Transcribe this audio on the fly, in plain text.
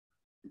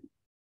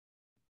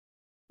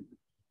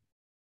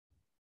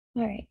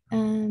All right.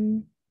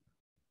 Gonna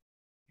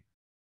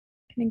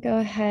go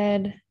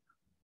ahead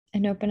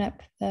and open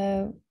up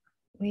the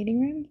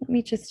waiting room. Let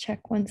me just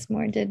check once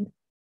more. Did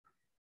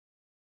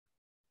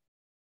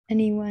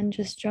anyone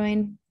just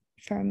join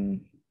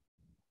from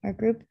our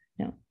group?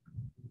 No.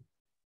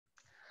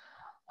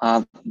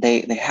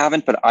 They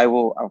haven't, but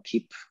I'll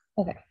keep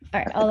Okay. All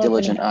right. I'll a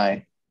diligent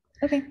eye.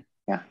 Okay.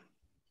 Yeah.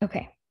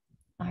 Okay.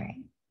 All right.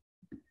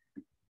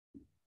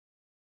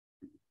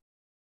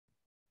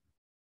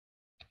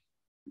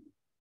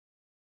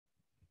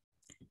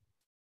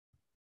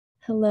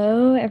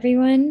 Hello,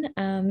 everyone,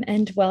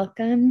 and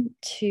welcome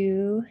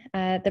to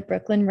the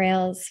Brooklyn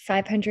Rail's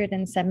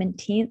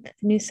 517th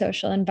New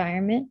Social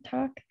Environment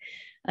Talk.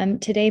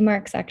 Today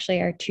marks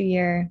actually our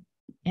 2-year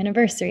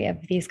anniversary of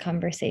these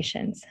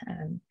conversations,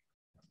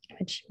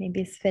 which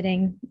maybe is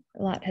fitting.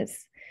 A lot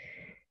has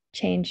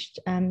changed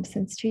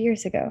since 2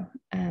 years ago.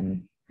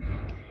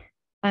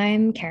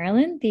 I'm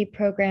Carolyn, the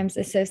Programs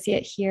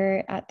Associate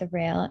here at the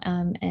Rail,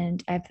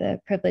 and I have the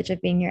privilege of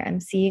being your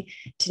MC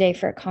today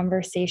for a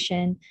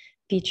conversation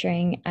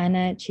featuring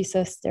Anna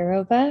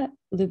Chistoserdova,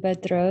 Luba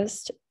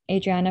Drozd,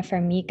 Adriana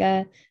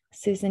Farmiga,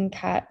 Susan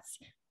Katz,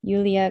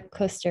 Yulia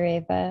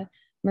Kostereva,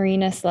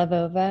 Marina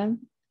Slavova,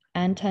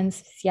 Anton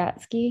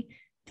Svyatsky,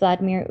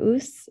 Vladimir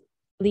Us,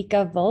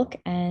 Lika Volk,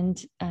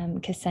 and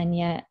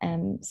Ksenia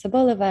M.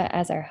 Soboleva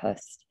as our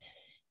host.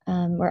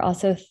 We're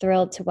also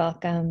thrilled to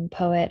welcome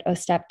poet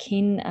Ostap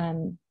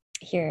Kin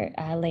here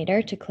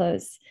later to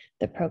close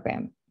the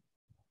program.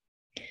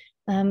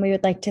 We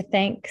would like to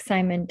thank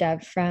Simon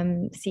Dove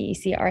from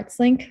CEC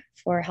ArtsLink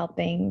for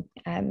helping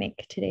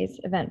make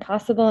today's event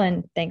possible,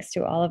 and thanks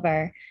to all of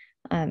our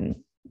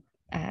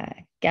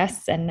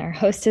guests and our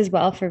host as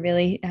well for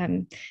really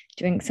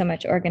doing so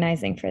much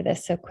organizing for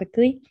this so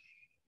quickly.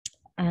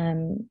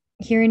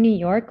 Here in New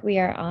York, we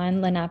are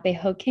on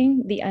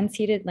Lenape-Hoking, the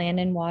unceded land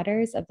and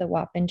waters of the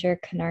Wappinger,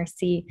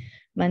 Canarsie,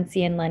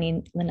 Munsee, and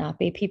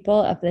Lenape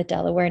people of the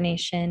Delaware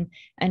Nation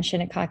and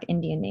Shinnecock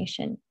Indian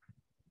Nation.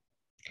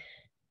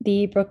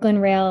 The Brooklyn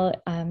Rail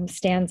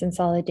stands in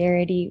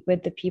solidarity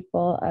with the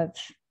people of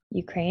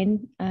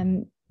Ukraine.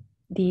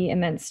 The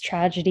immense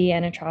tragedy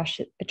and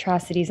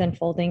atrocities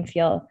unfolding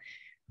feel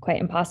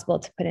quite impossible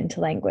to put into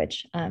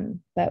language,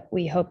 but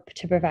we hope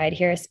to provide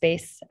here a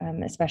space,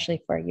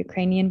 especially for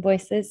Ukrainian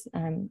voices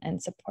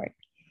and support.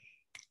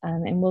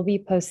 And we'll be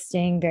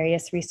posting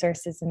various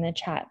resources in the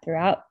chat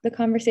throughout the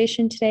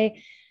conversation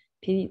today.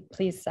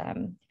 Please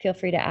feel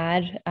free to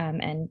add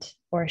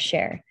or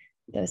share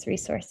those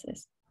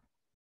resources.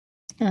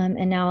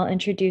 And now I'll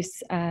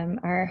introduce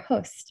our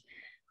host.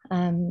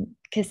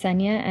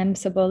 Ksenia M.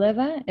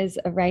 Soboleva is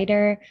a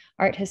writer,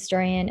 art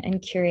historian,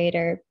 and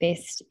curator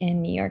based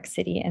in New York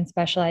City and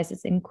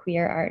specializes in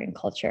queer art and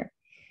culture.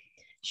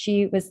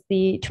 She was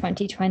the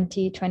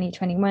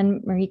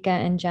 2020-2021 Marika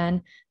and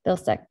Jan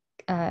Bilsek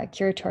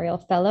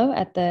Curatorial Fellow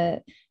at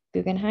the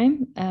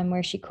Guggenheim,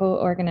 where she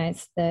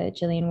co-organized the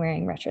Gillian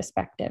Waring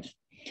retrospective.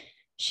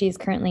 She's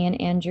currently an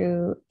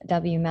Andrew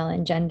W.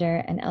 Mellon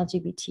Gender and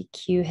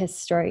LGBTQ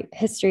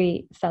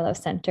History Fellow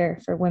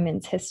Center for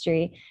Women's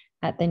History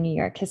at the New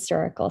York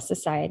Historical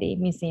Society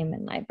Museum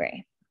and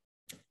Library.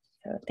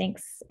 So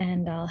thanks,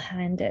 and I'll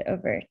hand it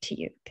over to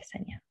you,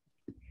 Ksenia.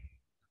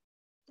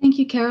 Thank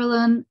you,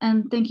 Carolyn,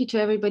 and thank you to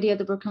everybody at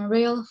the Brooklyn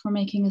Rail for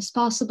making this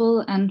possible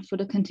and for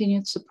the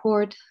continued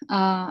support.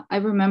 I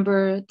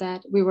remember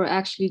that we were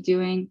actually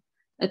doing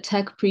a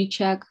tech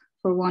pre-check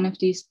for one of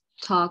these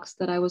talks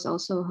that I was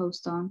also a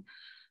host on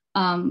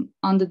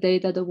the day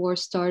that the war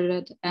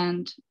started,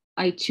 and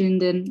I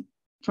tuned in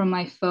from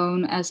my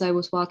phone as I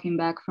was walking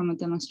back from a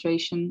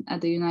demonstration at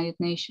the United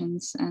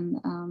Nations,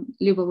 and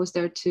Luba was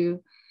there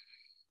too.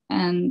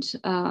 And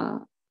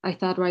I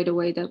thought right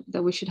away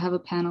that we should have a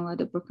panel at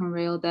the Brooklyn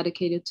Rail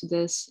dedicated to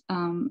this.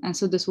 And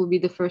so this will be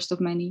the first of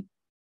many.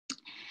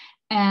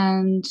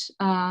 And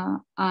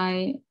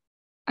I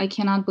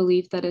cannot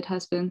believe that it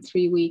has been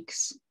 3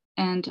 weeks,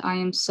 and I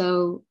am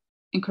so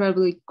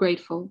incredibly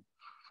grateful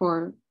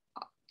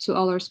to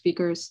all our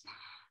speakers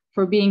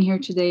for being here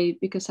today,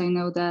 because I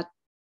know that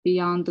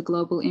beyond the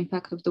global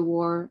impact of the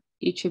war,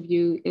 each of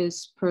you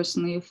is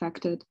personally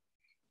affected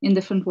in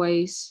different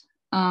ways.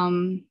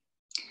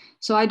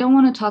 So I don't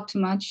want to talk too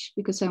much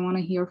because I want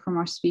to hear from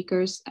our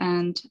speakers,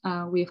 and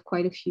we have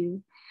quite a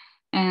few.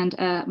 And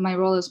my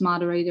role as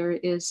moderator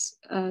is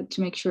to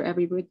make sure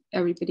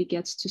everybody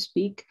gets to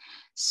speak.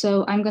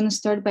 So I'm going to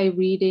start by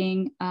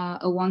reading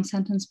a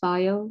one-sentence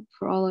bio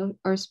for all of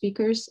our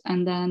speakers,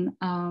 and then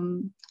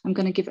I'm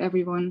going to give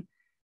everyone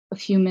a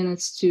few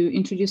minutes to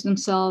introduce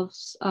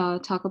themselves,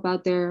 talk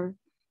about their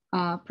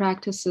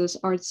practices,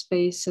 art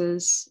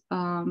spaces,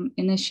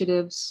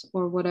 initiatives,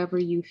 or whatever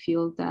you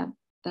feel that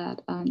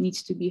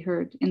needs to be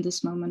heard in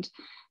this moment.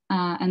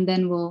 And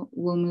then we'll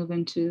move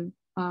into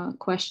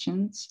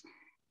questions.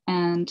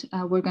 And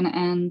we're going to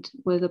end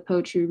with a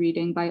poetry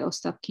reading by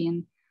Ostap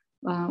Kin,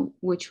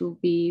 which will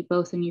be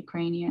both in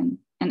Ukrainian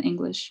and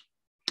English.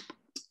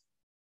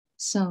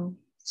 So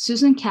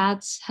Susan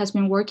Katz has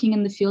been working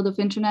in the field of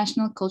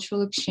international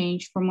cultural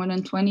exchange for more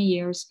than 20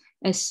 years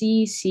as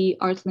CEC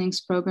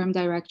ArtLinks program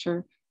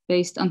director,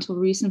 based until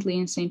recently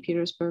in St.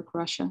 Petersburg,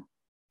 Russia.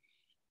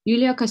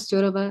 Yulia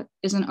Kostereva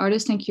is an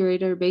artist and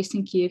curator based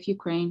in Kyiv,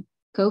 Ukraine,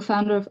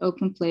 co-founder of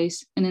Open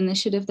Place, an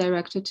initiative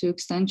directed to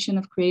extension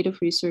of creative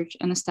research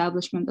and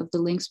establishment of the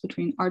links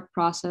between art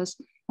process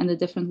and the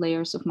different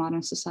layers of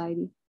modern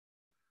society.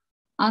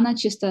 Anna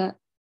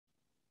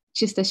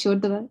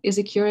Chistoserdova is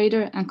a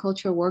curator and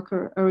cultural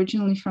worker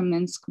originally from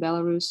Minsk,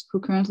 Belarus, who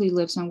currently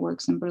lives and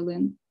works in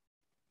Berlin.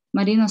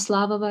 Marina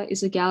Slavova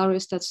is a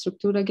gallerist at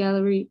Struktura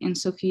Gallery in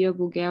Sofia,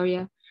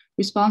 Bulgaria,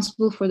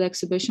 responsible for the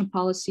exhibition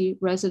policy,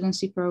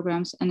 residency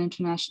programs, and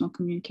international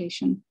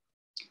communication.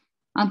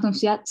 Anton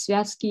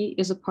Svyatsky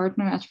is a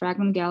partner at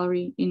Fragment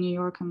Gallery in New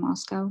York and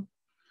Moscow.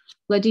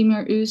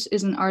 Vladimir Us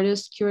is an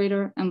artist,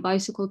 curator, and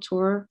bicycle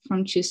tourer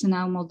from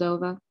Chisinau,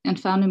 Moldova, and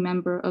founding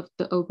member of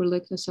the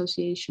Oberlicht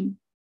Association.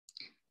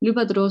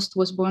 Luba Drozd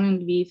was born in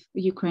Lviv,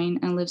 Ukraine,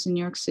 and lives in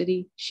New York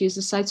City. She is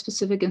a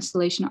site-specific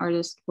installation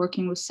artist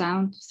working with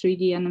sound,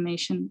 3D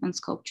animation, and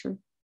sculpture.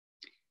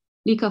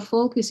 Lika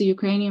Volk is a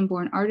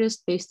Ukrainian-born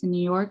artist based in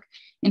New York.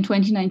 In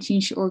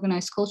 2019, she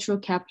organized Cultural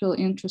Capital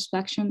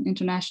Introspection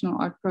International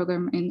Art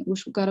Program in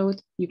Uzhgorod,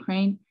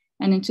 Ukraine,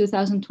 and in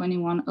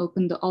 2021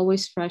 opened the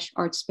Always Fresh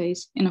art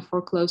space in a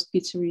foreclosed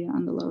pizzeria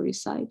on the Lower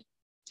East Side.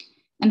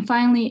 And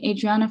finally,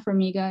 Adriana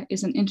Formiga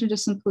is an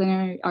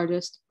interdisciplinary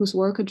artist whose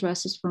work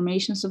addresses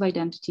formations of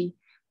identity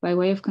by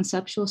way of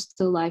conceptual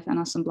still life and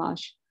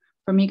assemblage.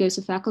 Formiga is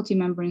a faculty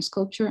member in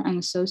sculpture and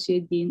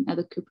associate dean at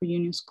the Cooper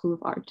Union School of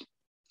Art.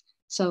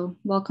 So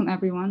welcome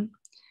everyone.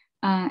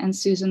 And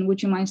Susan,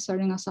 would you mind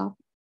starting us off?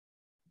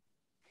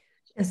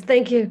 Yes,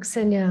 thank you,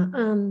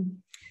 Ksenia.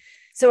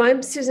 So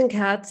I'm Susan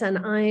Katz, and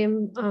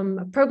I'm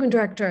a program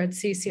director at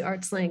CC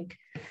Arts Link.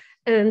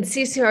 And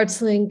CC Arts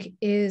Link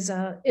is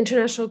an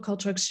international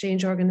cultural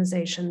exchange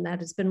organization that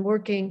has been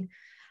working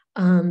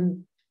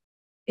in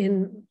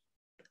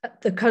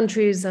the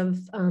countries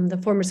of the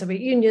former Soviet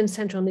Union,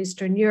 Central and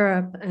Eastern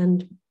Europe,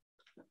 and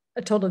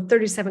a total of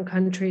 37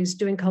 countries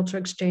doing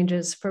cultural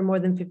exchanges for more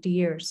than 50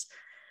 years.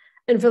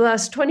 And for the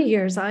last 20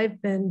 years,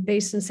 I've been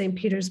based in St.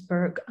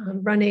 Petersburg,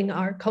 running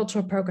our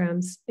cultural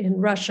programs in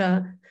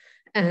Russia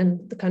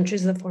and the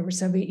countries of the former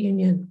Soviet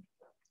Union.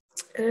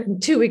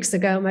 And 2 weeks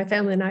ago, my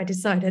family and I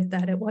decided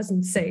that it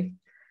wasn't safe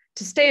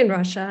to stay in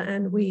Russia,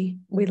 and we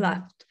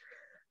left.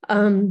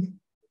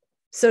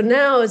 So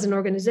now as an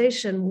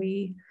organization,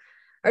 we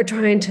are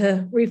trying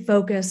to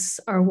refocus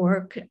our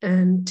work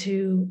and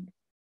to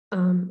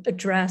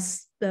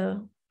address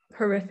the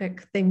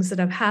horrific things that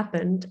have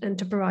happened and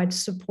to provide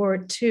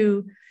support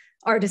to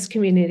artist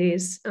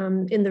communities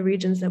in the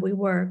regions that we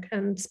work,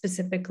 and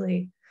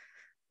specifically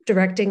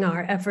directing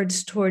our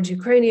efforts towards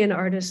Ukrainian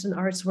artists and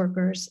arts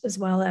workers, as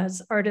well as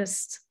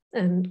artists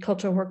and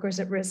cultural workers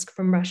at risk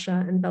from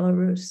Russia and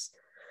Belarus.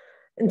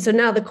 And so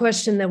now the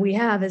question that we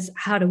have is,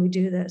 how do we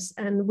do this?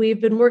 And we've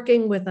been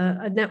working with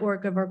a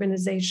network of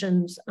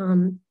organizations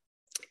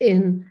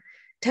in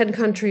 10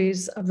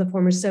 countries of the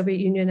former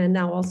Soviet Union and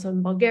now also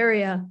in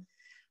Bulgaria,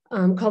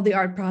 called the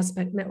Art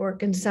Prospect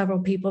Network. And several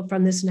people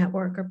from this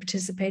network are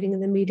participating in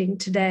the meeting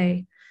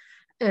today.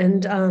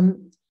 And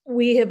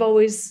we have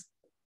always,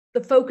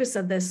 the focus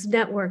of this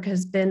network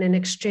has been in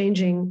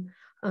exchanging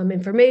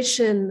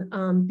information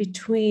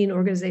between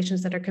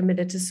organizations that are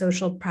committed to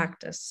social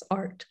practice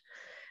art.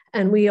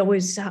 And we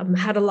always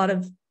had a lot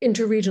of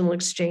interregional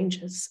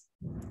exchanges.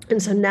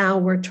 And so now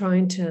we're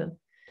trying to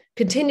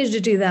continue to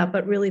do that,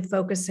 but really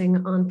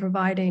focusing on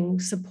providing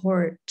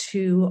support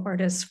to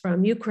artists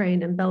from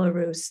Ukraine and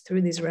Belarus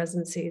through these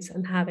residencies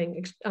and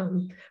having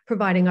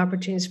providing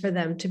opportunities for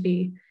them to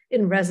be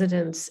in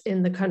residence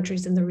in the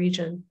countries in the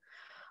region.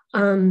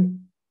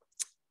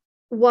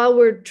 While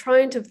we're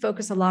trying to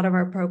focus a lot of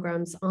our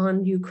programs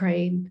on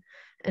Ukraine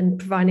and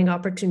providing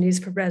opportunities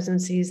for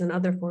residencies and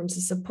other forms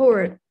of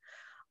support,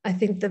 I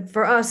think that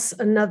for us,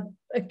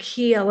 a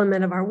key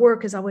element of our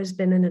work has always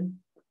been in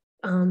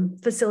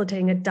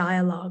facilitating a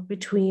dialogue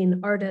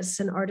between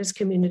artists and artist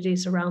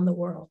communities around the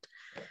world.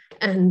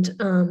 And,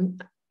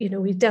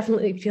 we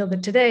definitely feel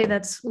that today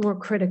that's more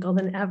critical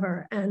than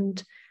ever.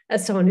 And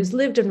as someone who's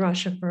lived in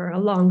Russia for a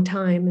long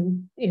time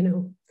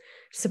and,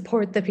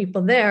 support the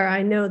people there,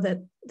 I know that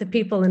the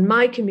people in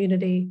my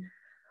community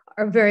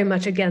are very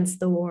much against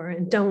the war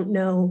and don't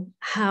know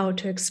how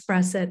to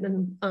express it.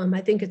 And I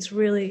think it's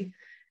really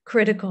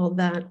critical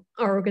that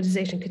our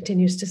organization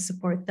continues to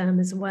support them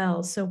as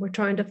well. So we're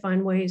trying to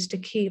find ways to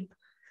keep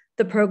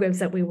the programs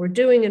that we were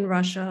doing in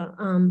Russia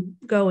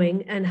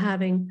going and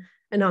having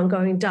an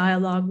ongoing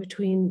dialogue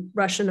between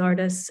Russian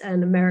artists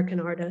and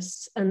American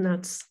artists. And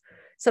that's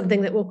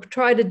something that we'll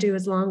try to do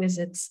as long as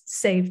it's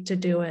safe to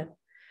do it.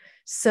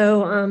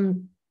 So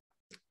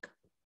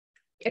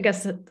I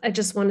guess I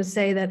just want to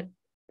say that,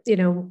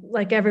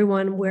 like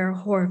everyone, we're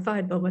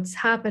horrified by what's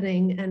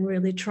happening and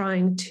really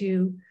trying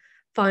to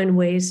find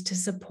ways to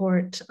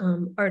support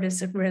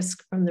artists at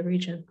risk from the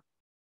region.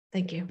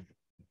 Thank you.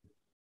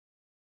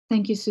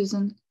 Thank you,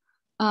 Susan.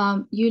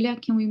 Yulia,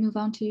 can we move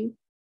on to you?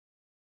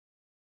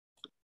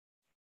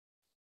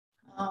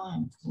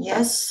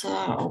 Yes,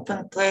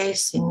 Open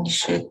Place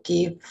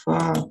initiative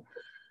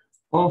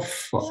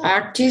of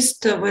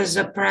artists with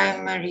the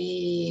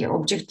primary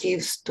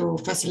objectives to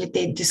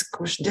facilitate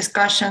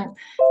discussion,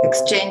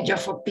 exchange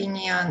of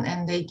opinion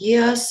and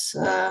ideas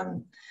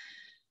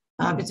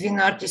between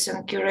artists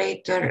and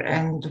curator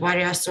and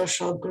various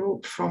social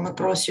groups from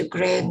across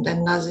Ukraine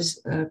and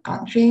other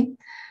country.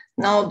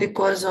 Now,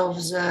 because of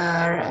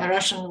the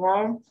Russian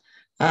war,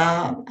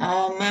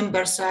 our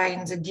members are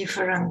in the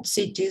different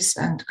cities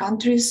and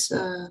countries.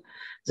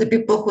 The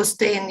people who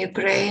stay in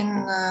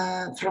Ukraine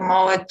from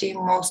our team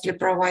mostly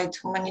provide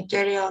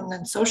humanitarian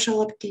and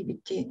social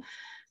activity.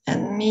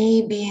 And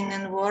me being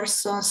in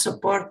Warsaw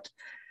support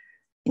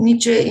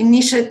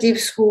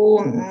initiatives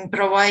who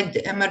provide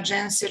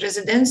emergency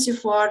residency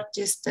for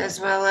artists, as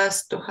well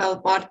as to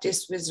help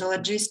artists with the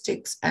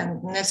logistics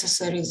and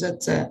necessary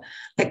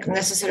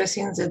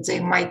things that they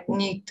might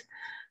need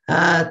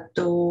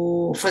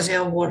for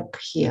their work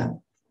here.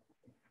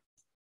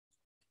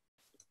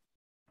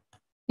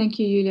 Thank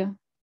you, Yulia.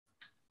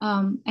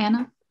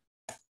 Anna?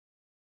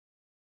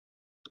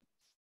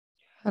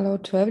 Hello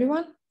to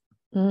everyone.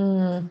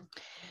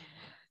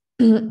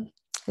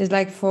 It's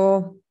like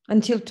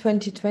until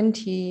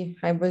 2020,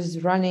 I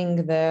was running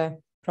the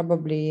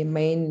probably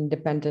main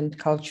independent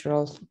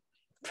cultural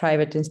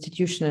private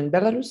institution in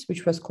Belarus,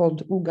 which was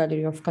called U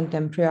Gallery of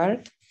Contemporary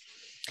Art.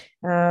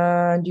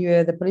 Due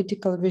to the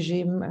political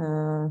regime,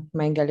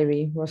 my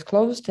gallery was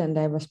closed and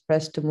I was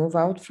pressed to move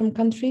out from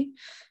country.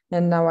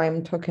 And now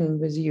I'm talking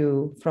with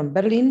you from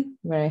Berlin,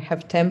 where I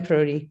have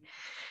temporary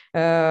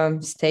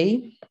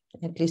stay,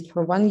 at least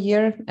for 1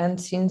 year.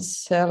 And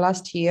since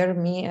last year,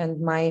 me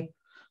and my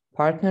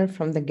partner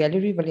from the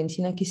gallery,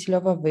 Valentina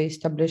Kisilova, we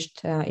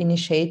established an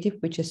initiative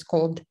which is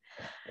called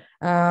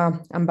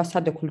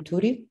Ambasada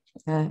Kulturi,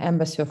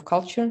 Embassy of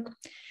Culture,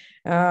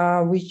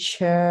 which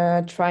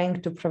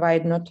trying to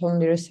provide not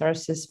only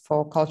resources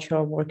for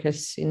cultural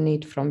workers in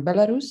need from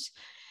Belarus,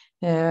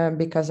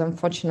 because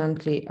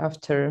unfortunately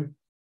after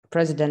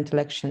president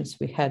elections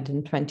we had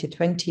in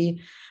 2020,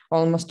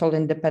 almost all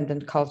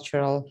independent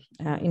cultural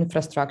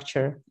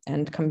infrastructure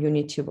and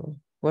community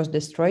was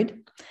destroyed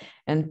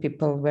and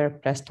people were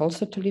pressed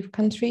also to leave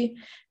country.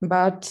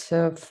 But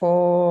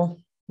for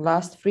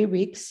last 3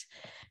 weeks,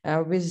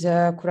 with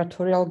a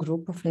curatorial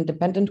group of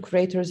independent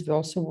curators, we're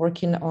also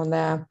working on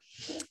a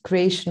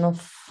creation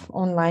of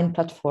online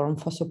platform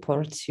for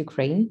supports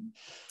Ukraine.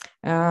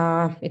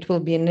 It will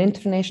be an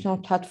international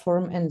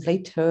platform, and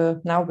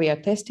later, now we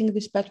are testing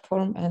this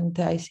platform, and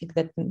I think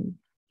that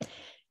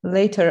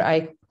later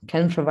I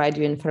can provide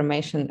you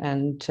information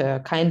and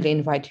kindly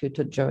invite you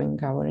to join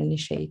our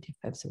initiative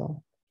as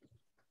well.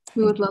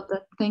 We would love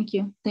that. Thank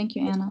you. Thank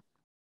you, Anna.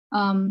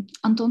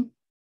 Anton?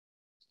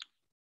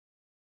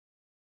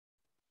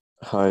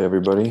 Hi,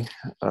 everybody.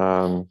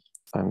 I'm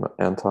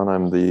Anton.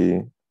 I'm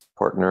the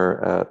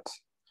partner at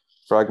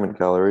Fragment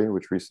Gallery,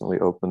 which recently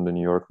opened a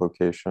New York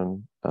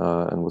location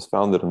and was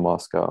founded in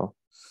Moscow,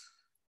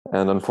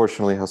 and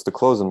unfortunately has to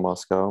close in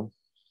Moscow,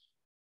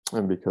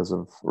 and because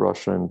of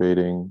Russia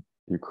invading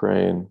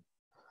Ukraine.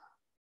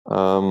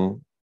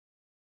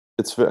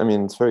 It's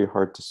very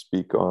hard to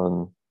speak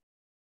on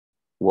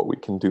what we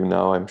can do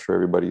now. I'm sure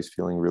everybody's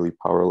feeling really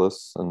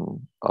powerless,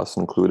 and us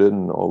included,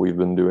 and all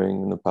we've been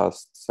doing in the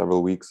past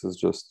several weeks is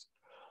just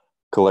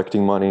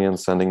collecting money and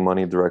sending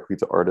money directly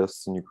to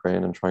artists in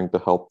Ukraine and trying to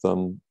help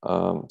them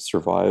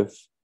survive.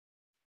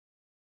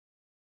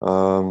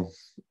 And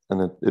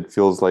it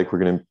feels like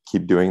we're going to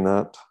keep doing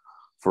that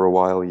for a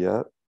while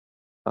yet.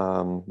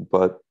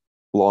 But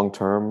long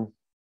term,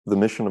 the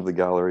mission of the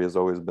gallery has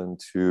always been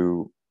to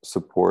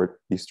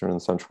support Eastern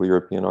and Central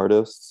European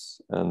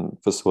artists and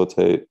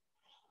facilitate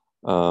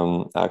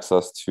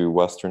access to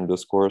Western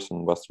discourse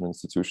and Western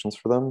institutions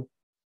for them.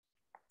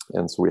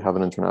 And so we have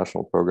an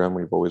international program.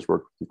 We've always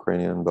worked with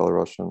Ukrainian,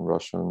 Belarusian,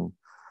 Russian,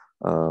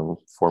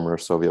 former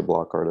Soviet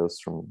bloc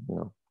artists from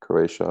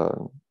Croatia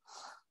and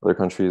other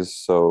countries.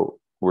 So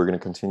we're going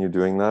to continue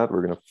doing that.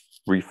 We're going to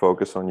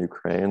refocus on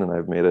Ukraine, and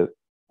I've made it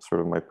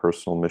sort of my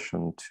personal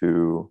mission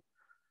to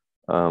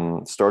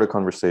start a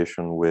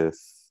conversation with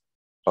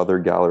other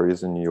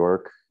galleries in New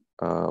York,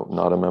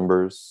 NADA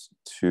members,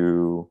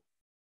 to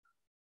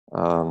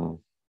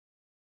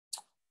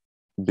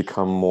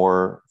become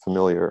more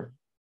familiar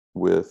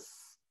with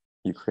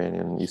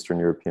Ukrainian and Eastern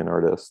European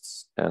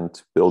artists and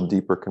to build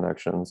deeper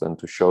connections and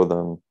to show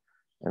them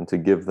and to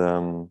give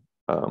them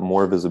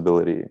more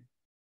visibility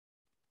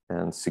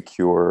and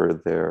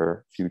secure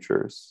their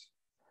futures.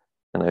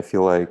 And I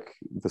feel like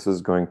this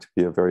is going to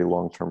be a very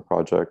long-term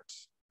project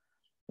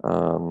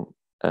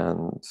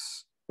and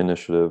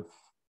initiative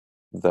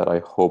that I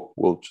hope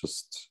will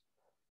just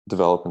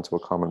develop into a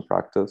common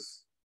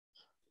practice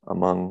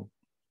among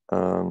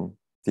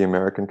the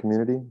American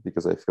community,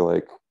 because I feel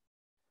like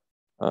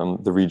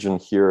the region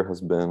here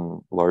has been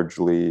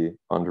largely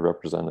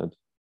underrepresented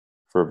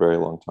for a very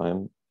long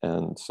time.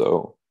 And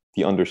so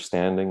the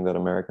understanding that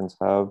Americans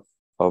have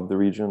of the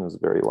region is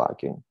very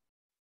lacking.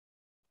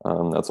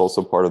 That's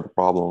also part of the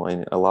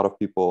problem. A lot of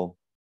people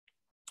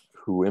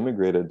who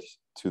immigrated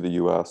to the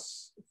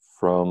US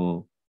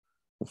from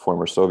the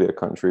former Soviet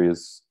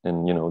countries,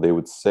 and they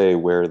would say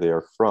where they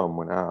are from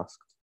when asked.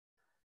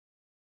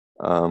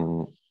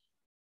 9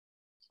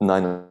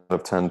 out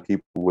of 10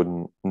 people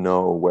wouldn't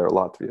know where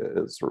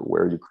Latvia is or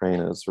where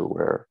Ukraine is or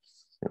where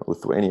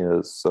Lithuania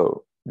is.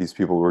 So these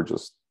people were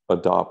just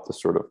adopt the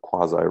sort of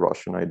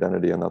quasi-Russian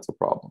identity, and that's a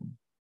problem.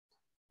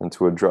 And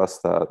to address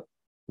that,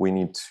 we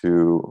need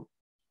to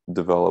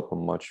develop a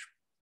much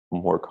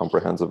more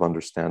comprehensive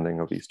understanding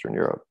of Eastern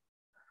Europe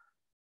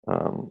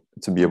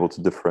to be able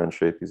to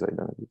differentiate these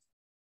identities.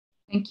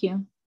 Thank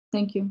you.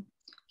 Thank you.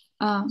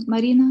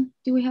 Marina,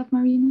 do we have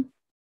Marina?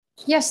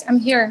 Yes, I'm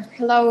here.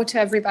 Hello to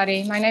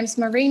everybody. My name is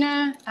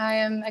Marina. I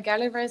am a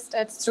gallerist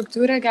at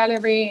Struktura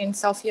Gallery in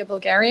Sofia,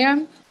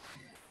 Bulgaria.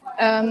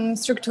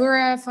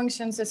 Struktura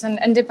functions as an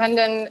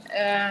independent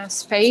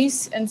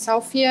space in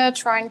Sofia,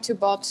 trying to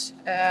both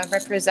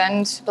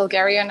represent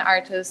Bulgarian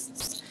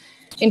artists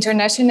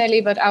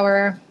internationally, but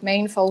our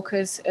main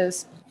focus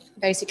is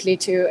basically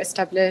to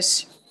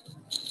establish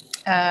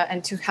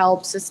and to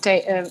help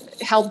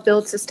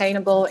build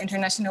sustainable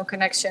international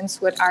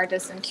connections with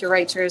artists and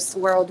curators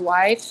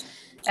worldwide.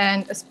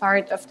 And as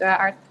part of the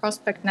Art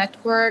Prospect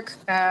Network,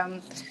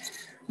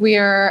 we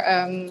are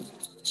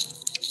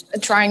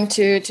trying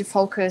to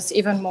focus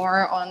even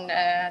more on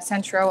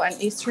Central and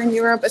Eastern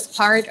Europe as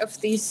part of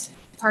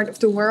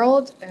the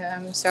world.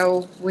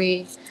 So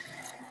we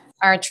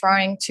are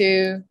trying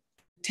to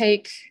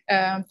take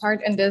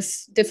part in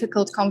this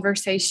difficult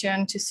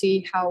conversation to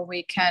see how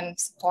we can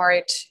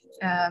support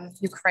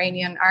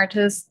Ukrainian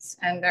artists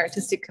and the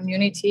artistic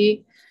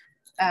community,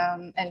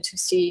 and to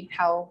see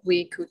how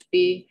we could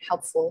be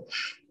helpful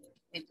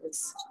in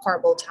these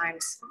horrible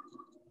times.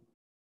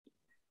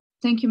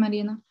 Thank you,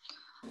 Marina.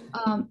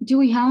 Do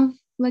we have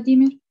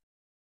Vladimir?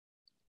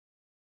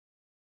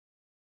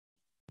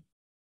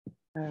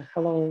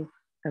 Hello,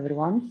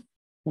 everyone.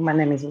 My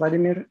name is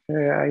Vladimir.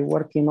 I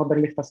work in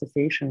Oberlift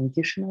Association in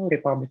Chisinau,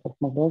 Republic of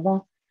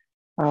Moldova.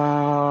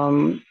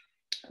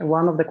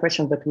 One of the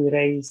questions that we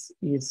raise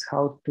is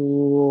how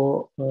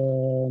to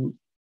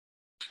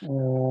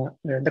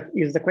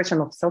is the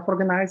question of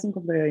self-organizing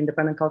of the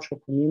independent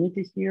cultural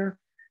community here,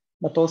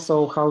 but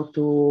also how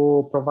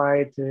to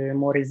provide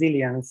more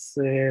resilience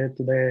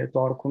to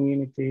our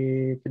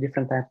community to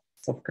different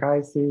types of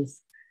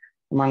crises,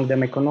 among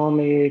them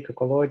economic,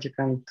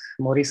 ecological, and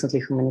more recently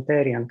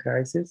humanitarian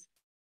crises.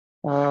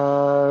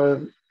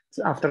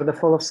 After the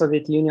fall of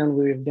Soviet Union,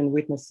 we've been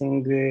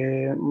witnessing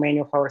many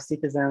of our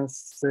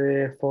citizens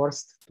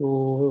forced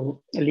to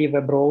live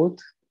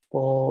abroad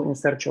in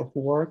search of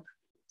work,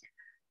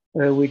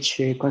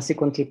 which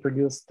consequently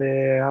produced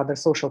other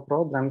social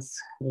problems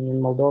in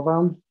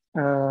Moldova.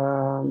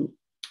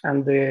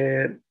 And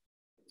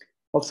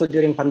also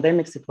during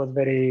pandemics, it was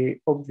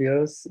very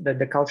obvious that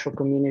the cultural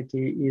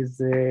community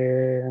is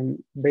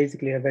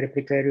basically a very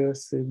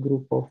precarious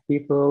group of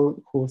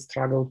people who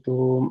struggle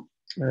to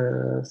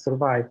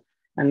survive.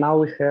 And now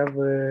we have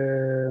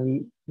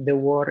the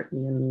war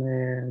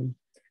in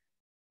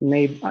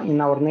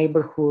our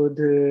neighborhood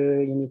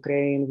in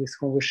Ukraine, with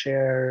whom we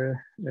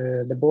share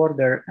the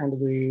border, and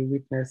we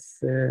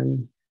witness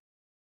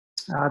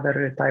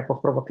other type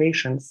of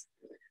provocations.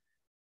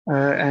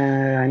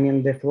 I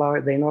mean,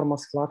 the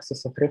enormous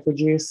fluxes of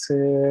refugees,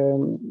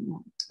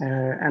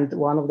 and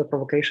one of the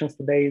provocations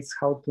today is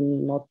how to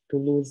not to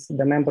lose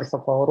the members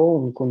of our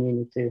own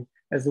community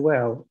as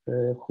well,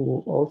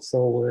 who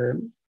also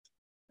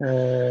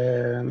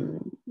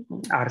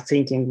are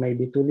thinking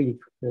maybe to leave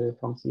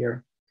from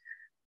here.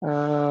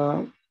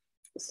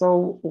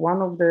 So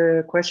one of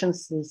the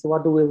questions is,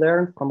 what do we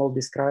learn from all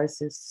these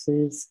crises,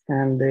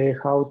 and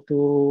how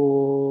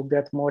to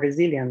get more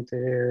resilient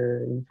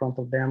in front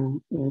of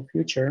them in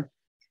future?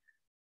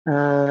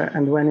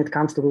 And when it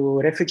comes to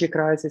refugee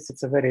crisis,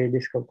 it's a very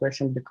difficult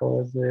question,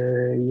 because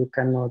you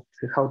cannot,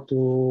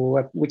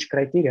 which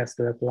criteria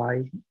to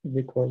apply,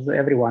 because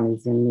everyone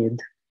is in need.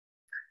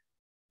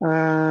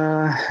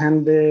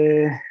 And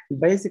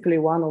basically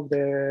one of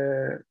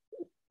the,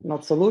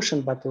 not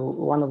solution, but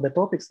one of the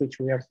topics which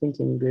we are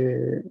thinking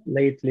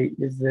lately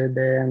is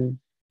the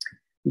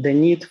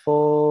need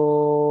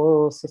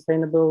for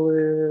sustainable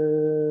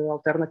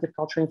alternative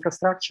cultural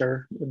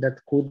infrastructure that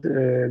could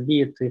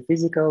be it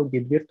physical, be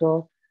it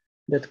virtual,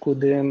 that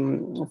could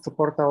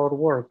support our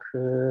work.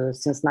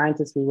 Since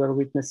 90s, we were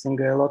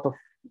witnessing a lot of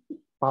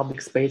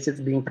public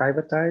spaces being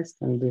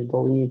privatized and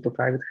going into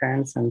private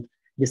hands and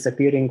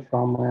disappearing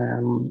from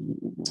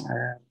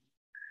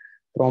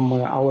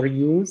our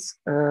use.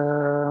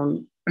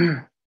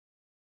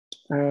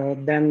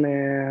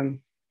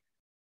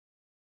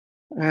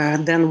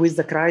 Then with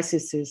the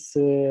crises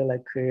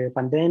like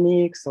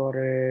pandemics or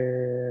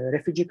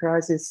refugee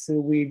crisis,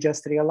 we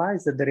just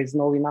realized that there is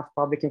no enough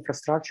public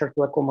infrastructure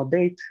to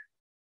accommodate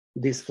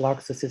these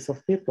fluxes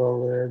of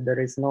people. There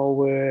is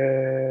no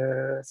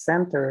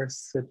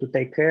centers to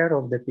take care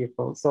of the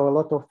people. So a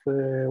lot of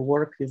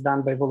work is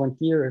done by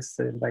volunteers,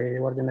 by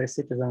ordinary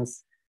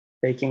citizens,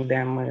 taking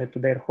them to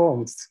their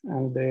homes.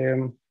 And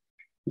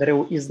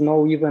there is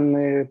no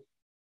even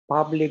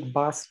public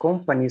bus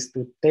companies to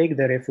take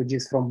the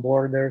refugees from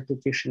border to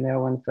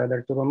Chisinau and further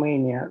to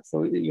Romania. So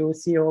you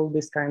see all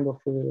this kind of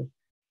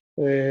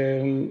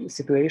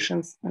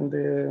situations, and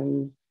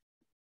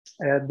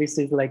this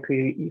is like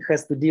it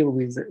has to deal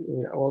with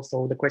also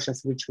the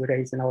questions which we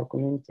raise in our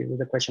community, with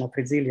the question of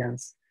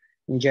resilience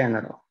in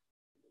general.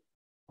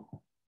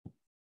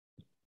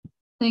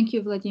 Thank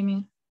you,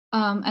 Vladimir.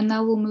 And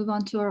now we'll move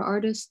on to our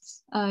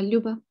artists.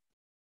 Luba.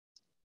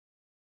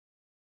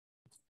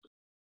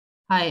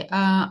 Hi,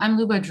 I'm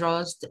Luba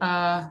Drozd.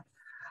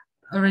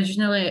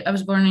 Originally, I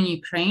was born in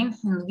Ukraine,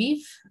 in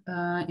Lviv,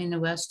 in the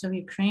west of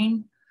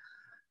Ukraine.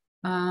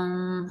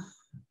 I'm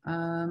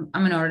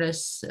an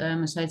artist.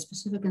 I'm a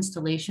site-specific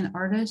installation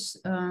artist.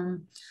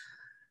 For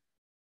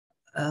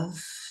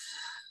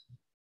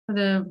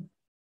the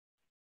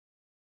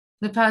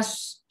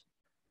past,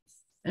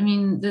 I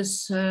mean,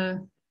 this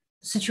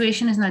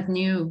situation is not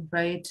new,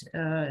 right?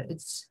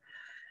 It's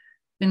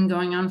been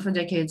going on for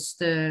decades,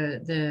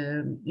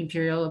 the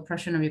imperial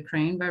oppression of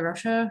Ukraine by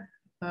Russia.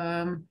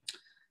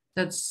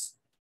 That's,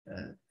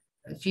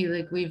 I feel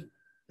like a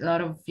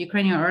lot of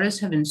Ukrainian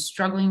artists have been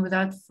struggling with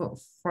that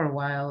for a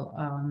while.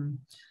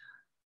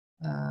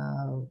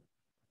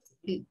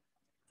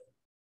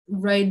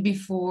 Right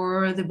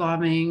before the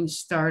bombing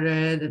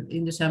started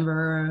in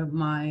December,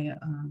 my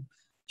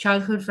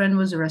childhood friend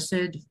was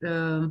arrested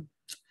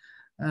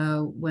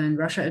when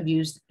Russia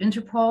abused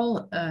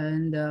Interpol,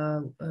 and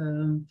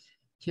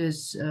he was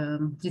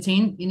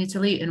detained in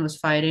Italy and was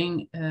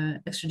fighting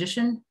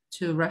extradition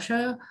to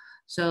Russia.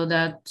 So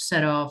that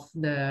set off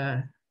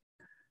the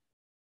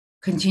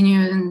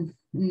continuing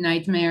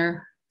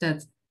nightmare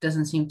that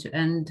doesn't seem to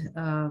end.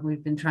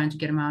 We've been trying to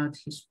get him out.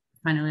 He's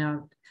finally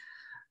out.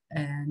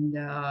 And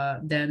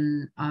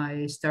then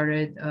I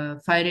started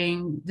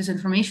fighting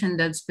disinformation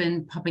that's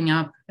been popping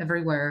up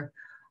everywhere,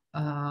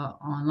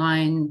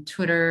 online,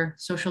 Twitter,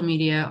 social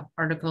media,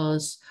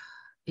 articles.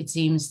 It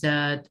seems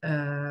that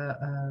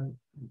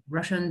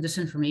Russian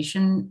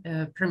disinformation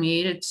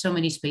permeated so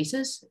many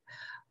spaces.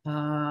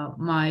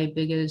 My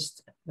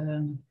biggest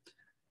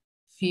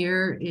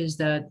fear is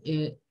that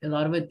a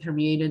lot of it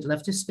permeated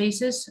leftist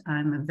spaces.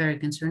 I'm very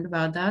concerned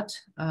about that.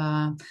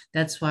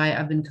 That's why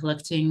I've been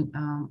collecting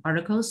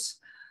articles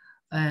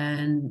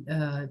and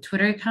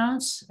Twitter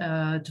accounts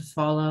to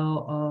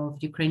follow of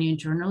Ukrainian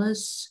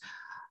journalists,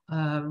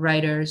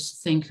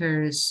 writers,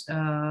 thinkers,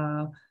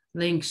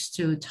 links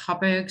to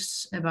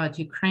topics about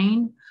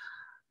Ukraine,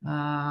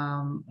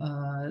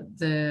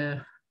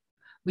 the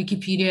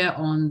Wikipedia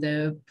on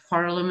the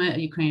parliament,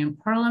 Ukrainian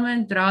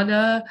parliament,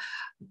 Rada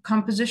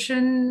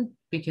composition,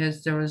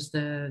 because there was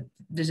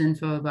this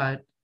info about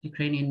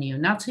Ukrainian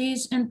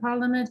neo-Nazis in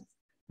parliament,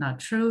 not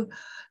true.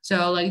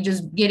 So like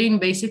just getting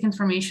basic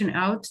information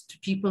out to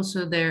people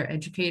so they're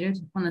educated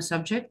on the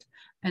subject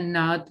and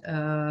not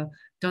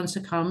don't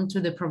succumb to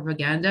the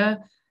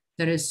propaganda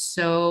that is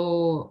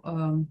so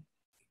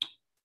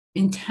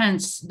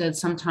intense that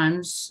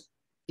sometimes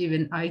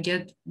even I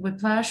get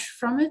whiplash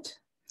from it.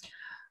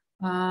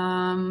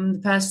 The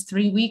past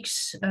 3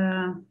 weeks,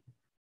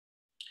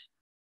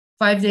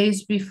 5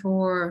 days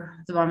before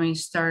the bombing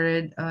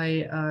started,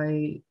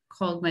 I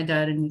called my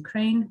dad in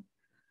Ukraine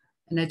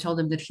and I told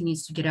him that he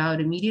needs to get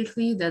out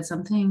immediately, that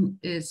something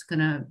is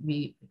gonna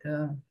be,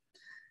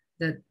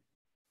 that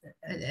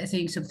I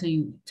think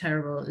something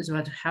terrible is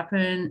about to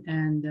happen.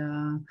 And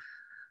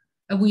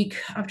a week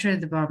after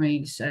the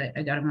bombings,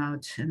 I got him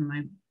out and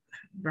my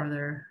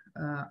brother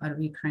out of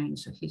Ukraine.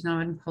 So he's now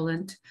in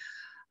Poland.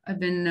 I've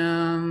been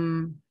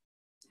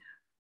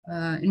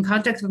in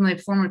contact with my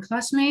former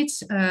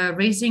classmates,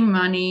 raising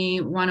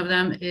money. One of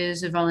them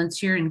is a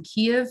volunteer in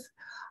Kyiv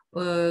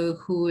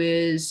who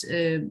is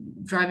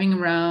driving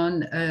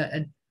around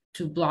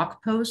to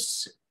block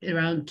posts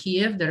around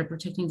Kyiv that are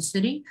protecting the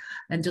city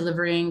and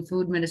delivering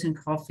food, medicine,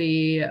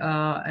 coffee,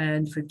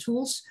 and food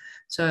tools.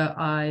 So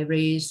I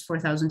raised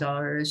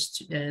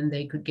 $4,000 and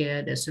they could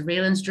get a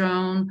surveillance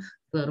drone,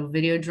 a little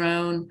video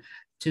drone,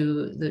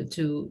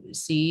 to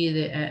see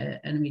the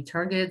enemy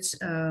targets,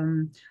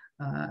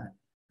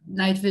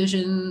 night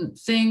vision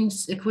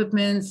things,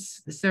 equipment,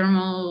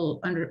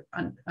 thermal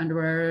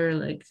underwear,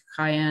 like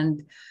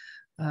high-end,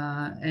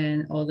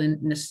 and all the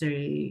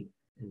necessary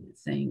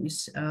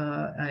things.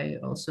 I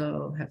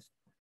also have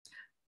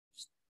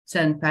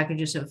sent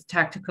packages of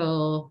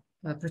tactical,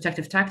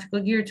 protective tactical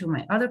gear to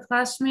my other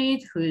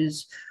classmate who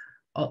is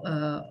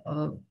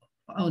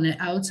on the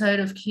outside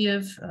of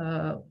Kyiv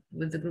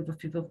with a group of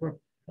people who are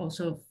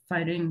also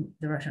fighting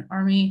the Russian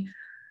army,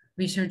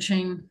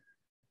 researching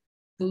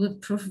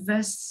bulletproof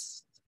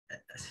vests.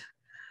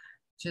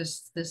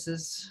 Just, this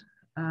is,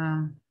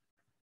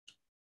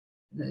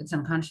 it's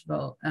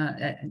unconscionable.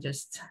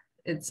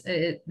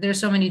 There's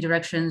so many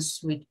directions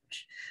which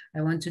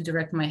I want to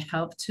direct my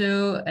help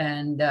to,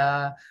 and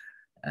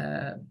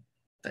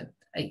but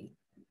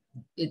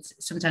it's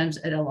sometimes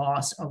at a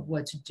loss of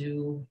what to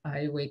do.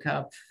 I wake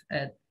up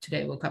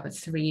today I woke up at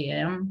 3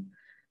 a.m.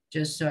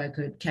 just so I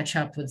could catch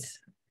up with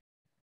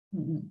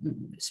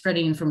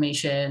spreading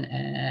information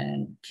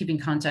and keeping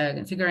contact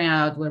and figuring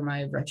out where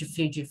my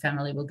refugee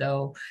family will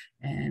go,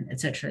 and et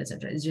cetera, et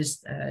cetera. It's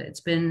just,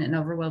 it's been an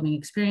overwhelming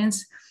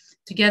experience.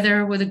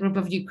 Together with a group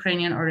of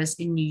Ukrainian artists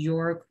in New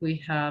York,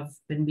 we have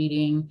been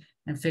meeting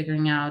and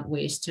figuring out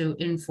ways to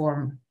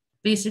inform.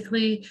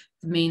 Basically,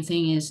 the main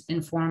thing is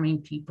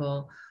informing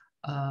people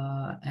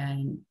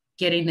and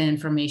getting the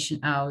information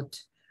out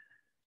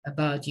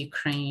about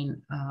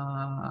Ukraine,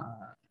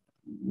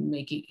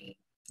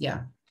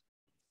 yeah.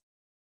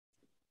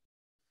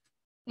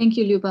 Thank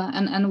you, Luba,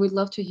 and we'd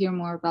love to hear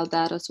more about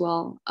that as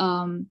well.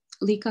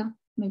 Lika,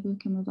 maybe we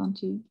can move on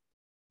to you.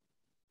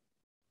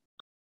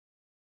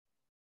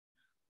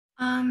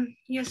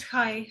 Yes,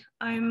 hi,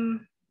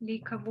 I'm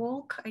Lika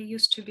Volk. I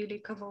used to be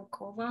Lika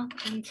Volkova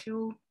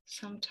until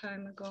some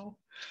time ago.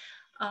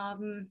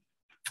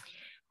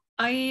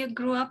 I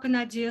grew up in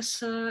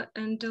Odessa,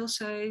 and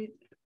also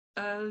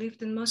I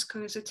lived in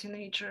Moscow as a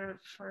teenager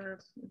for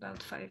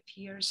about 5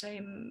 years.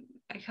 I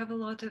have a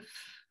lot of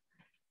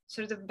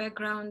sort of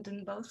background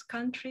in both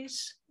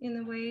countries in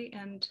a way,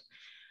 and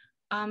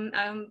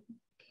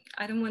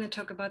I don't want to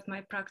talk about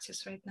my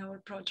practice right now or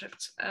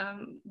projects.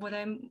 What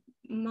I'm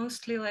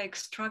mostly like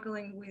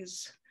struggling with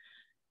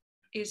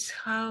is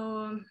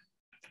how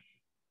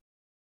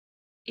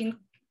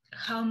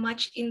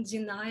much in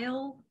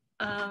denial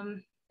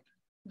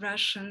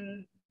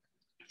Russian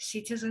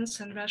citizens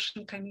and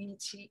Russian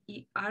community,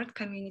 art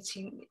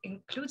community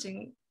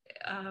including,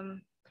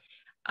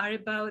 are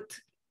about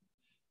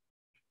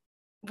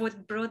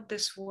what brought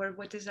this war,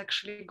 what is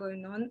actually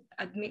going on,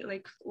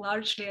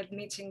 largely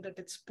admitting that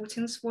it's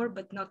Putin's war,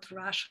 but not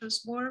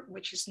Russia's war,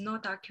 which is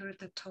not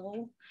accurate at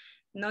all.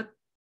 Not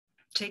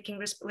taking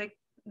risk. Like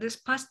this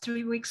past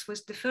 3 weeks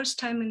was the first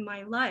time in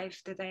my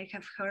life that I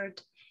have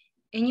heard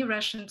any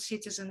Russian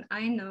citizen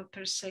I know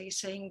per se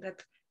saying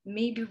that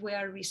maybe we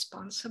are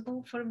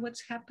responsible for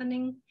what's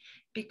happening,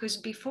 because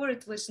before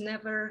it was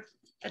never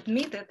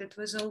admitted. It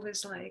was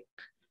always like,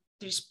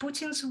 there's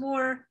Putin's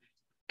war,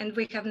 and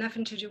we have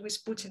nothing to do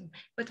with Putin,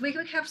 but we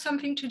have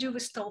something to do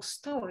with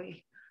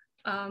Tolstoy.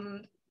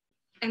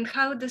 And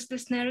how does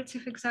this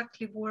narrative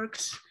exactly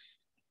works,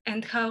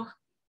 and how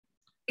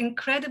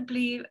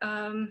incredibly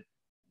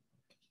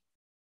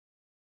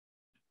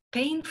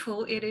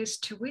painful it is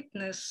to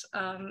witness,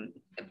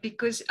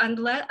 because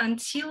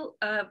until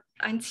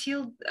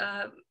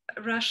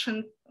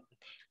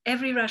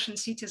every Russian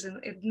citizen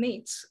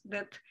admits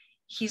that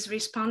he's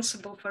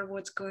responsible for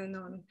what's going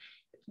on,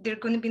 there's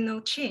going to be no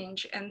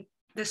change. And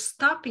the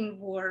stopping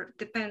war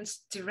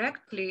depends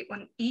directly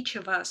on each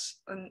of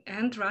us,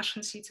 and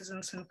Russian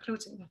citizens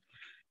including.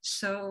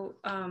 So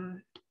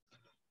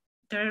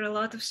there are a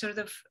lot of sort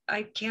of,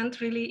 I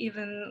can't really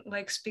even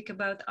like speak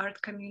about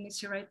art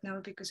community right now,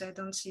 because I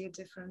don't see a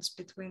difference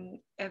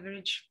between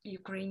average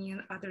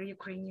other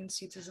Ukrainian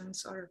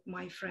citizens or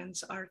my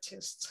friends,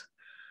 artists.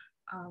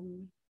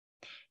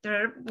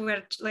 There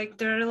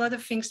are a lot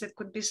of things that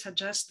could be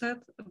suggested,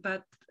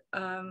 but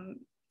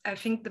I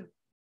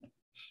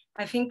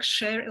think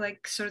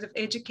sort of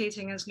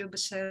educating, as Luba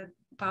said,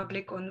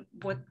 public on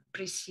what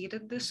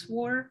preceded this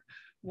war,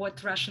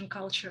 what Russian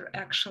culture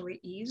actually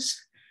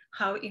is,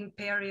 how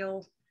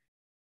imperial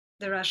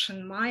the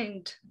Russian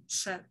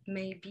mindset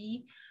may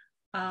be,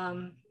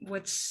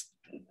 what's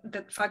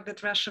the fact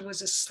that Russia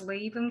was a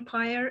slave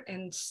empire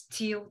and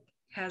still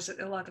has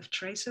a lot of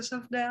traces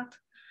of that,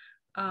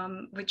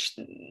 which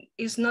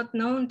is not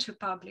known to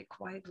public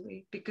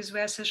widely, because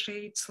we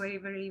associate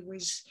slavery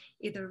with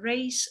either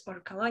race or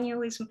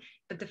colonialism,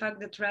 but the fact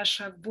that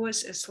Russia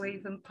was a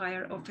slave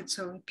empire of its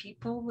own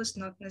people is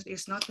not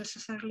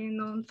necessarily a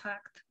known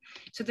fact.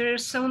 So there are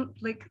some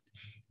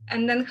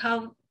and then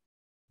how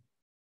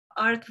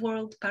art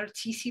world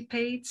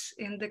participates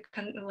in the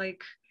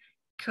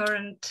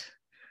current,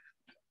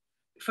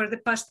 for the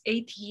past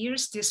 8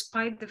 years,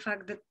 despite the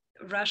fact that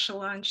Russia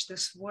launched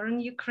this war in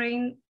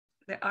Ukraine,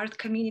 the art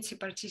community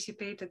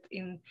participated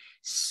in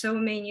so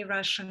many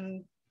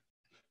Russian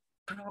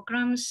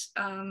programs,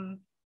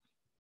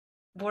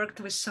 worked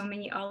with so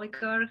many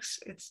oligarchs.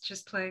 It's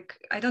just like,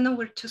 I don't know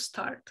where to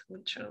start,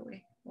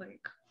 literally.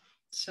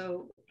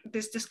 So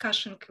this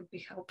discussion could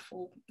be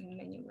helpful in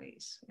many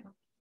ways. Yeah.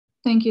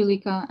 Thank you,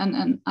 Lika.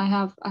 And I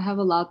have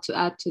a lot to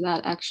add to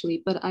that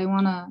actually, but I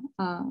wanna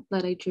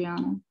let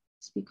Adriana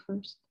speak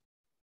first.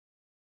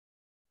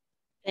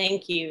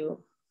 Thank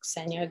you,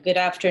 Ksenia. Good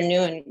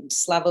afternoon.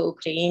 Slava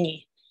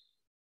Ukraini.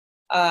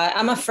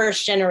 I'm a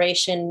first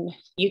generation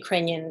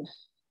Ukrainian,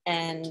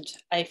 and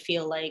I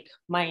feel like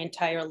my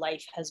entire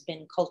life has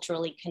been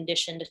culturally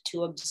conditioned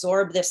to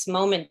absorb this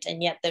moment,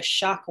 and yet the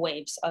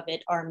shockwaves of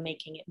it are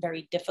making it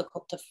very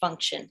difficult to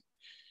function.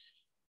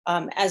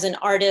 As an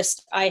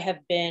artist, I have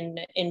been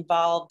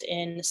involved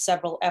in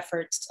several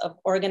efforts of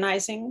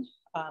organizing.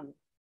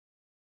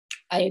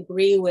 I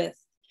agree with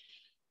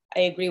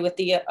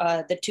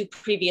the two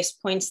previous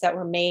points that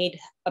were made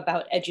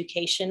about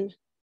education.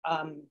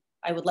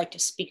 I would like to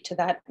speak to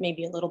that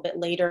maybe a little bit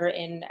later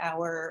in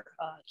our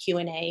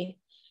Q&A.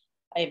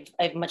 I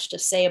have much to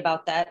say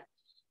about that.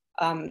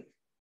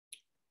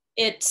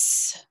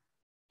 It's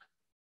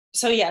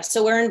So yeah,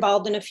 so we're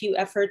involved in a few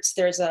efforts.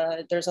 There's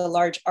a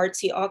large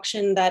artsy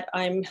auction that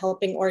I'm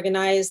helping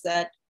organize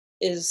that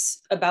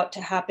is about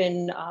to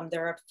happen.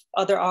 There are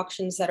other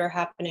auctions that are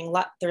happening.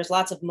 There's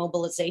lots of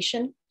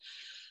mobilization,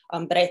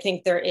 but I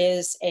think there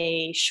is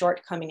a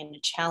shortcoming and a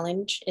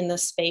challenge in the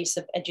space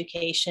of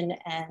education,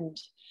 and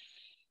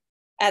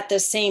at the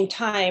same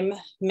time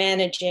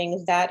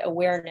managing that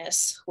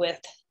awareness with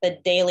the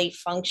daily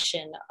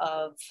function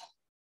of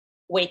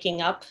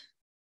waking up,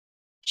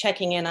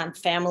 checking in on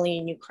family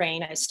in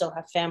Ukraine. I still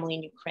have family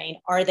in Ukraine.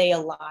 Are they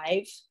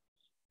alive?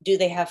 Do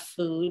they have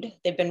food?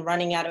 They've been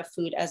running out of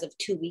food as of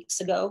 2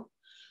 weeks ago.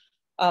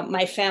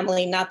 My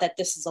family, not that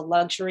this is a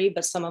luxury,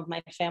 but some of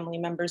my family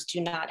members do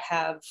not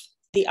have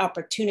the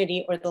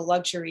opportunity or the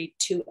luxury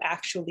to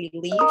actually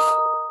leave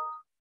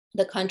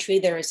the country.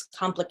 There is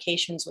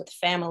complications with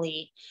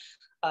family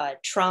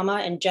trauma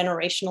and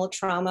generational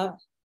trauma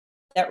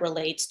that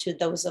relates to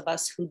those of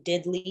us who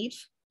did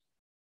leave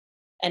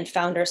and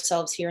found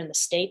ourselves here in the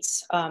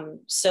States.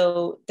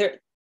 So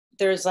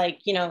there's like,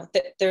 you know,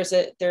 there's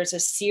a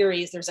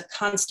series, there's a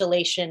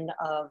constellation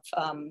of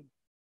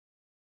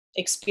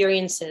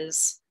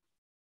experiences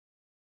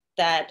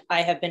that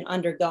I have been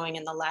undergoing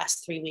in the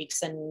last 3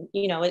 weeks. And,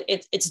 you know,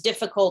 it's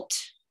difficult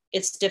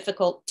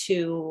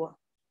to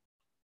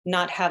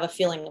not have a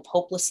feeling of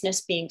hopelessness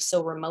being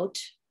so remote,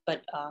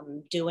 but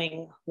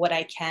doing what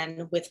I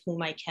can with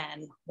whom I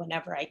can,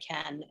 whenever I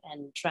can,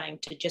 and trying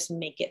to just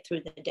make it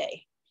through the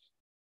day.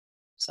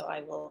 So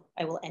I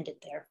will end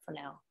it there for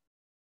now.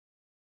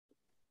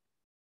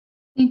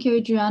 Thank you,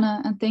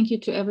 Adriana, and thank you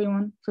to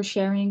everyone for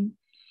sharing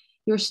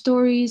your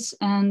stories.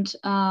 And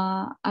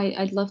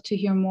I'd love to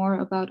hear more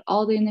about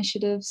all the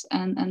initiatives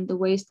and the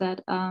ways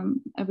that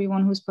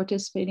everyone who's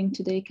participating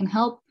today can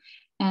help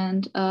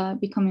and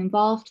become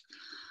involved.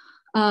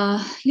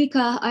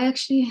 Lika, I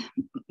actually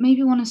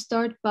maybe want to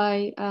start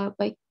by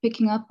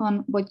picking up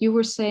on what you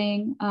were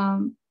saying.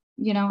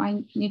 You know,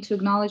 I need to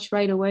acknowledge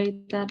right away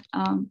that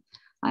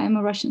I am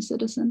a Russian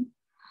citizen.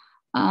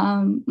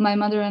 My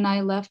mother and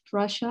I left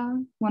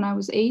Russia when I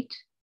was 8,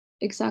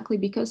 exactly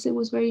because it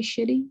was very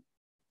shitty.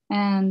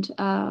 And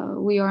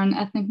we are an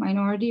ethnic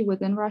minority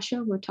within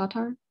Russia. We're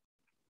Tatar.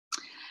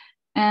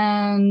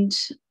 And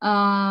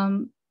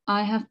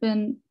I have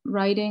been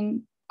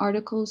writing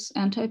articles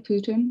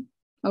anti-Putin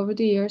over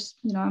the years.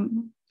 You know,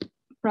 I'm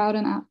proud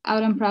and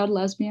out and proud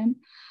lesbian.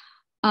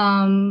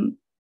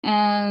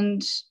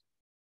 And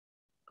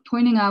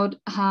pointing out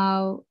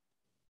how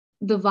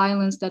the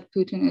violence that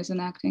Putin is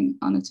enacting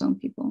on its own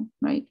people,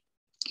 right?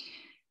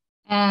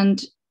 And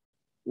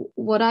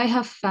what I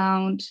have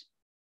found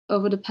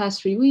over the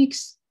past 3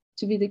 weeks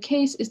to be the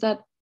case is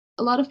that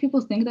a lot of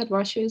people think that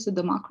Russia is a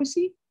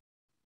democracy,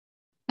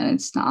 and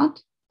it's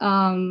not.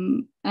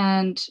 And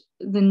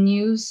the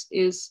news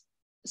is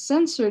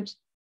censored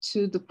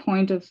to the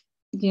point of,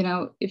 you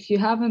know, if you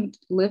haven't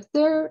lived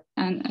there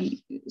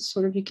and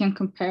sort of you can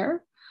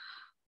compare,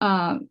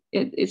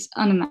 it's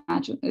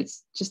unimaginable.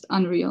 It's just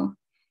unreal.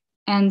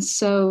 And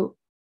so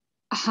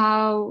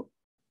how,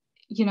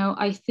 you know,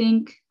 I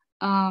think,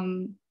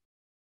 and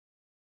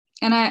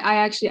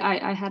I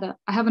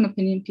have an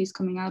opinion piece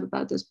coming out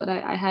about this, but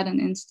I had an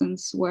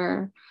instance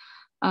where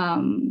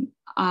an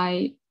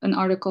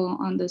article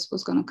on this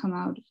was going to come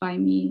out by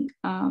me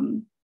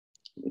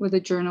with a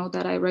journal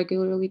that I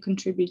regularly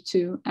contribute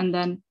to, and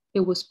then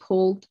it was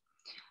pulled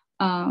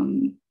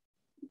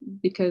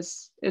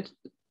because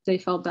they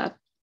felt that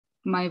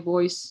my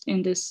voice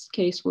in this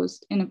case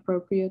was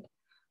inappropriate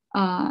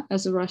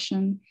as a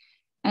Russian.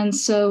 And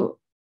so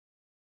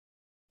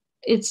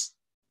it's,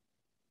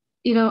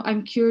 you know,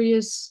 I'm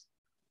curious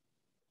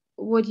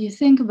what you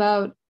think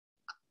about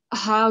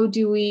how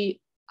do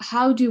we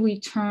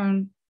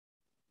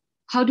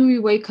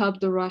wake up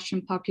the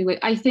Russian population?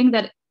 I think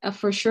that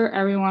for sure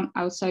everyone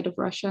outside of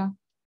Russia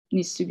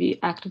needs to be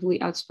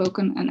actively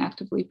outspoken and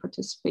actively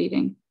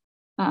participating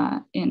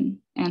in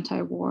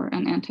anti-war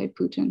and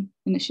anti-Putin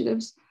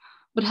initiatives.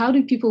 But how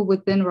do people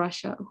within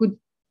Russia, who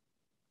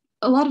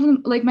a lot of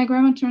them, like my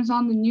grandma turns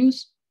on the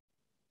news,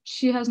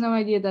 she has no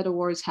idea that a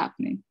war is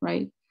happening,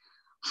 right?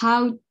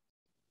 How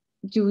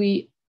do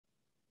we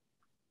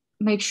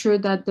make sure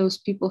that those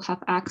people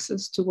have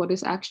access to what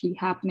is actually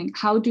happening?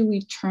 How do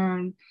we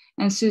turn,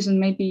 and Susan,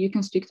 maybe you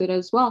can speak to that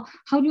as well,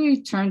 how do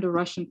we turn the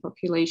Russian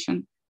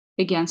population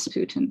against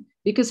Putin?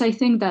 Because I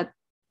think that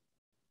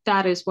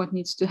that is what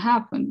needs to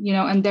happen, you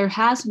know, and there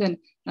has been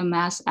a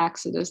mass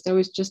exodus. There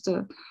was just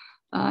a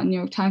New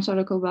York Times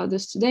article about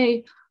this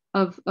today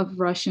of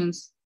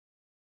Russians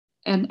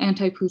and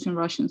anti-Putin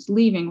Russians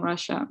leaving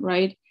Russia,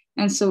 right?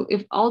 And so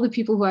if all the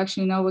people who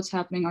actually know what's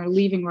happening are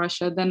leaving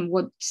Russia, then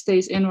what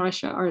stays in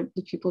Russia are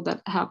the people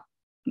that have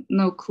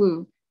no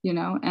clue, you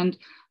know? And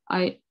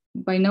I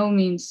by no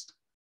means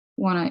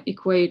want to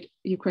equate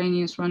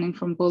Ukrainians running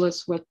from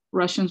bullets with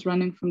Russians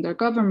running from their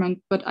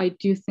government, but I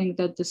do think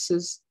that this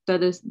is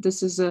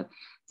a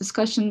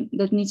discussion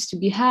that needs to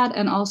be had.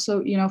 And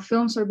also, you know,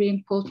 films are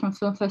being pulled from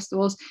film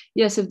festivals.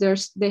 Yes, if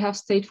they have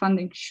state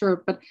funding,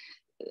 sure, but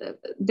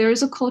there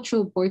is a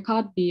cultural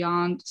boycott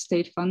beyond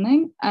state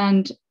funding,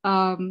 and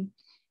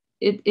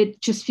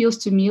it just feels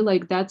to me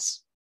like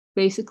that's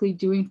basically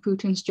doing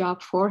Putin's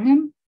job for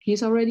him.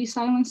 He's already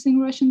silencing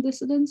Russian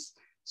dissidents,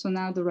 so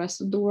now the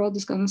rest of the world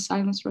is going to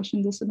silence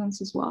Russian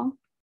dissidents as well.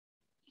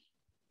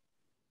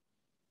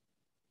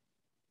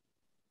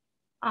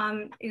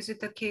 Is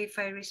it okay if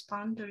I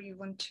respond, or you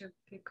want to?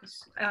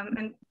 Because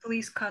and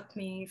please cut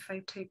me if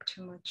I take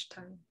too much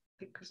time,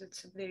 because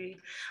it's a very.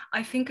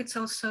 I think it's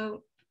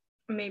also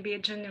maybe a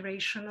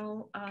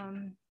generational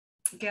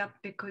gap,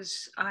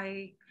 because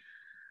I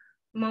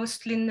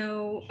mostly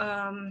know.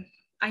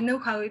 I know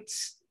how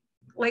it's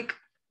like.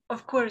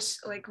 Of course,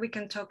 like we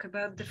can talk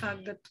about the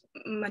fact that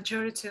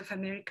majority of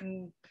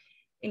American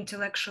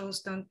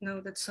intellectuals don't know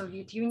that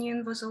Soviet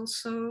Union was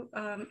also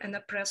an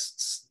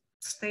oppressed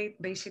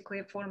state, basically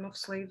a form of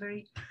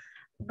slavery.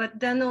 But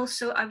then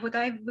also what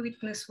I've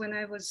witnessed when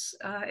I was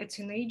a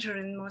teenager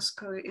in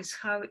Moscow is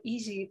how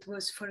easy it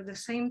was for the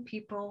same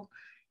people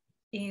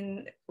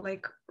in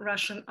like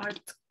Russian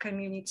art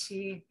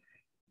community,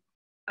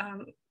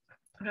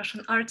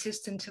 Russian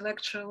artists,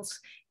 intellectuals,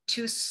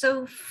 to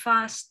so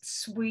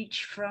fast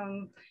switch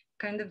from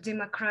kind of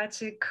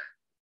democratic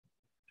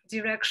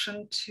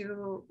direction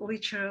to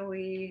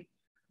literally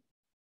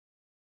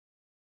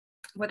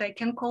what I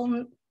can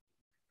call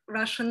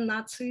Russian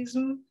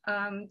Nazism.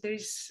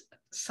 There's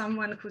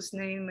someone whose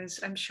name is,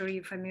 I'm sure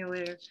you're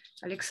familiar,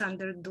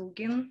 Alexander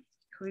Dugin,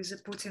 who is a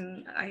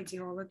Putin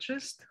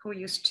ideologist, who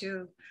used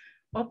to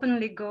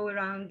openly go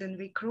around and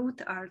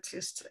recruit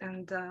artists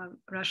and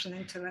Russian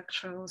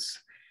intellectuals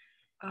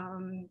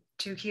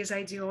to his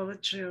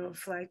ideology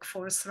of like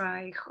Fourth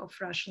Reich, of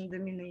Russian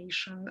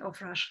domination,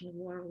 of Russian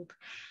world.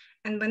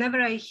 And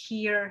whenever I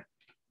hear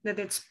that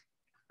it's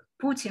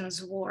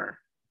Putin's war,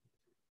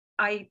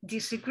 I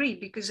disagree,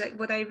 because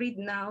what I read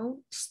now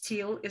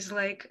still is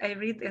like, I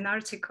read an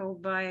article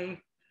by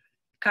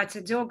Katz,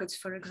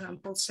 for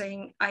example,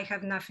 saying, I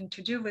have nothing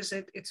to do with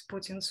it, it's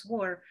Putin's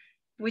war,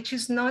 which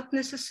is not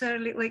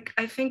necessarily like,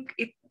 I think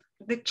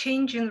the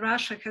change in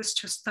Russia has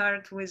to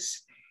start with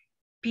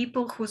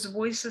people whose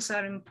voices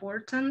are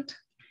important,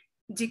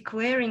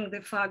 declaring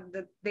the fact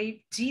that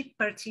they did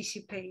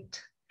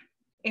participate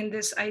in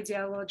this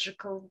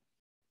ideological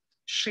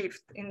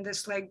shift, in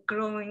this like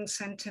growing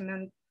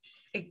sentiment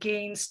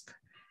against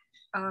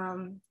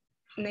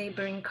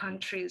neighboring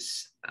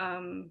countries.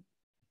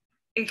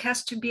 It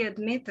has to be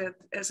admitted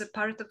as a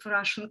part of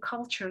Russian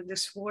culture.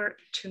 This war,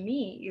 to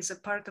me, is a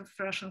part of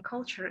Russian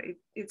culture.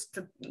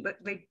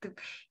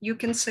 You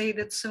can say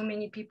that so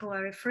many people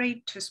are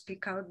afraid to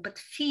speak out, but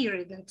fear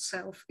in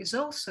itself is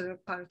also a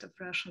part of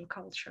Russian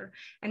culture.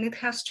 And it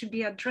has to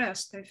be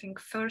addressed, I think,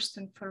 first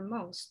and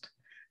foremost.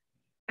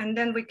 And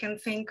then we can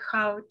think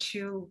how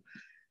to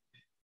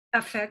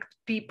affect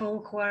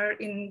people who are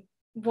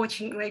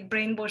watching, like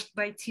brainwashed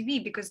by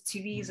TV, because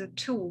TV is a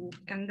tool.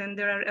 And then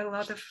there are a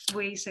lot of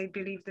ways I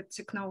believe that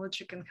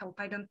technology can help.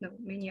 I don't know,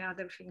 many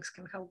other things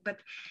can help. But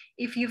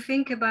if you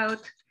think about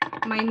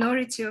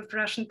minority of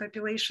Russian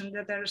population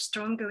that are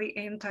strongly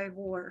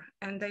anti-war,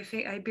 and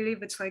I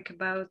believe it's like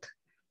about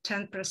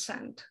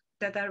 10%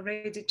 that are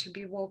ready to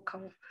be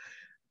vocal,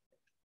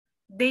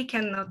 they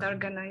cannot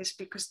organize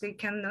because they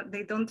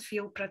don't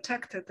feel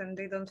protected and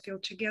they don't feel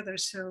together.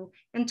 So,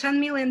 and 10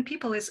 million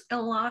people is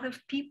a lot of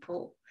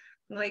people.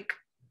 Like,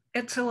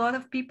 it's a lot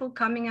of people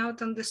coming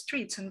out on the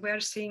streets, and we're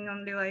seeing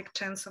only like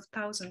tens of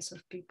thousands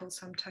of people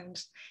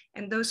sometimes.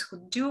 And those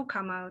who do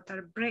come out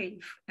are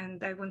brave,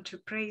 and I want to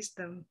praise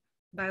them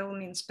by all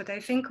means. But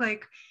I think,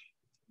 like,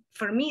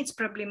 for me, it's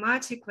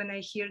problematic when I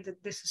hear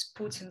that this is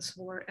Putin's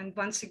war. And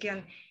once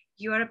again,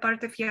 you are a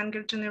part of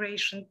younger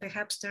generation.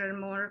 Perhaps there are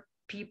more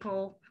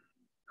people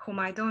whom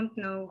I don't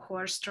know who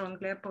are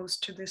strongly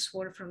opposed to this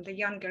war from the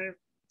younger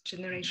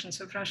generations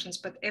of Russians,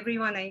 but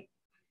everyone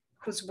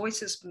whose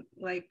voices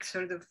like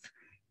sort of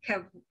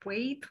have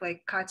weight,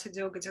 like Katz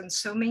and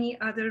so many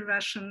other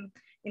Russian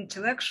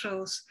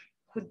intellectuals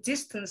who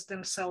distance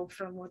themselves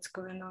from what's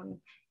going on.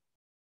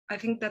 I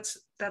think that's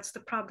the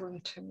problem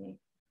to me.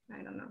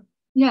 I don't know.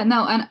 Yeah,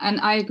 no, and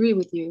I agree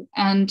with you.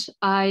 And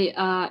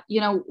I,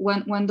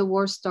 when the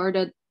war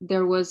started,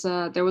 there was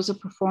a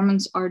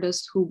performance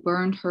artist who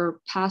burned her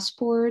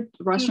passport,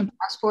 Russian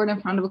passport,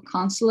 in front of a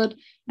consulate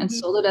and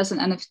sold it as an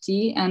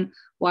NFT. And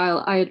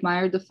while I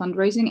admired the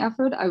fundraising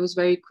effort, I was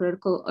very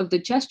critical of the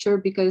gesture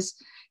because,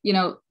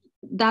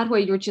 that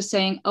way you're just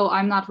saying, oh,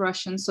 I'm not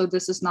Russian, so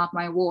this is not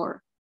my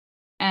war.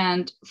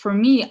 And for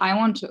me, I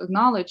want to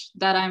acknowledge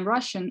that I'm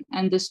Russian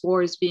and this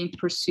war is being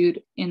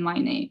pursued in my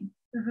name.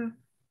 Mm-hmm.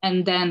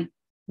 And then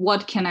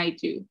what can I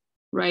do,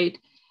 right?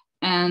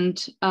 And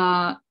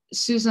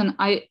Susan,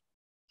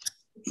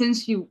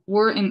 since you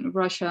were in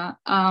Russia,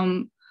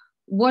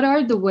 what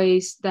are the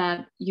ways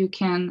that you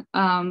can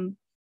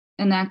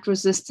enact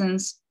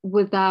resistance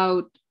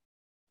without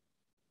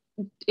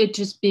it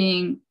just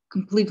being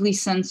completely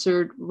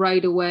censored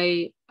right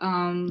away?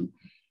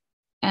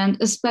 And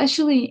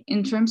especially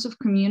in terms of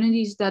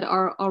communities that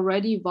are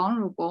already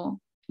vulnerable,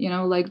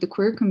 like the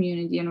queer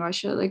community in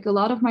Russia. Like a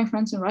lot of my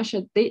friends in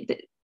Russia,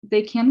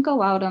 they can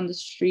go out on the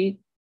street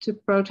to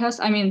protest.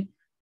 I mean,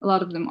 a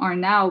lot of them are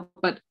now,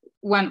 but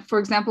when, for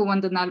example,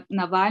 when the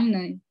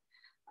Navalny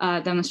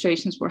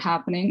demonstrations were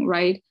happening,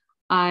 right,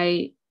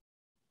 I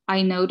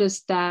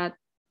noticed that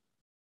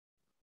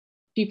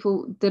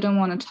people didn't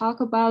want to talk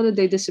about it.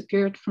 They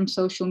disappeared from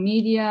social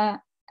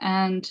media.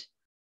 And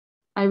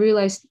I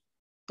realized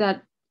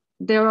that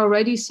they're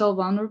already so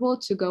vulnerable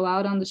to go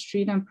out on the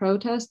street and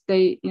protest.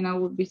 They,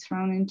 would be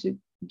thrown into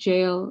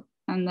jail.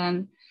 And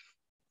then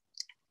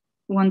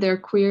when they're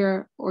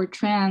queer or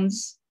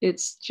trans,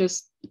 it's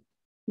just,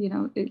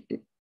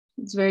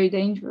 it's very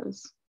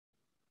dangerous.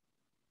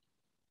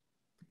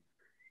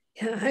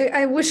 Yeah,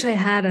 I wish I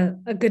had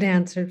a good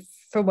answer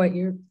for what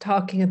you're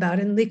talking about.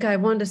 And Lika, I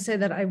wanted to say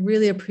that I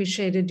really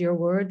appreciated your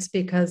words,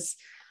 because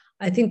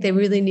I think they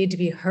really need to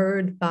be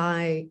heard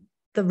by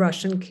the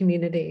Russian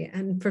community,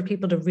 and for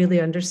people to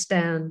really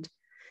understand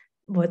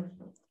what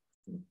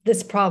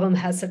this problem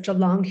has such a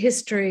long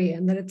history,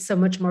 and that it's so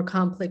much more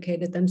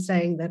complicated than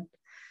saying that,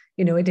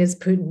 it is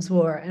Putin's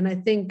war. And I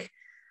think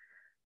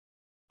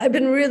I've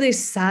been really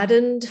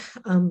saddened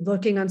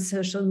looking on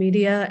social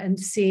media and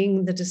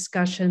seeing the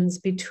discussions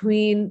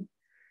between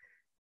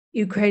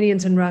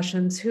Ukrainians and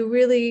Russians who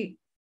really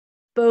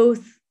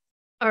both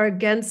are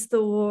against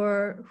the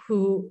war,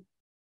 who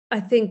I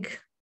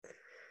think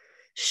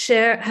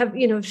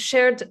have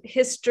shared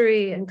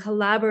history and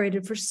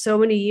collaborated for so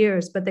many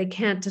years, but they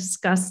can't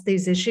discuss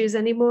these issues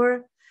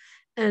anymore.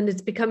 And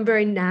it's become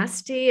very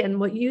nasty. And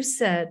what you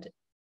said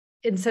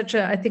in such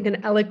I think,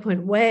 an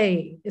eloquent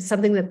way is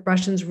something that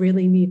Russians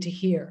really need to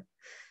hear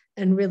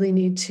and really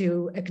need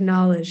to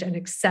acknowledge and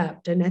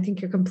accept. And I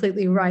think you're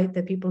completely right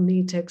that people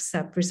need to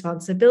accept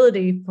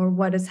responsibility for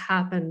what has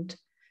happened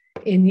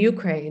in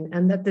Ukraine,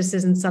 and that this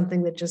isn't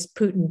something that just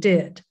Putin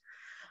did.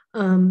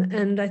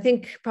 And I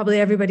think probably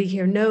everybody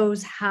here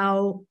knows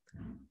how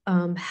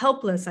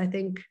helpless I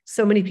think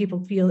so many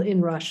people feel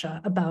in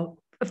Russia about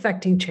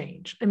affecting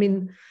change. I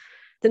mean,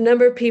 the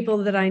number of people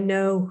that I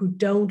know who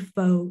don't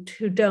vote,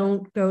 who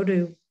don't go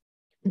to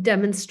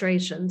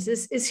demonstrations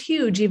is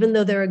huge, even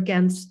though they're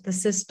against the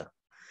system.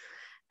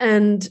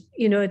 And,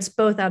 it's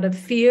both out of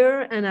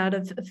fear and out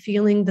of a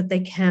feeling that they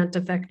can't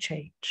affect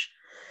change.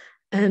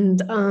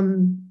 And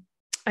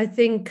I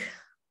think,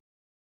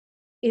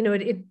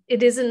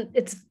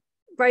 it's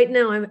right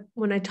now,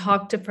 when I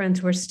talk to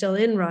friends who are still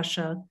in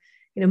Russia,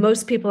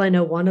 most people I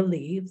know want to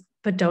leave,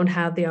 but don't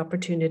have the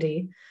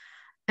opportunity.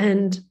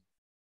 And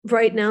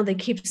right now they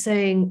keep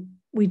saying,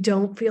 we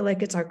don't feel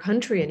like it's our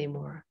country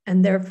anymore.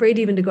 And they're afraid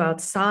even to go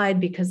outside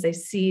because they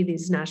see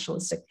these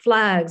nationalistic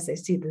flags, they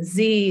see the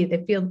Z,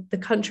 they feel the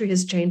country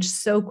has changed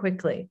so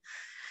quickly.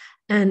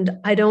 And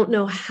I don't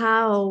know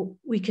how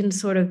we can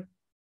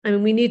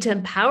we need to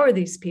empower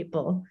these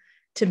people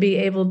to be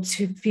able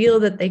to feel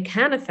that they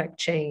can affect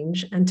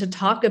change and to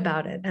talk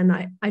about it. And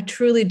I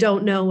truly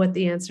don't know what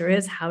the answer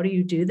is. How do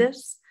you do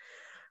this?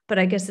 But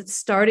I guess it's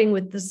starting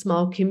with the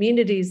small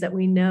communities that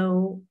we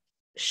know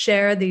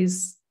share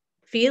these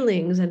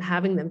feelings and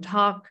having them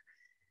talk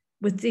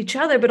with each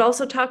other, but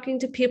also talking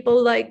to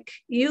people like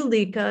you,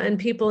 Lika, and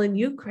people in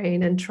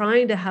Ukraine, and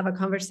trying to have a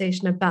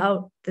conversation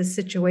about the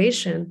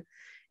situation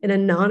in a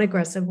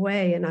non-aggressive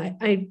way. And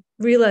I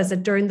realize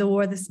that during the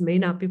war, this may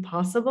not be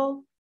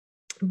possible,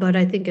 but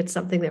I think it's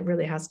something that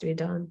really has to be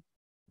done.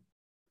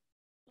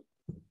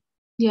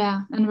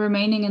 Yeah, and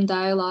remaining in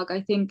dialogue,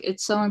 I think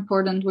it's so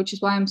important, which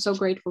is why I'm so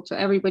grateful to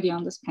everybody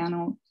on this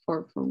panel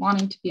for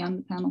wanting to be on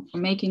the panel, for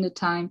making the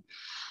time,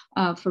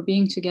 for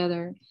being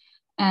together.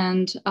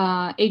 And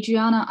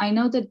Adriana, I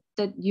know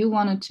that you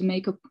wanted to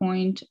make a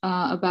point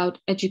about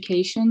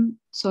education.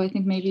 So I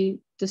think maybe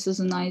this is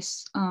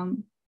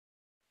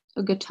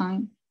a good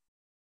time.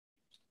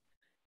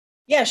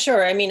 Yeah,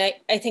 sure. I mean,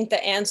 I think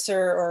the answer,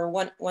 or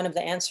one of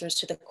the answers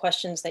to the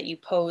questions that you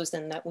posed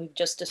and that we've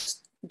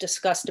just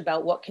discussed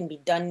about what can be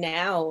done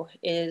now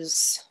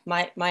is,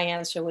 my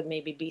answer would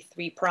maybe be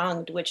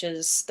three-pronged, which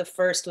is, the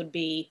first would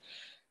be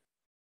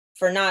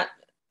for not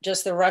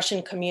just the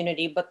Russian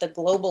community, but the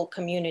global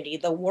community,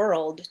 the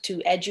world,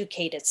 to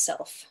educate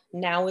itself.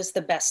 Now is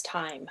the best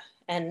time.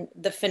 And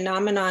the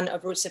phenomenon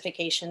of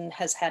Russification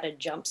has had a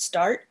jump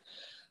start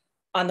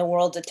on the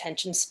world's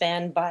attention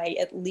span by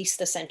at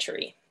least a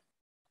century.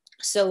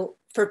 So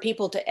for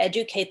people to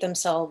educate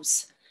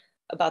themselves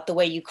about the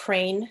way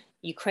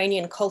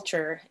Ukrainian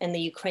culture and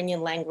the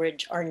Ukrainian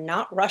language are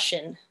not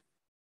Russian,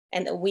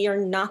 and that we are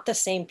not the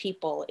same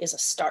people, is a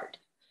start.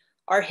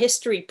 Our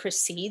history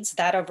precedes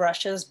that of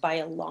Russia's by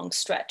a long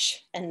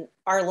stretch, and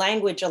our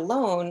language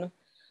alone,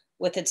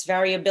 with its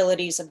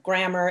variabilities of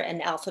grammar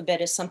and alphabet,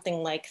 is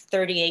something like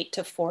 38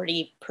 to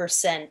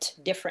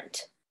 40%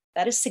 different.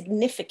 That is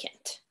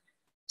significant.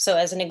 So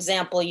as an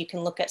example, you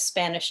can look at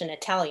Spanish and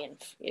Italian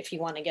if you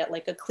want to get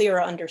like a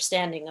clearer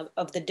understanding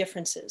of the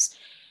differences.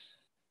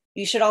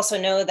 You should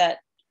also know that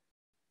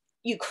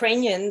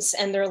Ukrainians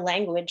and their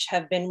language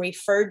have been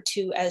referred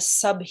to as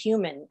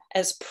subhuman,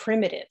 as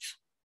primitive.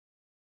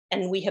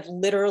 And we have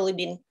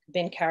literally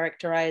been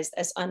characterized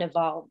as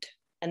unevolved.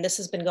 And this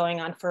has been going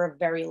on for a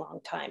very long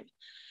time.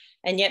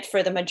 And yet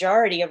for the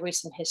majority of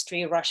recent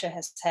history, Russia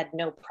has had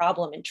no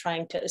problem in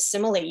trying to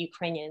assimilate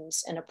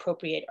Ukrainians and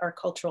appropriate our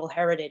cultural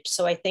heritage.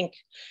 So I think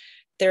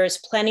there is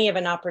plenty of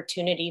an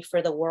opportunity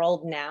for the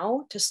world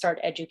now to start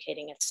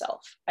educating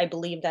itself. I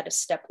believe that is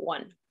step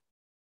one.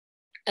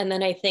 And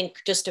then I think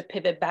just to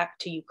pivot back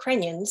to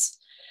Ukrainians,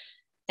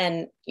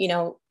 and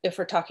if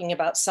we're talking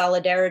about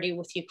solidarity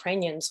with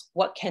Ukrainians,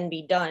 what can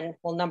be done?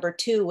 Well, number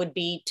two would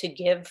be to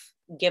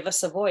give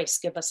us a voice,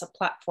 give us a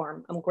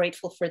platform. I'm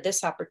grateful for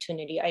this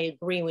opportunity. I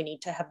agree we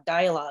need to have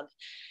dialogue.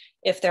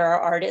 If there are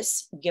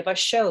artists, give us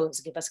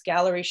shows, give us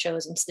gallery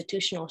shows,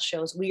 institutional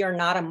shows. We are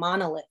not a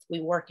monolith.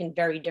 We work in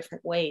very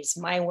different ways.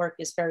 My work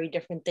is very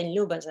different than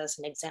Luba's, as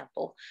an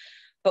example.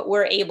 But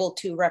we're able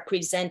to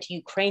represent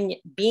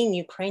being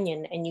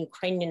Ukrainian and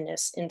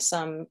Ukrainianness in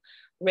some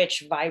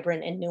rich,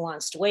 vibrant, and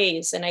nuanced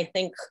ways. And I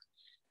think,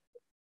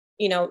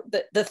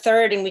 the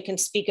third, and we can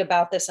speak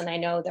about this, and I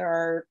know there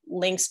are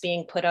links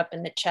being put up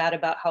in the chat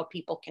about how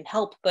people can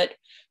help, but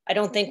I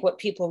don't think what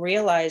people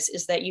realize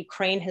is that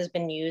Ukraine has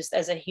been used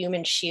as a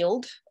human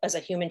shield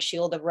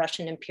of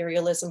Russian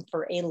imperialism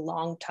for a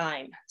long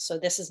time. So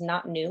this is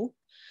not new.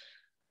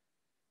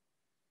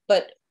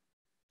 But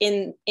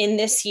in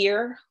this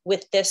year,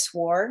 with this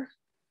war,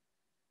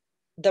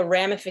 the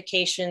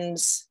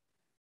ramifications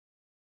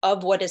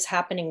of what is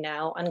happening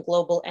now on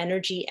global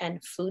energy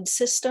and food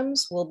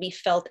systems will be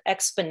felt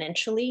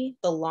exponentially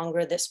the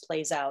longer this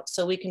plays out.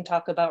 So we can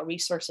talk about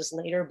resources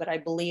later, but I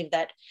believe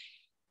that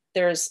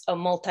there's a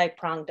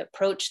multi-pronged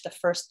approach, the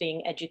first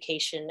being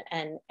education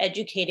and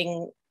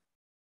educating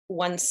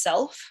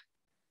oneself,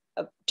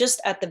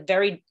 just at the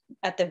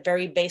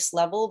very base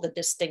level, the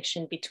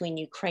distinction between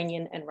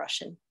Ukrainian and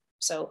Russian.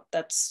 So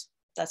that's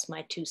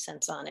my 2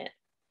 cents on it.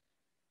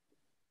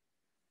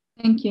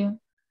 Thank you.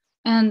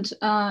 And,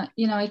 I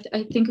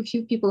think a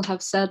few people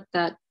have said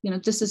that,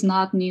 this is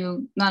not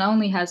new. Not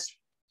only has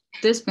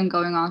this been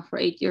going on for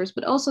 8 years,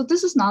 but also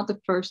this is not the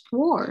first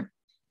war.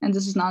 And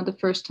this is not the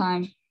first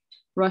time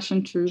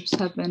Russian troops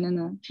have been in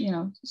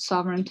a,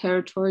 sovereign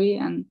territory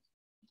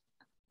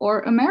or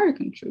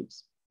American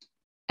troops.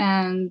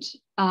 And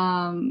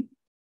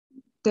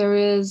there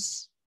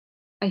is,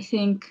 I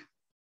think,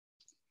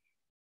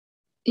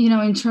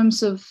 in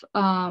terms of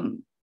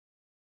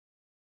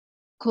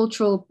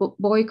cultural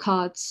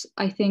boycotts,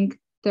 I think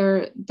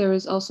there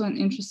is also an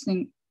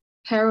interesting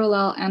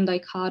parallel and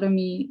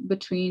dichotomy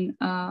between,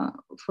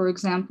 for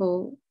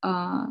example,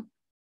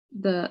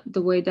 the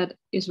way that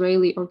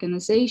Israeli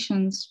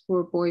organizations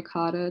were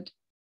boycotted,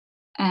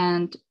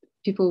 and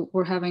people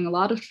were having a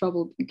lot of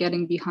trouble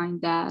getting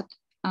behind that,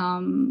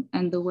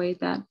 and the way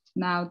that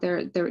now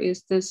there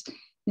is this,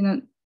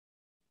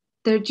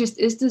 there just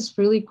is this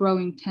really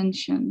growing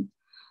tension,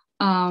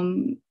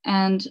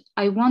 and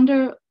I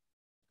wonder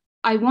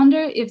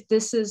if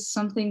this is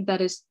something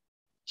that is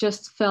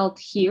just felt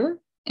here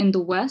in the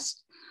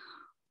West,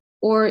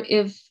 or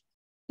is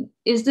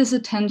this a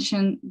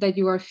tension that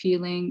you are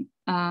feeling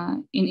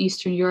in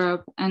Eastern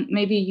Europe? And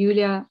maybe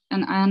Yulia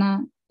and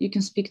Anna, you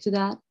can speak to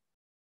that.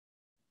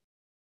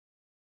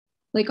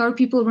 Like, are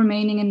people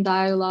remaining in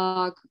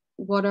dialogue?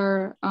 What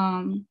are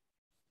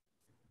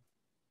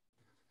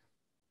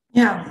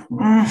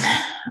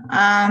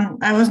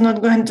I was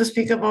not going to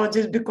speak about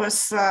it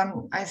because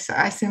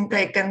I think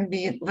I can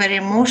be very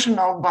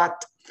emotional,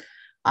 but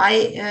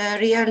I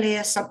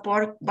really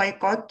support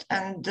boycott,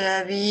 and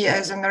we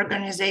as an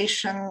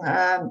organization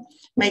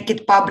make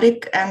it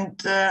public,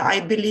 and I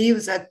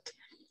believe that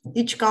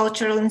each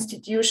cultural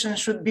institution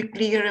should be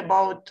clear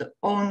about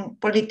own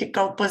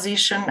political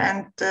position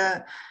and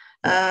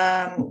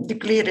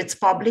declare it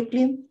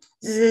publicly.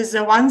 This is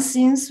one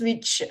thing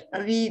which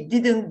we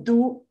didn't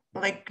do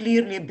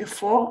clearly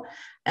before,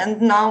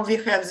 and now we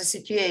have the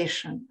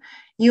situation.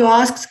 You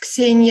asked,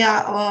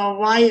 Ksenia,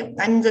 why,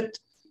 that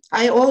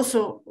I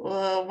also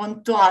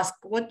want to ask,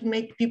 what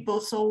makes people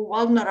so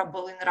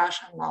vulnerable in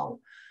Russia now?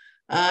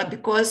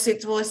 Because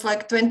it was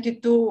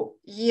 22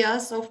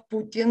 years of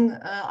Putin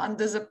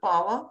under the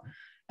power,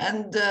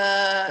 and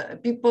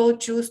people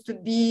choose to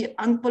be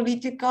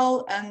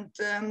unpolitical and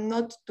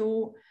not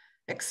to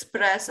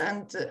express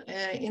and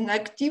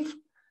inactive,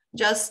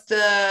 just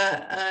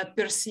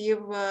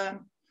perceive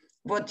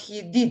what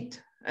he did.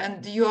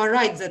 And you are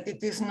right that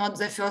it is not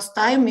the first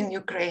time in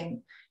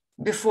Ukraine.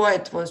 Before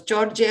it was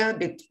Georgia,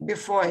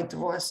 before it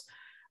was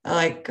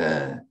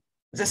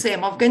the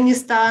same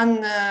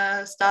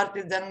Afghanistan,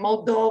 started then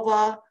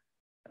Moldova,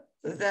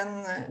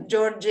 then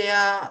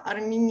Georgia,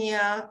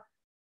 Armenia,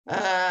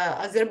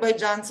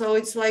 Azerbaijan. So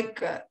it's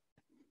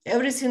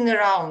everything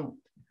around.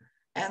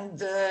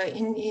 And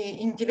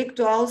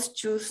intellectuals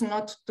choose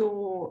not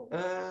to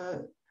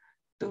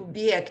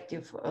be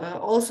active.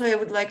 Also, I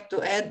would like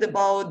to add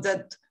about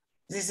that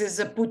this is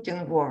a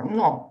Putin war.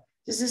 No,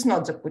 this is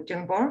not the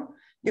Putin war,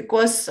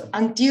 because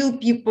until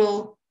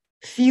people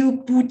feel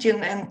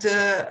Putin and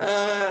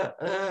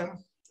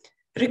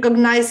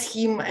recognize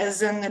him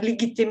as a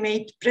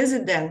legitimate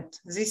president,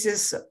 this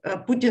is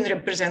Putin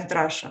represents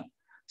Russia.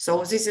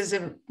 So this is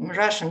the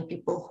Russian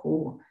people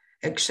who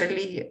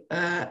actually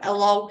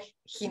allow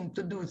him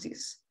to do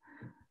this.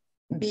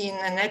 being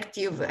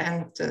inactive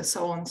and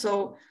so on.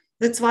 So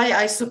that's why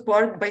I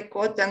support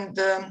boycott. And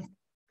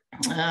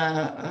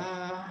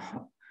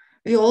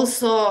we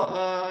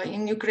also,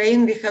 in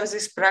Ukraine, we have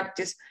this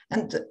practice.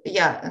 And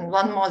yeah, and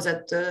one more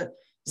that the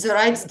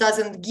rights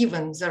doesn't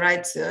given, the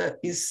rights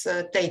is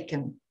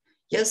taken.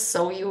 Yes,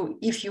 so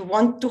if you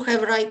want to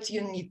have rights,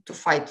 you need to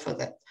fight for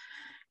that.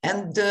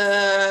 And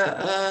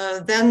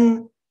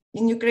then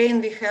in Ukraine,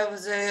 we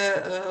have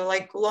the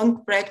like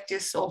long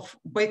practice of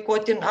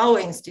boycotting our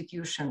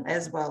institution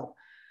as well.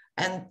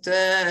 And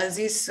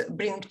this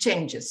brings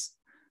changes.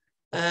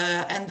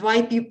 And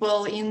why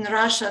people in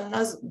Russia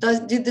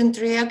didn't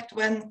react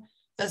when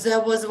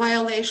there was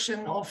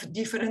violation of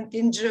different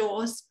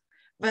NGOs,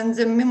 when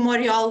the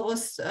memorial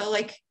was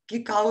like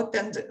kicked out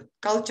and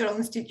cultural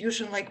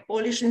institution like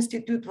Polish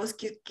Institute was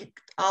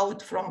kicked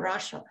out from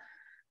Russia.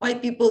 Why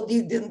people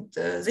didn't,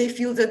 they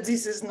feel that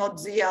this is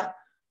not their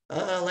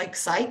like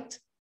site.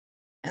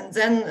 And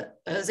then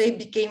they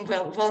became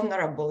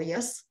vulnerable,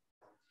 yes?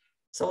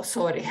 So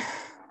sorry.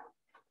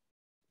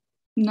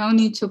 No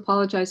need to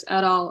apologize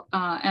at all.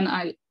 And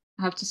I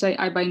have to say,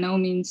 I by no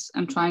means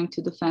am trying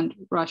to defend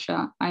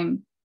Russia.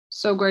 I'm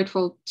so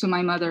grateful to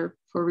my mother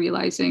for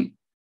realizing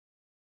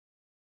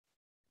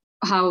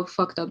how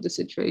fucked up the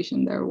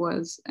situation there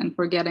was and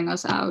for getting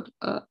us out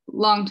a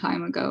long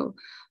time ago.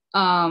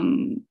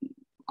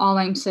 All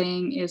I'm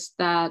saying is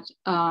that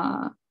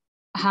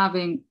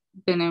having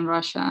been in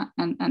Russia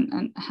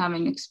and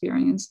having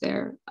experience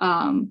there,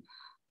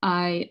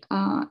 I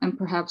am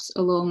perhaps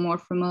a little more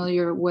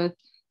familiar with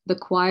the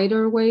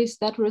quieter ways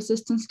that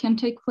resistance can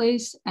take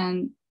place.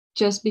 And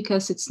just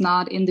because it's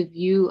not in the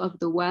view of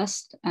the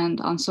West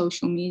and on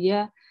social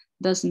media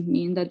doesn't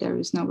mean that there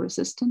is no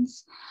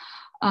resistance.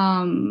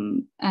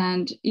 And,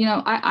 you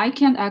know, I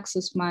can't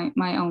access my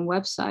own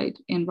website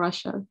in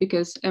Russia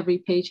because every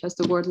page has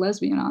the word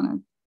lesbian on it.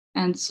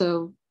 And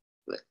so,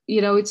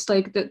 you know, it's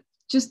like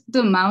just the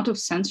amount of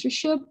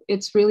censorship,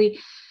 it's really,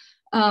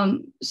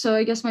 so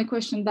I guess my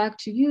question back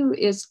to you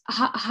is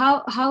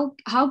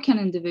how can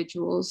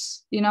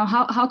individuals, you know,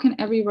 how can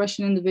every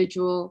Russian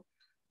individual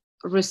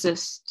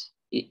resist?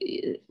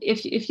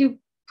 If you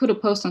put a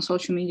post on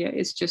social media,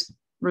 it's just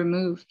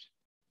removed.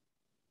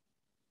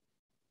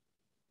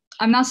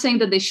 I'm not saying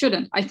that they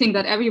shouldn't. I think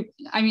that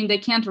they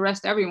can't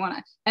arrest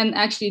everyone. And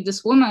actually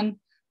this woman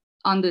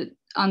on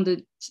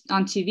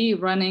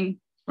TV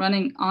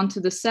running onto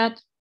the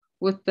set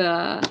with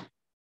the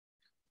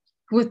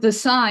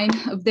sign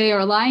of "They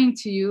are lying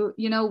to you."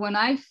 You know, when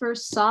I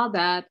first saw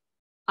that,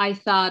 I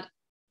thought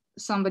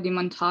somebody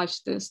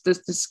montaged this.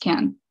 This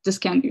can't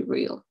be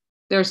real.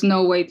 There's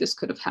no way this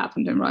could have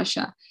happened in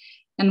Russia.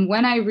 And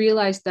when I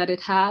realized that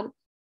it had,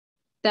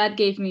 that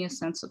gave me a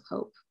sense of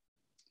hope.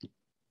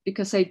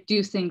 Because I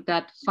do think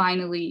that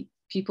finally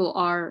people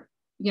are,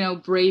 you know,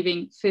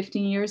 braving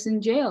 15 years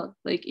in jail.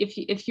 Like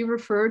if you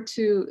refer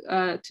to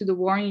the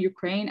war in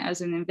Ukraine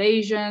as an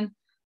invasion,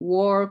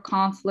 war,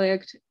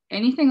 conflict,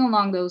 anything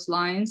along those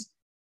lines,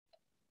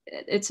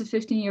 it's a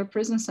 15-year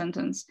prison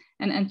sentence.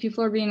 And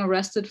people are being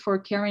arrested for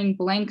carrying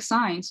blank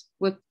signs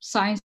with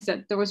signs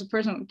that there was a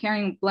person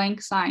carrying a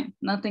blank sign,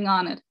 nothing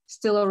on it,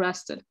 still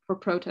arrested for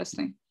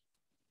protesting.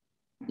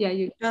 Yeah,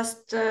 you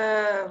just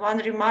one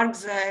remark: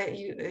 the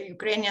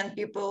Ukrainian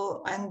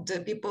people and the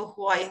people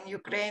who are in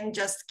Ukraine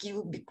just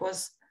kill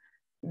because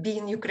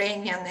being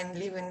Ukrainian and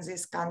live in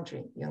this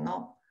country, you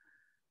know.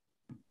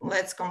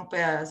 Let's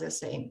compare the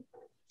same.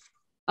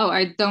 Oh,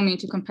 I don't mean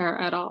to compare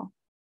at all.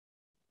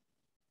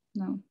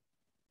 No.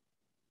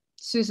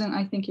 Susan,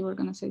 I think you were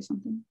going to say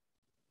something.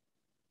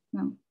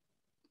 No.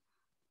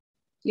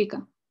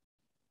 Lika.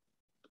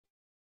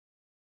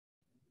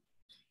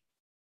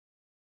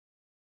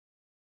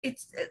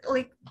 It's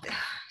like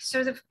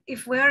sort of,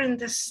 if we're in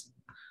this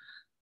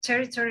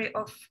territory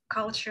of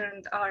culture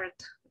and art,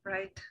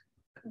 right,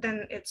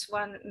 then it's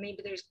one,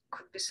 maybe there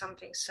could be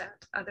something said.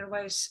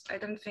 Otherwise, I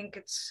don't think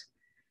it's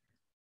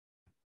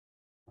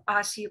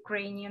us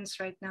Ukrainians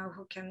right now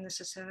who can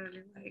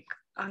necessarily like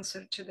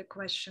answer to the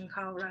question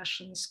how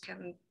Russians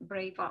can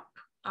brave up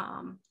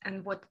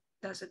and what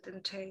does it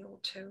entail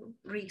to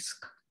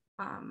risk.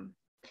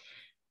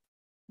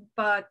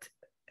 But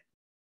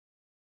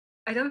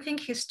I don't think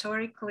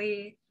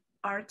historically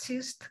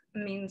artist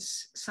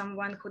means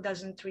someone who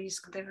doesn't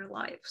risk their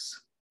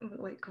lives.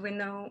 Like we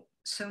know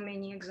so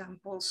many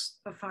examples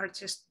of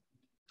artists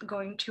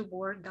going to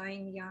war,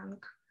 dying young,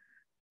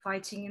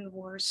 fighting in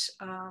wars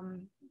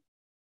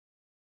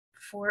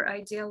for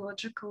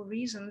ideological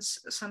reasons.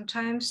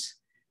 Sometimes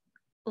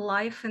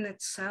life in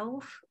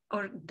itself,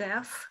 or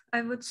death,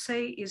 I would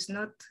say, is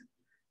not,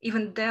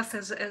 even death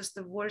as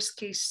the worst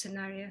case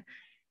scenario,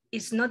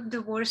 is not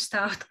the worst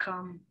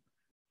outcome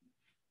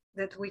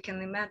that we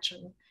can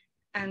imagine.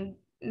 And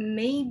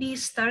maybe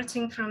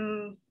starting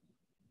from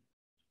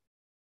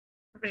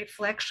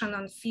reflection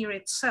on fear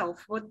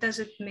itself, what does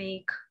it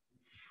make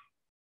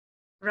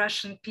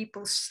Russian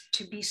people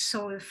to be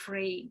so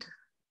afraid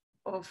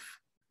of,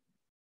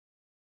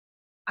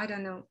 I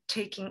don't know,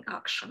 taking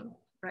action,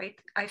 right?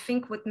 I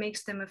think what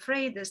makes them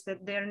afraid is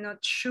that they're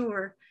not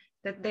sure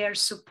that they are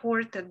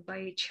supported by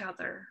each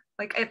other.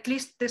 Like, at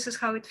least this is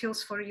how it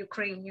feels for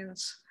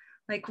Ukrainians.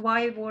 Like,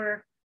 why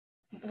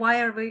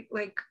are we,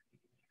 like,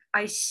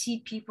 I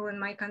see people in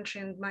my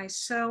country and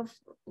myself,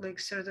 like,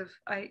 sort of,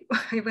 I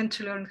went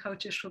to learn how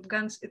to shoot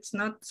guns. It's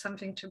not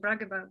something to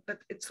brag about, but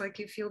it's like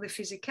you feel the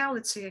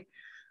physicality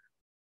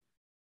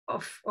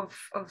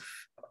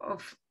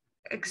of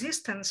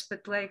existence.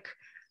 But like,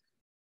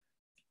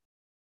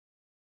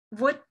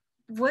 what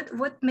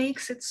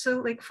makes it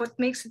so, like, what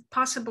makes it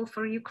possible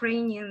for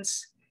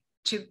Ukrainians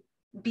to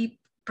be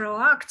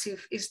proactive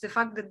is the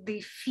fact that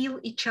they feel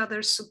each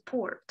other's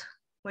support.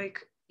 Like,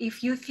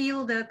 if you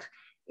feel that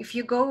if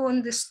you go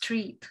on the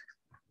street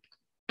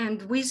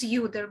and with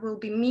you there will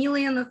be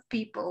millions of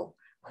people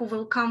who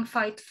will come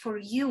fight for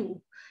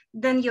you,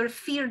 then your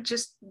fear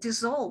just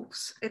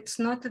dissolves. It's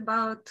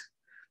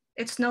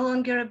no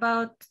longer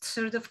about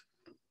sort of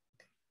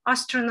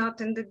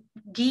astronaut in the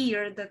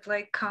gear that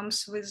like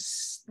comes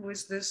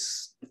with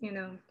this, you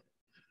know,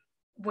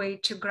 way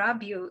to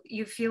grab you.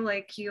 You feel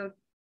like you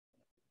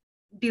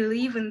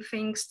believe in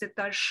things that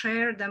are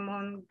shared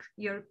among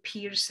your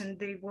peers and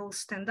they will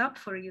stand up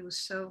for you.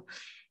 So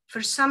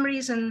for some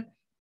reason,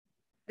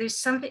 there's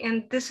something,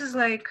 and this is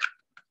like,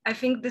 I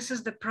think this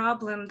is the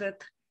problem,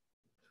 that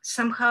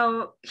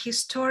somehow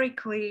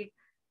historically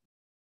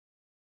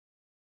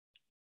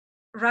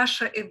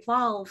Russia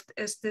evolved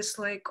as this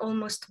like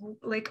almost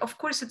like, of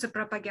course it's a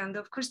propaganda,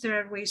 of course there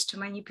are ways to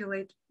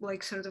manipulate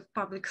like sort of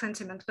public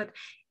sentiment, but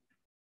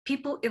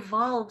people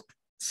evolved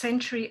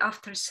century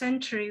after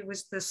century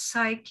with the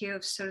psyche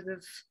of sort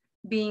of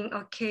being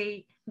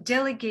okay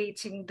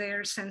delegating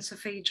their sense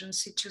of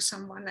agency to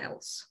someone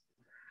else.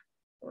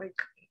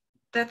 Like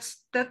that's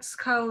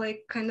how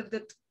like kind of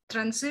the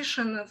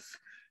transition of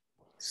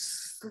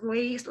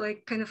slaves,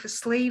 like kind of a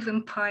slave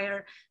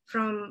empire,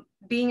 from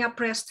being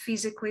oppressed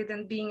physically,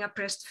 then being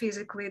oppressed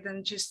physically,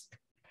 then just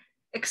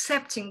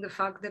accepting the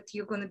fact that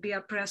you're going to be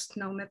oppressed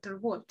no matter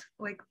what.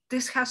 Like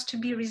this has to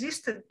be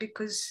resisted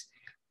because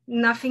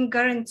nothing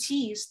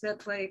guarantees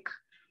that like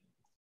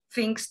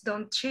things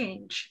don't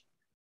change.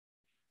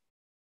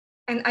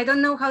 And I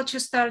don't know how to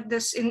start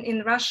this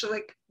in Russia.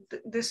 Like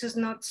this is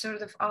not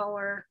sort of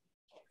our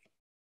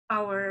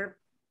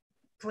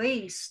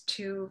place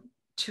to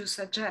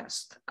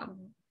suggest,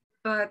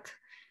 but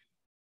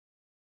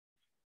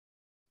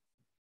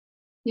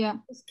yeah,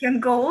 it can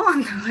go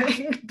on.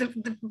 Like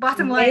the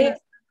bottom line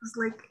is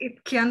like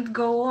it can't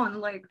go on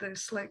like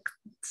this. Like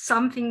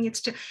something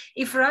needs to.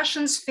 If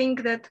Russians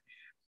think that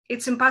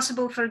it's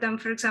impossible for them,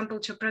 for example,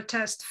 to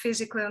protest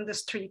physically on the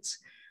streets,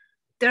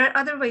 there are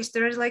other ways.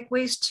 There are like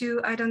ways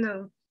to, I don't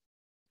know,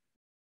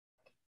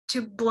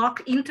 to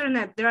block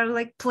internet. There are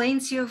like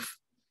plenty of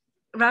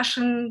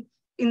Russian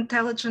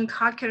intelligent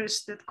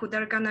hackers that could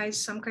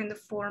organize some kind of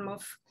form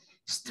of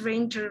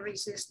stranger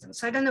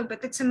resistance. I don't know,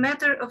 but it's a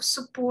matter of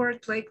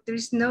support. Like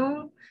there's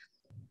no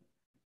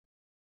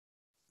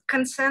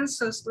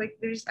consensus. Like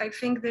there's, I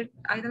think that,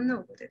 I don't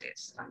know what it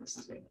is,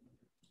 honestly.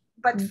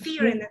 But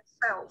fear in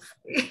itself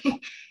is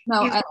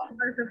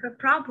part of a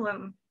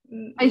problem.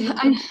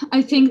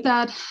 I think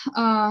that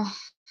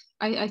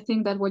I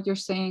think that what you're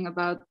saying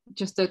about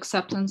just the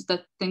acceptance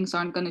that things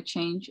aren't going to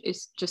change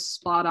is just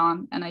spot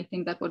on. And I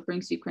think that what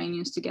brings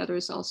Ukrainians together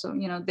is also,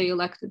 you know, they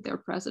elected their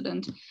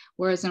president,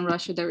 whereas in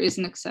Russia there is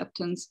an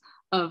acceptance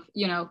of,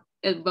 you know,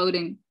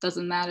 voting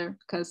doesn't matter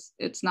because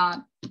it's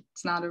not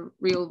a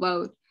real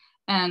vote.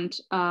 And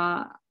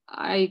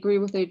I agree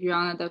with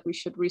Adriana that we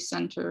should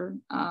recenter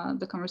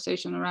the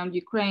conversation around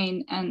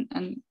Ukraine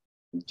and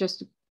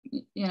just,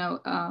 you know,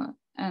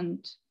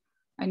 and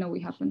I know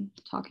we have been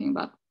talking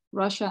about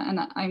Russia, and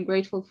I'm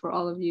grateful for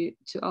all of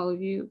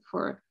you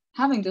for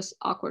having this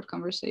awkward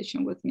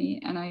conversation with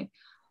me. And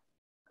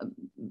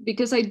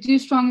because I do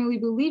strongly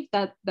believe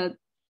that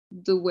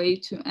the way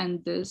to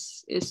end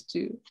this is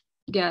to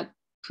get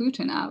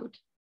Putin out.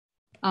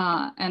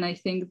 And I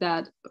think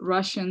that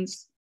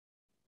Russians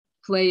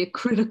play a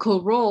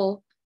critical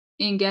role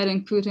in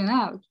getting Putin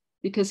out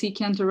because he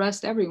can't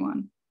arrest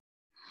everyone.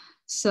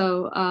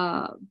 So,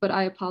 but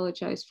I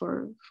apologize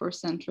for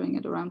centering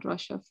it around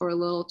Russia for a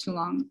little too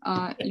long.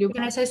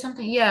 Can I say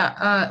something?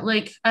 Yeah,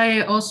 like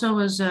I also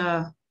was,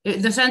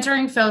 the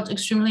centering felt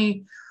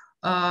extremely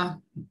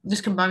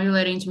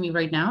discombobulating to me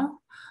right now.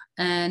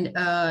 And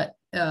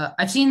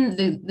I've seen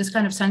this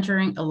kind of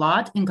centering a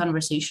lot in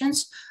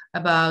conversations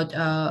about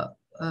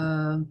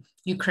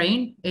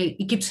Ukraine.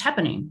 It keeps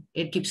happening.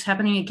 It keeps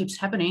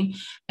happening.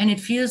 And it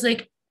feels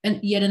like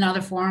yet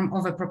another form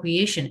of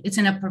appropriation. It's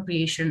an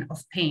appropriation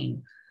of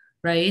pain,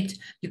 right?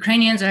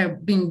 Ukrainians are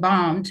being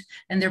bombed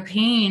and their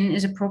pain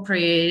is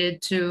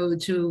appropriated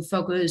to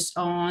focus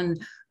on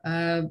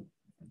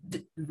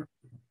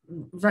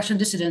Russian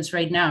dissidents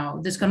right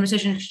now. This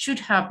conversation should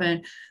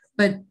happen,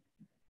 but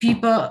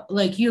people,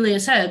 like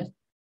Yulia said,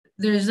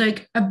 there's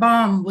like a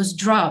bomb was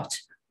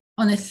dropped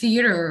on a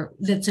theater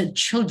that said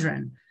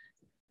children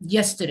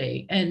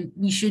yesterday, and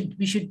we should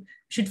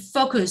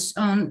focus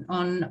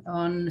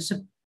on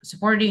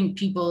supporting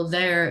people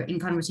there in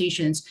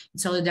conversations in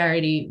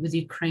solidarity with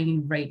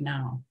Ukraine right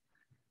now.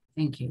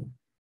 Thank you.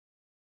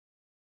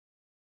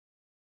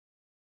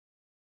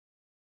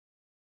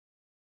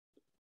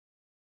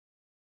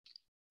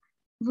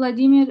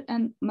 Vladimir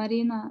and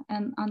Marina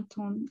and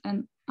Anton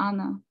and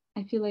Anna,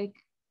 I feel like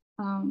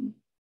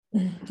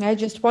I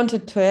just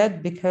wanted to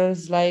add,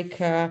 because like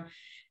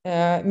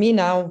me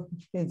now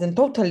is in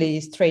totally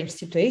strange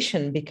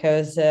situation,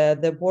 because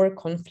the war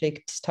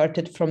conflict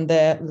started from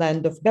the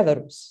land of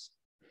Belarus,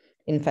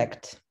 in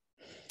fact.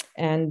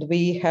 And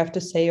we have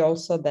to say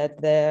also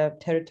that the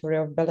territory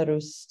of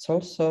Belarus is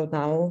also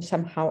now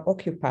somehow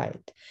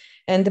occupied.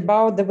 And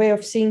about the way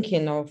of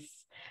thinking of,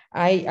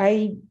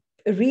 I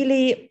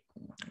really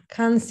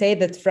can't say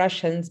that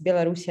Russians,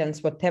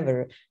 Belarusians,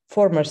 whatever,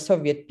 former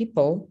Soviet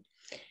people,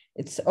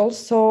 it's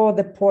also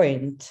the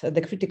point,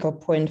 the critical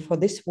point for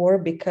this war,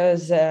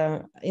 because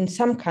in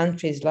some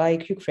countries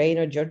like Ukraine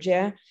or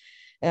Georgia,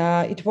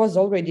 it was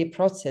already a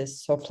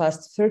process of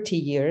last 30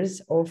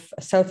 years of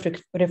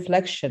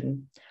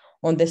self-reflection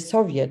on the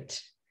Soviet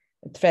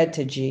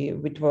strategy,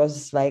 which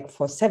was like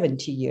for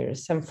 70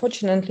 years.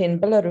 Unfortunately, in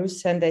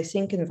Belarus, and I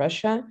think in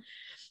Russia,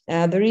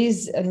 there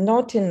is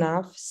not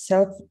enough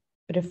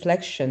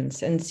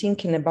self-reflections and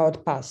thinking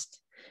about past.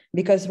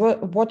 Because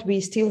what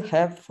we still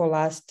have for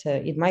last,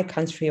 in my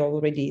country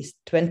already, is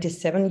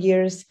 27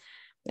 years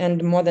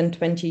and more than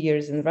 20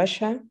 years in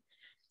Russia.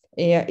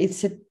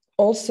 It's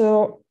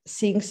also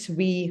things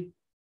we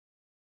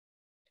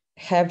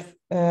have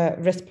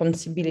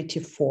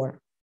responsibility for.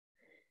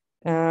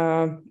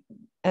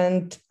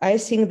 And I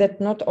think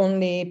that not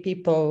only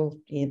people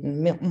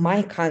in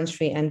my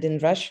country and in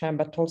Russia,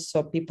 but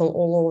also people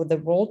all over the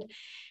world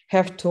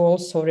have to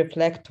also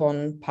reflect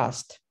on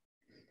past.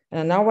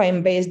 Now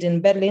I'm based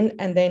in Berlin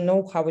and I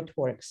know how it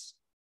works.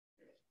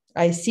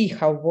 I see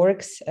how it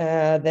works,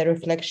 the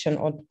reflection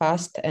on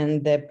past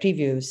and the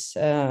previous,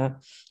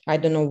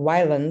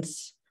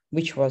 violence,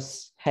 which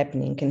was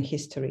happening in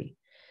history.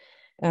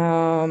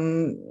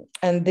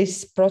 And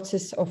this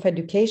process of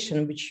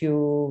education, which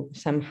you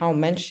somehow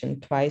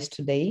mentioned twice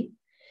today,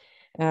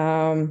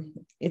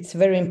 it's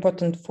very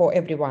important for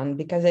everyone,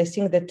 because I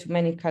think that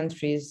many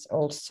countries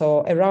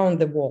also around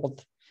the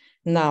world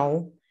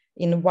now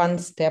in one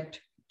step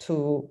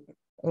to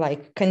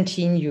like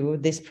continue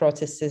these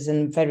processes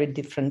in very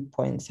different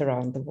points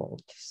around the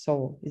world.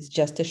 So it's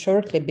just a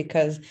shortly,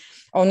 because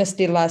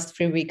honestly, last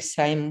 3 weeks,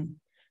 I'm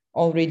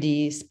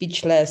already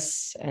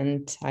speechless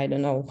and I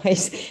don't know,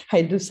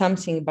 I do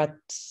something, but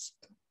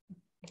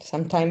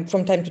from time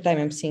to time,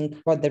 I'm thinking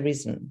what the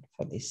reason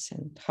for this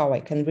and how I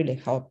can really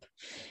help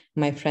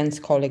my friends,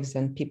 colleagues,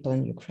 and people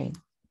in Ukraine.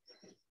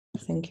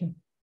 Thank you.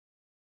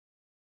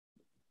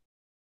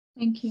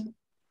 Thank you.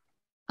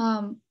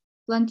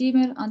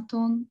 Vladimir,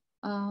 Anton,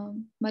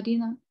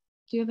 Marina,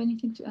 do you have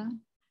anything to add?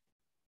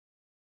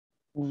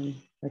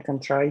 I can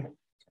try.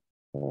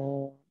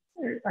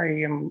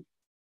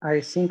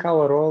 I think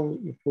our role,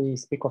 if we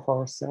speak of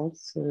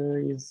ourselves,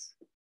 is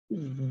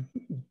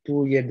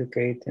to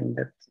educate, and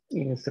that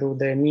through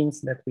the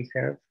means that we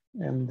have,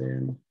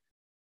 and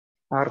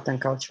art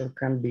and culture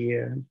can be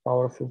a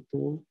powerful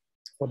tool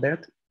for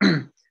that.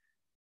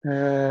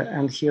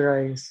 And here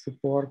I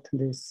support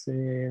this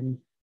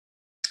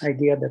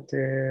idea that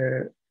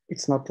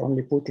it's not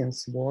only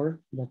Putin's war,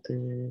 but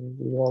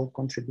we all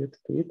contribute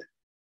to it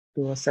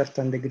to a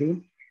certain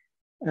degree.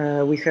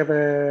 We have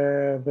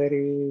a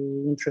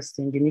very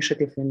interesting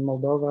initiative in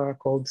Moldova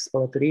called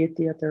Spalatoria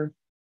Theater,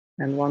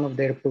 and one of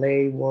their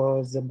play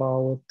was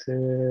about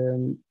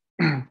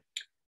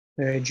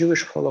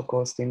Jewish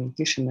Holocaust in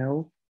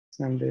Chisinau,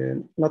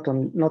 and not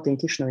in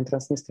Chisinau, in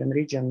Transnistrian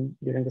region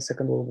during the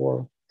Second World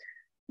War,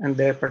 and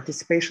the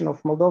participation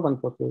of Moldovan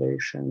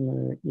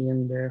population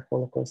in the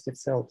Holocaust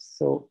itself.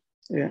 So,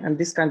 and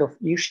this kind of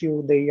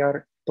issue, they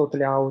are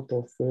totally out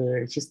of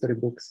history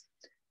books.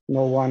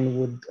 No one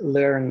would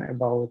learn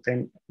about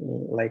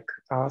like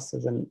us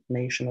as a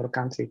nation or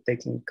country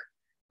taking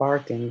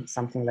part in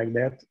something like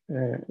that.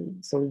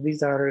 So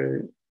these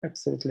are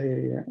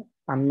absolutely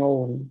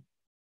unknown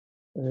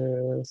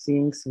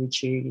things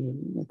which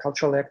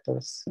cultural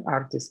actors,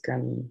 artists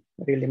can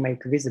really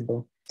make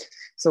visible.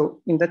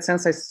 So in that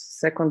sense, I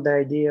second the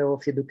idea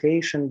of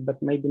education,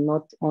 but maybe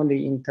not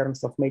only in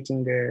terms of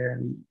making a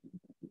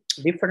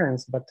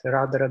difference, but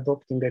rather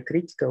adopting a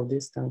critical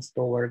distance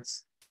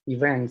towards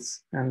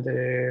events and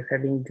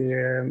having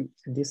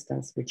a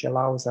distance which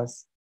allows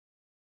us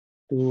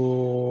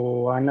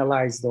to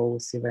analyze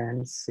those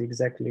events,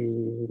 exactly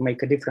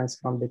make a difference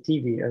from the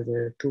TV as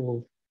a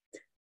tool.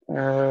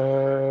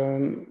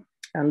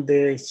 And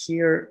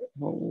here,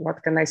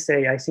 what can I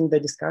say? I think the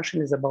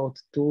discussion is about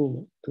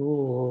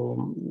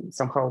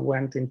somehow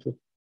went into,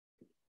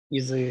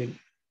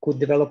 could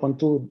develop on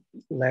two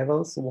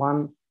levels.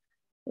 One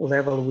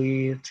level,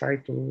 we try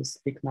to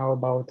speak now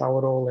about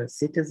our role as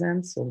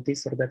citizens of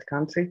this or that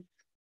country.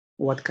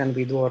 What can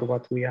we do or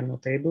what we are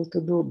not able to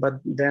do?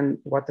 But then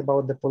what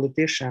about the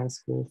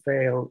politicians who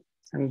fail?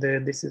 And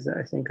this is,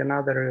 I think,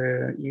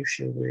 another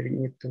issue we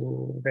need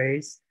to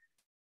raise.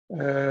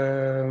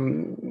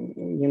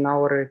 in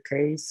our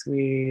case,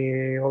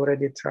 we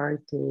already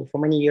tried to, for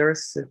many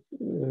years,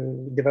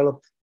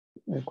 develop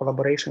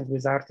collaborations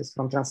with artists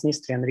from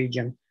Transnistrian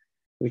region,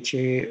 which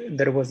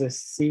there was a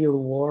civil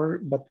war,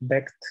 but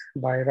backed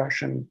by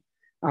Russian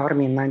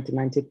army in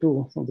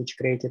 1992, which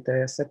created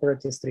a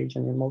separatist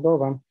region in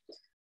Moldova.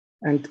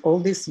 And all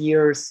these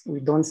years,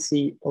 we don't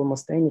see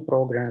almost any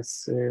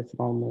progress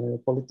from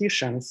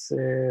politicians.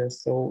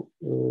 So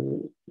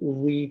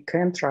we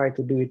can try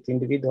to do it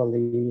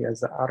individually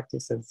as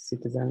artists, as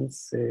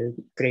citizens,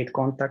 create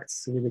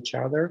contacts with each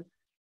other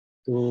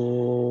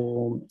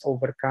to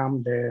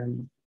overcome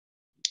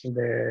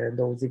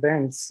those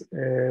events.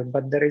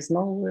 But there is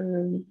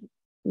no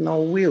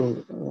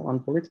will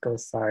on political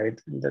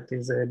side. That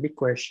is a big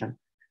question.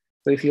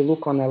 So if you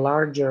look on a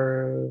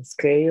larger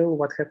scale,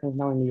 what happens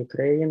now in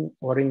Ukraine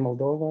or in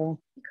Moldova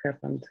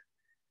happened,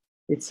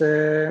 it's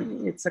a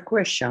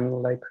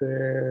question like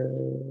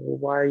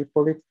why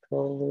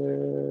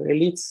political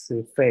elites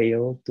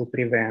fail to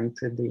prevent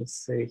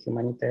this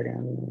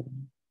humanitarian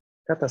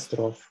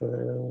catastrophe.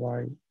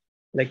 Why,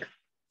 like,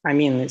 I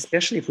mean,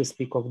 especially if we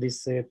speak of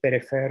these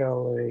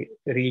peripheral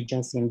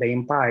regions in the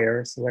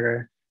empires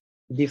where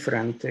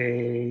different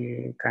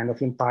kind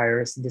of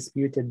empires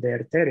disputed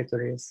their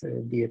territories,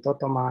 be it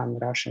Ottoman,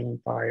 Russian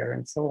Empire,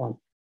 and so on.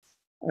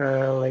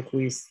 Like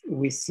we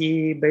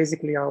see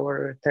basically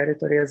our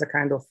territory as a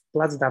kind of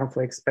platform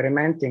for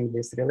experimenting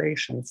these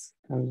relations.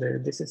 And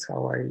this is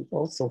how I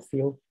also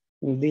feel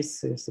in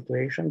this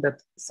situation,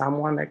 that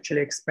someone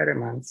actually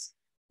experiments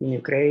in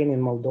Ukraine,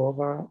 in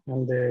Moldova,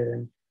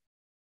 and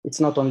it's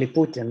not only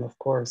Putin, of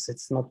course,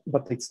 it's not,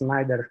 but it's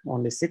neither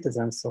only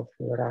citizens of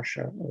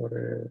Russia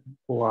or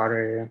who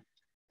are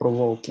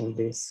provoking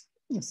this.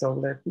 So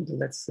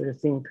let's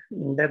think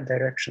in that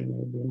direction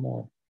maybe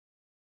more.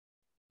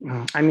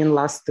 I mean,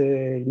 last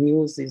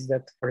news is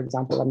that, for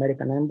example,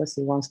 American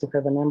embassy wants to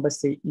have an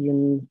embassy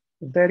in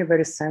very,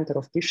 very center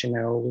of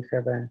Chisinau. We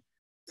have a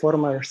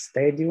former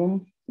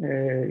stadium.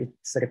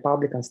 It's a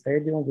Republican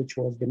stadium, which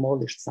was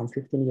demolished some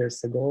 15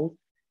 years ago,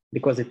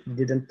 because it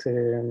didn't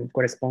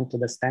correspond to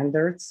the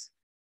standards.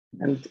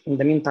 And in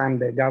the meantime,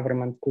 the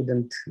government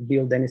couldn't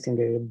build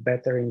anything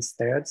better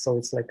instead. So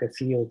it's like a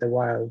field, a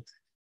wild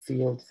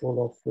field full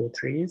of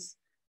trees,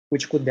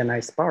 which could be a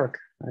nice park.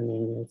 I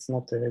mean, it's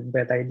not a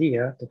bad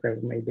idea to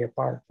have maybe a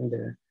park in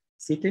the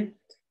city.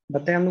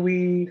 But then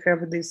we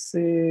have this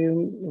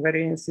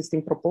very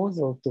insisting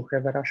proposal to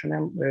have a Russian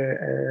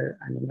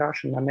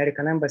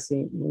American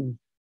embassy in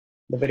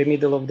the very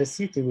middle of the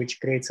city, which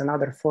creates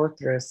another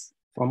fortress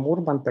from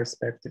urban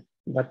perspective.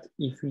 But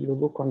if you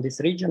look on these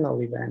regional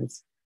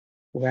events,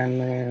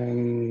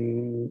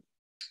 when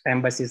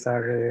embassies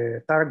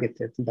are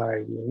targeted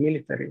by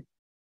military,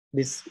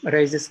 this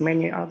raises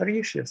many other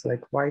issues,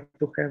 like why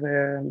to have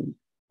an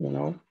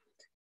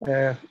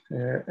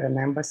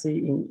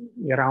embassy in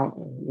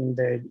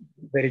the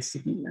very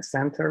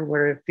center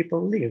where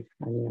people live.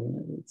 I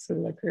mean, it's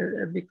like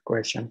a big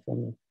question for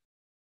me.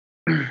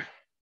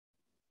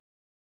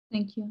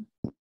 Thank you.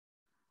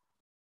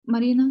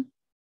 Marina,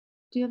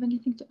 do you have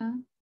anything to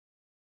add?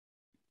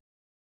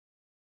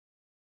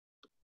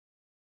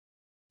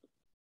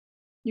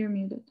 You're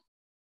muted.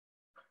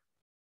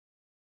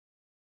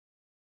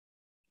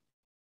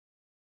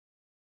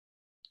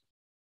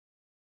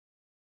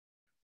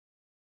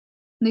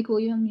 Nick,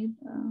 will you unmute?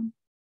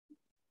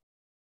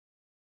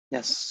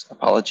 Yes,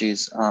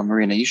 apologies.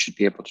 Marina, you should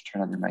be able to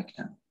turn on your mic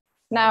now.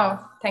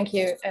 Now, thank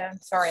you.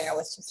 Sorry, I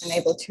was just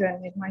unable to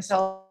unmute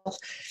myself.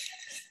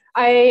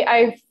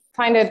 I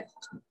find it,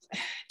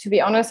 to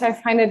be honest, I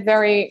find it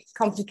very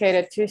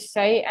complicated to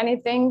say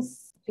anything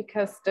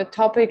because the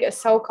topic is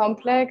so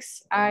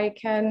complex. I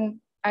can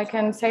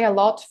say a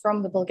lot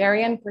from the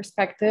Bulgarian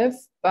perspective,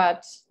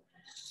 but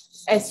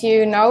as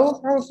you know,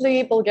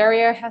 probably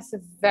Bulgaria has a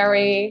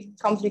very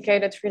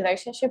complicated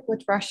relationship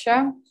with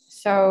Russia.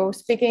 So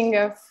speaking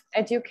of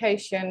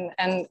education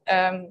and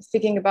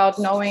speaking about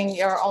knowing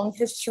your own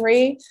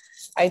history,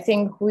 I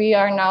think we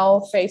are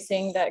now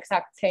facing the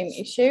exact same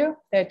issue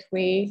that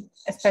we,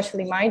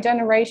 especially my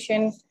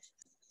generation,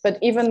 but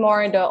even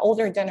more the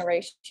older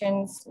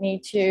generations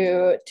need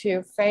to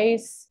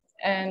face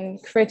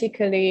and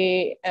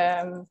critically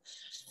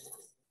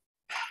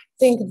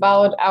think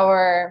about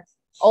our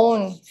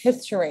own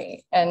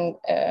history and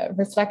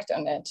reflect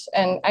on it.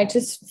 And I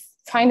just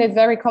find it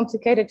very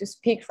complicated to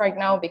speak right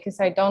now because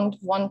I don't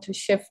want to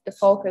shift the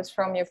focus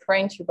from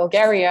Ukraine to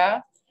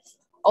Bulgaria.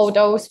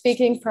 Although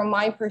speaking from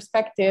my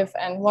perspective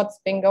and what's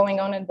been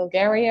going on in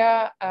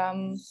Bulgaria,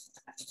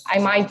 I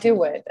might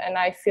do it and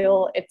I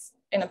feel it's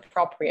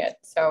inappropriate.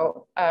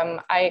 So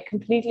I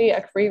completely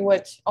agree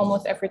with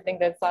almost everything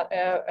that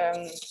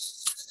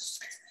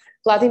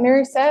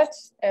Vladimir said,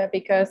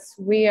 because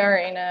we are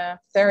in a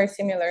very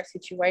similar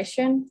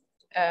situation.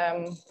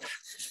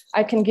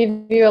 I can give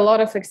you a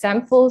lot of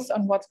examples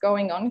on what's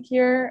going on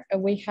here.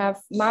 We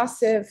have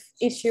massive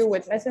issue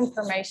with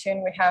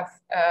misinformation. We have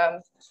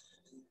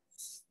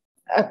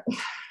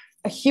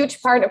a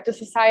huge part of the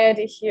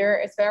society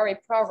here is very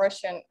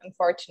pro-Russian,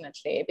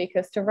 unfortunately,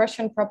 because the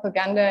Russian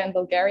propaganda in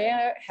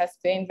Bulgaria has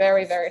been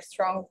very, very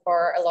strong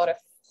for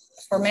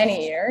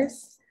many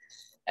years.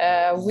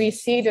 We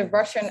see the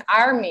Russian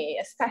army,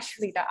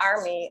 especially the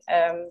army,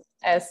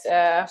 as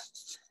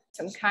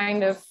some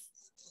kind of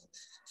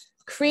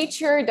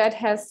creature that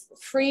has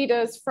freed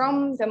us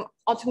from the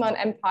Ottoman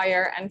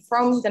Empire and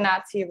from the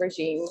Nazi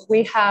regime.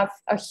 We have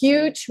a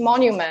huge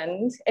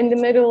monument in the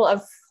middle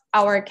of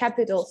our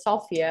capital,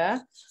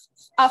 Sofia,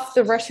 of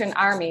the Russian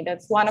army.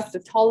 That's one of the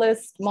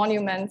tallest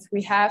monuments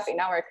we have in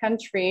our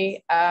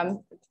country, a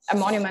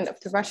monument of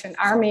the Russian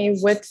army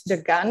with the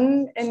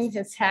gun in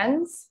his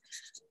hands.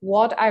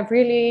 What I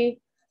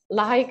really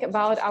like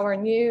about our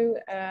new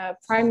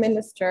prime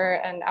minister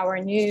and our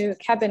new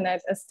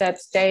cabinet is that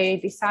they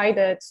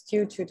decided,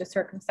 due to the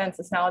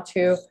circumstances now,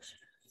 to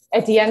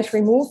at the end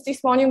remove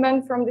this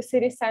monument from the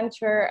city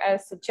center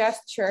as a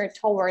gesture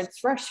towards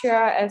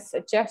Russia, as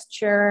a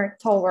gesture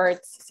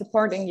towards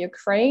supporting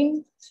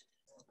Ukraine.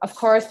 Of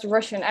course, the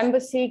Russian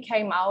embassy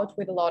came out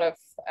with a lot of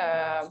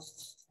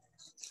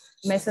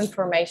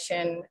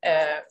misinformation,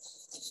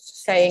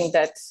 saying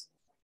that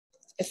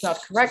it's not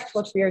correct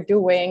what we are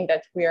doing,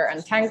 that we are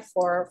unthanked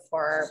for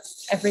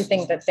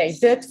everything that they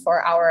did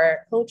for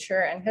our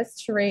culture and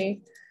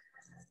history,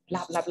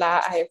 blah, blah,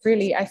 blah.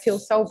 I feel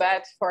so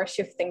bad for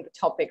shifting the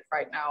topic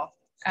right now.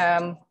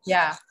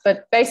 Yeah,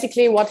 but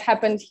basically what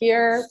happened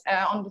here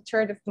on the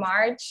 3rd of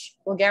March,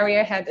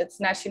 Bulgaria had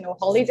its national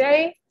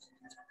holiday,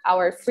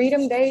 our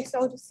Freedom Day,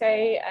 so to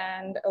say,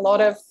 and a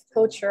lot of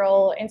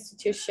cultural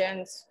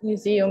institutions,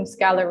 museums,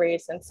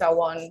 galleries, and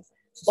so on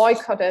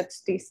boycotted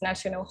this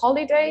national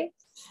holiday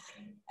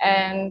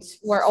and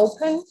were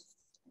open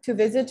to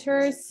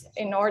visitors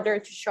in order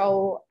to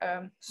show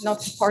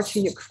not support to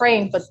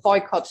Ukraine, but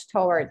boycott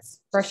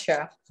towards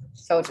Russia,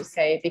 so to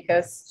say,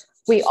 because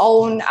we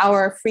own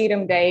our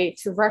Freedom Day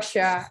to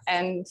Russia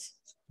and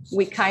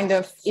we kind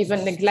of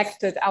even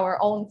neglected our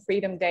own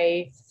Freedom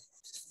Day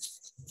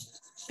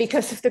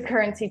because of the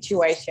current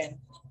situation.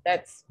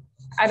 That's,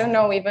 I don't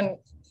know, even,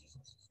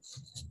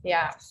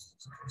 yeah.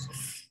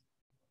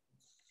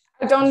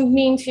 I don't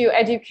mean to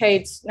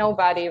educate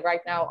nobody right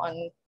now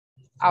on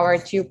our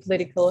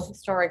geopolitical,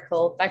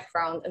 historical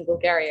background in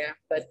Bulgaria,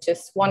 but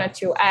just wanted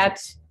to add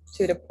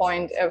to the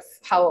point of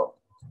how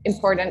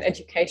important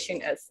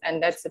education is.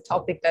 And that's a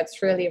topic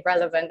that's really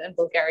relevant in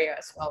Bulgaria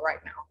as well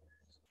right now.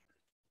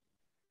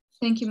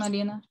 Thank you,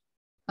 Marina.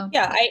 Oh.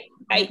 Yeah,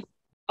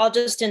 I'll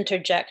just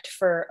interject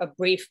for a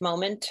brief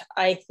moment.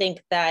 I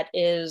think that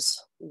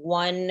is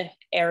one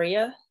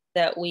area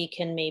that we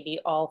can maybe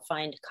all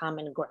find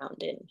common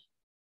ground in,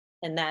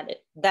 and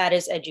that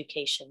is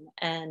education.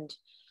 And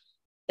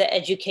the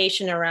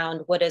education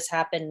around what has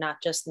happened,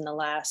 not just in the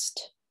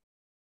last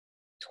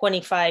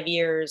 25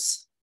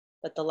 years,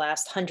 but the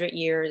last 100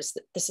 years.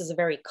 This is a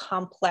very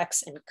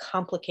complex and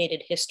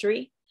complicated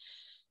history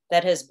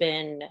that has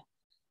been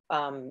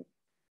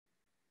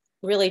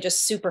really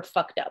just super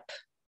fucked up,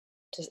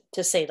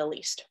 to say the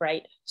least,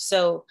 right?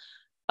 So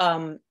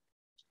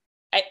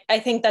I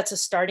think that's a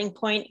starting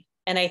point.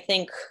 And I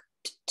think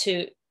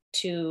to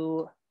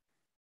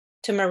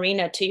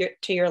Marina,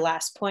 to your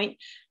last point,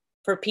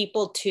 for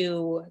people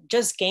to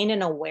just gain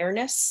an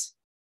awareness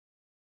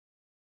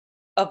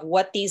of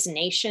what these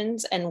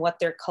nations and what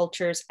their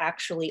cultures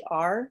actually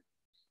are.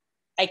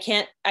 I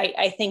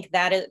think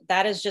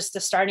that is just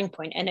the starting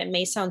point. And it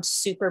may sound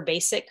super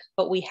basic,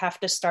 but we have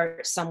to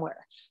start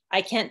somewhere.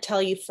 I can't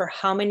tell you for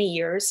how many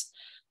years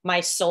my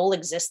sole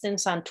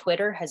existence on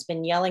Twitter has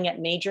been yelling at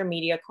major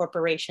media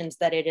corporations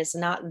that it is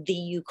not the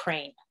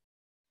Ukraine.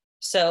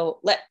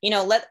 So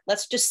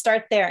let's just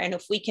start there. And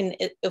if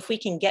we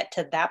can get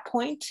to that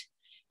point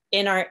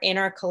in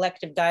our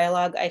collective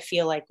dialogue, I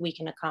feel like we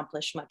can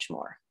accomplish much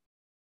more.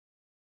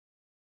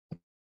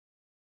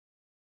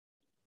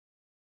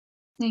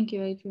 Thank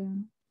you,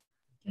 Adrian.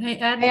 May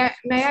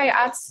I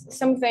add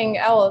something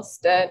else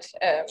that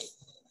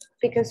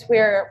because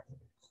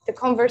the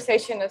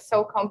conversation is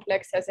so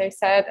complex, as I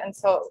said, and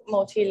so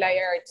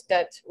multi-layered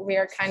that we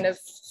are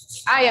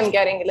I am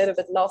getting a little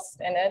bit lost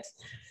in it.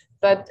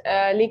 But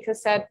Lika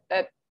said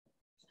that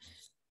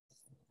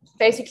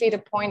basically the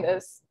point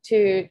is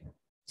to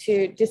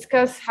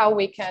discuss how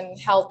we can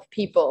help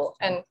people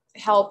and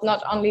help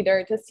not only the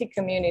artistic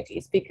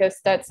communities, because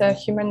that's a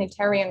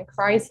humanitarian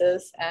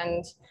crisis.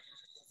 And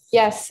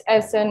yes,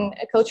 as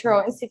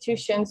cultural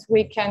institutions,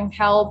 we can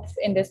help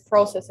in this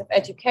process of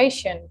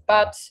education.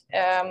 But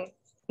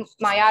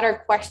my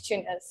other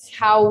question is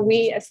how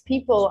we as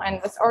people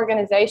and as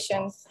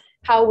organizations,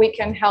 how we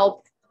can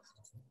help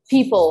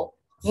people,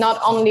 not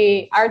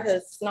only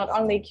artists, not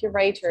only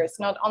curators,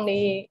 not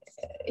only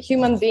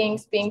human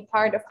beings being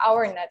part of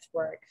our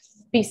network,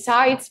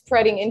 besides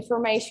spreading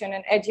information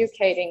and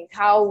educating,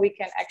 how we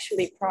can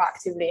actually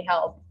proactively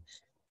help.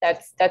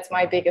 That's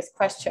my biggest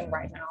question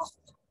right now.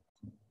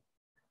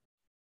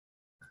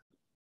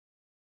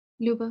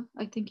 Luba,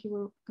 I think you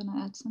were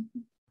gonna add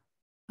something.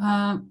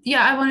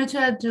 Yeah, I wanted to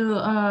add to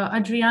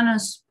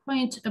Adriana's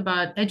point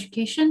about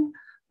education.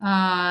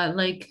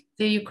 Like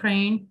the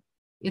Ukraine.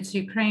 It's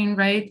Ukraine,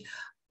 right?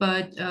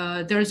 But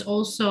there's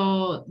also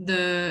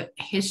the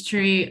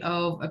history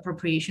of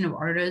appropriation of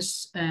artists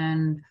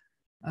and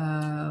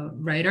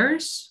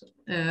writers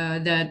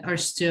that are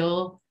still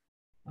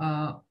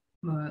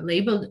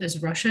labeled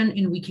as Russian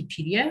in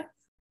Wikipedia.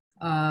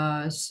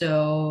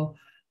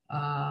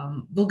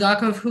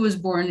 Bulgakov, who was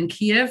born in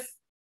Kyiv,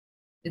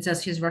 it says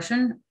he's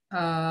Russian.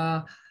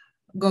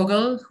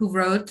 Gogol, who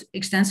wrote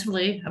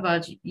extensively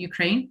about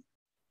Ukraine,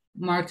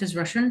 marked as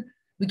Russian.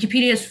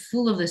 Wikipedia is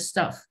full of this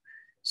stuff.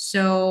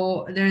 So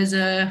there's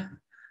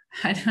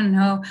I don't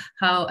know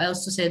how else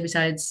to say it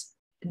besides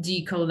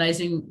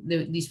decolonizing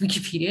these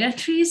Wikipedia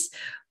entries,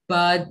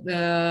 but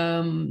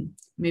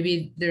maybe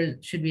there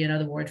should be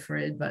another word for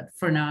it. But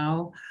for now,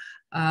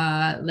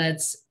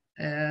 let's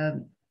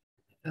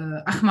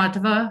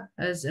Akhmatova,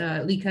 as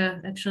Lika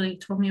actually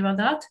told me about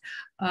that.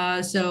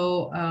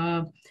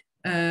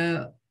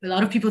 A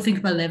lot of people think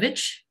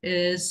Malevich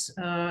is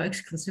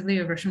exclusively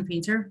a Russian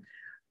painter,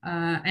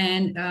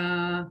 and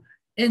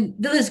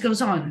the list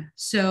goes on.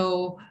 So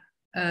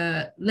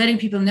letting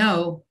people know,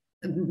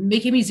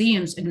 making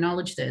museums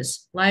acknowledge this,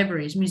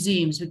 libraries,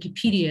 museums,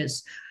 Wikipedias,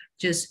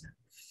 just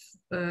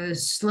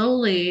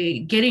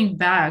slowly getting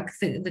back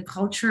the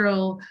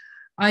cultural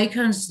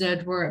icons that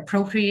were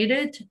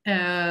appropriated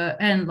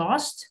and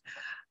lost.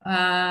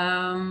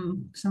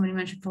 Somebody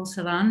mentioned Paul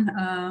Celan.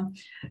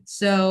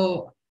 So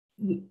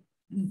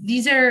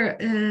these are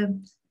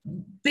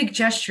big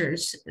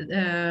gestures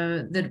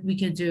that we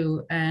can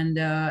do, and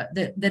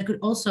that could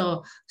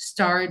also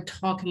start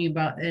talking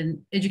about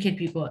and educate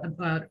people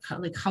about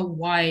how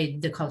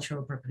wide the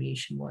cultural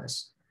appropriation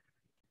was.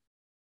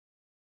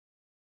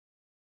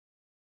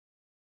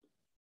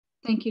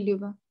 Thank you,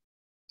 Luba.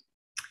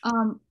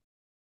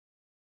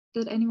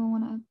 Did anyone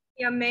want to add?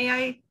 Yeah, may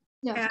I?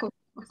 Yeah, of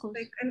course.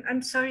 Like,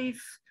 I'm sorry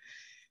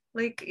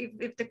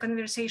if the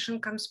conversation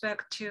comes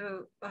back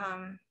to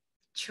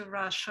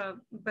Russia,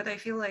 but I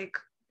feel like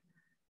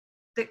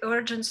the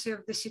urgency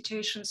of the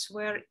situations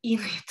were in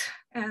it,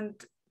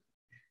 and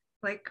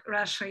like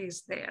Russia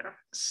is there.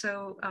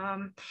 So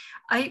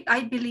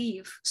I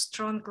believe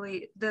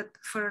strongly that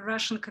for a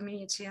Russian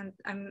community, and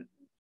I'm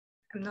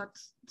not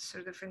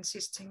sort of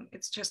insisting,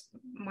 it's just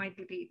my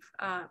belief,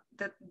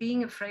 that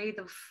being afraid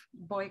of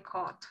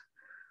boycott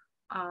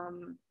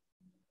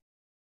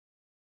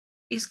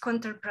is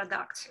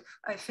counterproductive.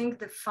 I think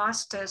the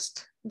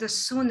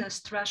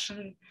soonest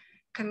Russian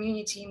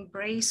community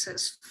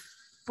embraces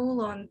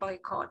full-on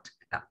boycott,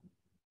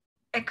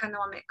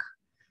 economic,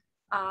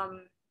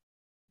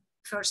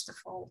 first of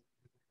all,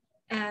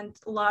 and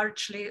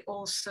largely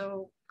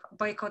also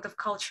boycott of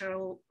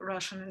cultural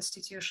Russian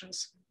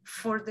institutions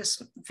for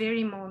this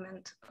very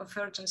moment of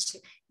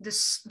urgency. The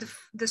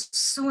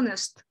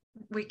soonest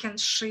we can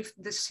shift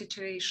this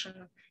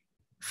situation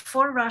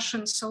for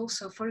Russians,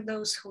 also for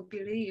those who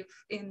believe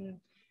in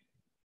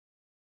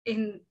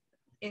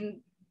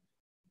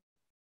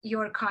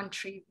your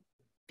country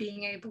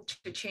being able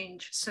to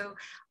change. So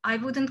I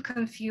wouldn't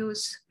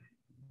confuse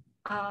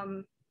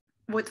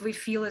what we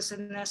feel is a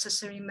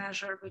necessary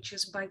measure, which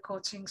is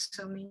boycotting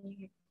so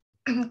many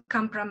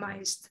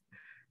compromised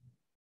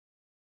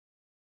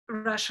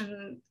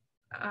Russian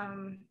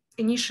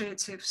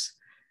initiatives.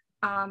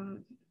 I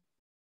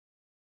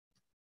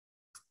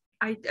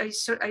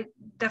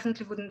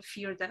definitely wouldn't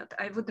fear that.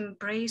 I would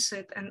embrace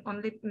it, and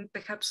only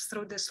perhaps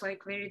through this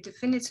like very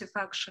definitive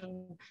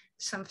action,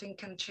 something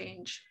can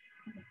change.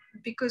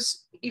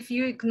 Because if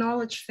you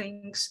acknowledge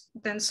things,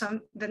 then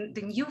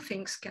the new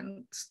things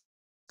can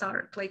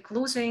start, like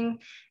losing.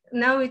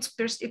 Now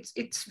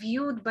it's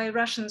viewed by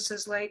Russians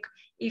as like,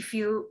 if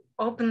you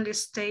openly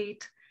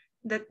state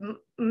that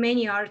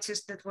many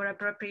artists that were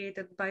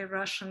appropriated by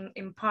Russian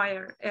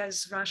empire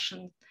as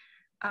Russian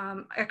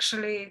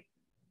actually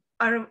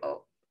are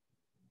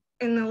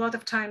in a lot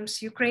of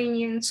times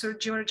Ukrainians or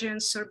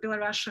Georgians or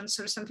Belarusians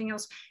or something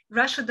else.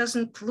 Russia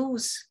doesn't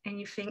lose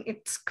anything.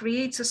 It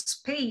creates a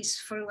space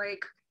for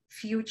like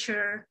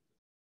future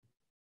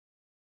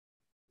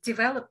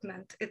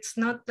development. It's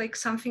not like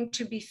something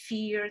to be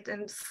feared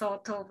and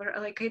thought over.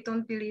 Like, I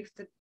don't believe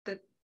that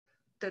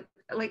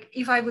like,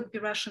 if I would be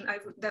Russian, I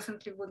would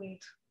definitely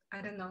wouldn't,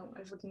 I don't know,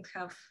 I wouldn't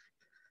have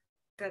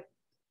that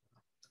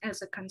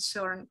as a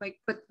concern, like,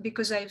 but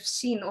because I've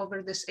seen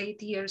over this 8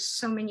 years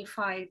so many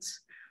fights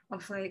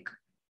of like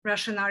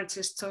Russian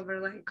artists over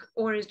like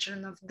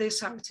origin of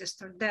this artist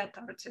or that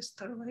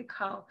artist, or like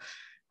how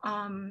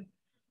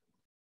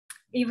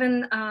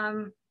even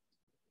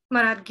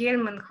Marat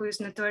Gelman, who is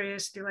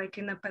notoriously like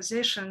in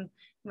opposition,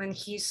 when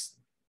he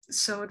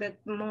saw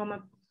that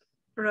MoMA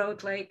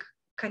wrote like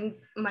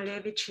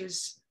Malevich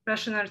is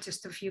Russian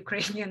artist of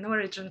Ukrainian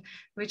origin,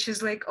 which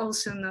is like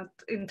also not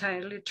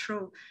entirely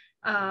true.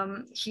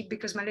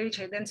 Because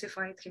Malevich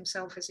identified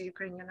himself as a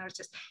Ukrainian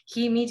artist,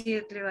 he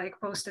immediately like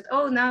posted,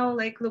 oh, now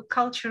like look,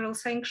 cultural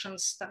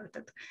sanctions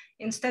started.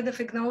 Instead of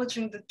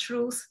acknowledging the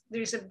truth,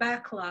 there is a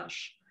backlash.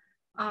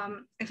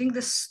 I think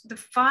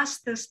the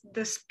fastest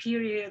this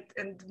period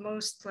and the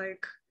most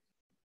like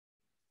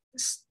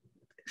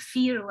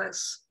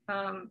fearless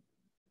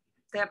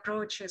the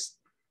approaches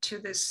to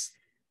this,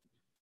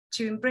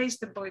 to embrace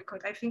the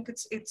boycott. I think it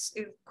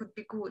could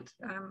be good,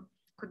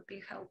 could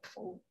be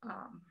helpful.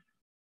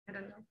 I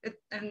don't know.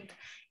 And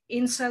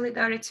in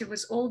solidarity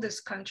with all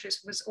these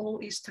countries, with all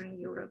Eastern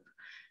Europe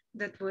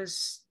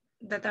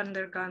that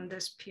undergone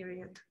this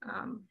period.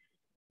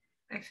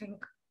 I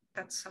think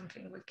that's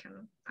something we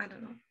can, I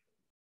don't know.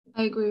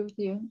 I agree with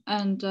you.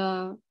 And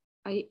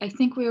I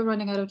think we are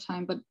running out of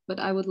time, but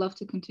I would love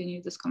to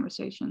continue this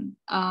conversation.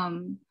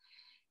 And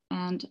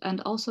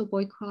also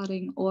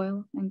boycotting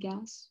oil and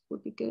gas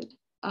would be good.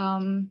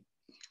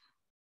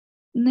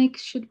 Nick,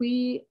 should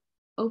we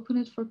open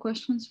it for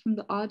questions from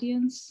the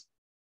audience?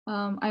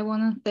 I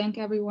want to thank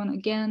everyone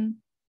again.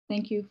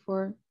 Thank you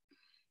for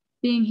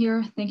being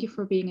here. Thank you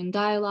for being in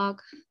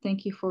dialogue.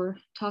 Thank you for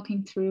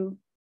talking through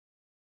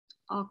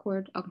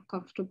awkward,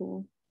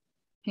 uncomfortable,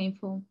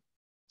 painful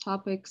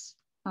topics.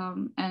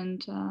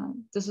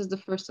 This is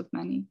the first of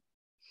many.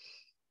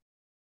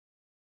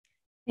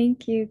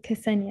 Thank you,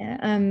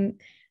 Ksenia.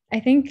 I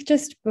think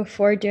just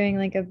before doing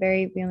like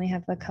we only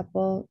have a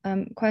couple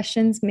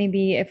questions,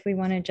 maybe if we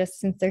want to just,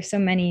 since there's so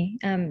many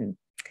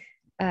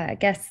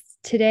guests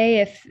today,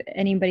 if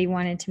anybody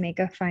wanted to make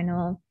a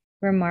final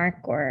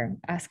remark or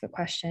ask a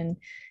question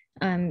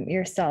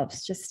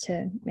yourselves, just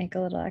to make a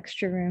little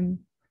extra room,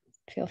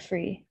 feel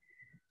free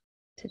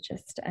to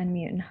just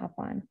unmute and hop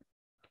on.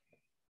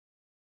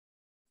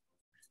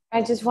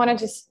 I just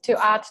wanted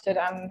to add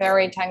that I'm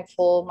very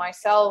thankful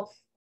myself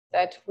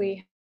that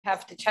we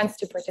have the chance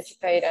to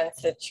participate in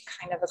such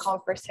kind of a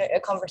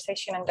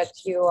conversation, and that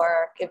you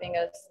are giving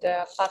us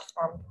the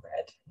platform for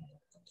it.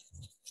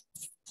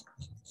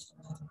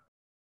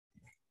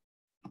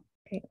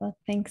 Great. Well,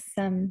 thanks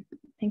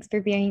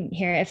for being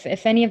here.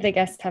 If any of the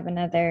guests have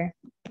another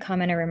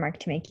comment or remark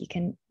to make, you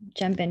can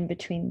jump in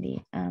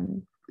between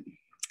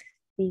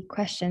the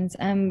questions.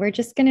 We're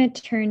just going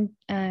to turn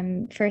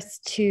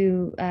first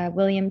to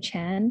William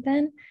Chan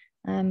then,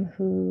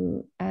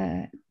 who,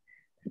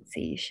 let's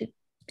see, you should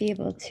be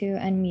able to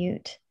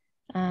unmute.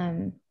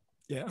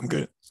 Yeah, I'm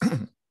good.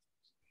 Can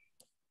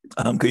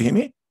you hear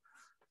me?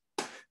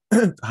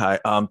 Hi,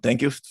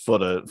 thank you for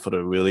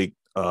the really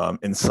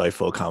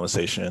insightful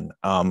conversation.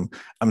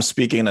 I'm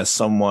speaking as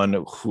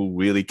someone who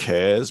really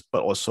cares,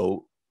 but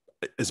also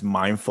is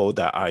mindful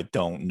that I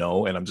don't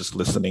know, and I'm just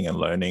listening and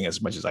learning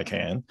as much as I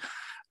can.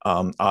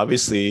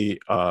 Obviously,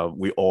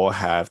 we all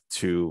have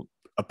to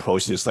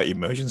approach this like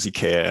emergency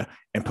care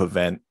and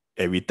prevent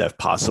every death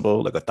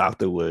possible, like a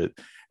doctor would.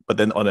 But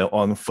then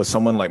for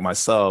someone like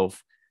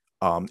myself,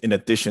 in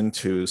addition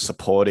to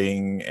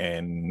supporting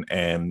and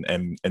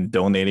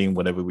donating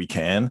whatever we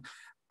can,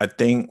 I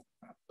think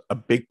a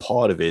big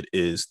part of it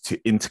is to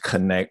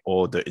interconnect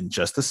all the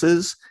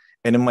injustices.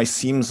 And it might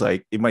seem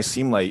like we're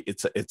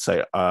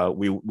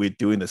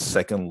doing the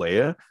second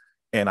layer.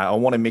 And I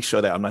want to make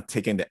sure that I'm not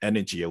taking the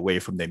energy away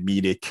from the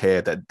immediate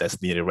care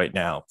that's needed right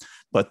now.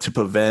 But to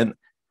prevent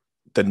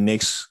the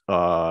next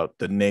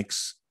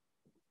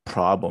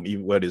problem,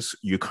 even whether it's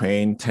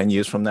Ukraine 10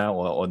 years from now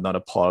or another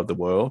part of the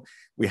world,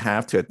 we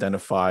have to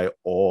identify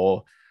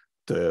and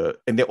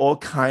they're all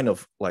kind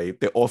of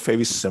like, they're all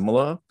very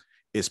similar.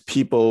 Is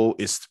people,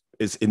 is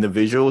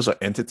individuals or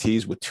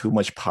entities with too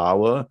much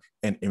power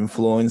and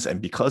influence. And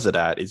because of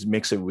that, it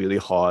makes it really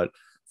hard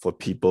for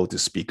people to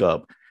speak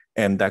up.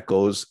 And that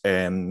goes,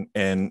 and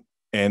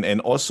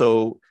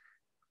also,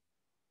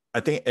 I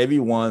think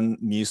everyone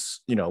needs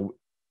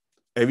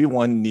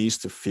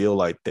to feel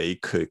like they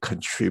could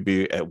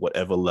contribute at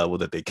whatever level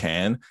that they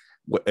can.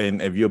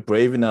 And if you're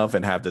brave enough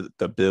and have the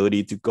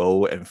ability to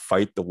go and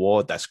fight the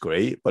war, that's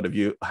great. But if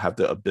you have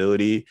the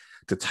ability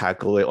to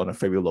tackle it on a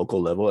very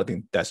local level, I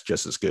think that's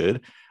just as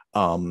good.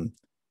 And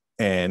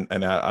then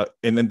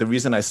the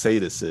reason I say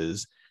this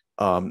is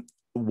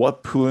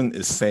what Putin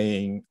is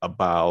saying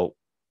about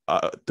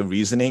the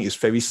reasoning is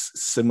very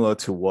similar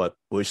to what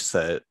Bush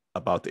said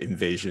about the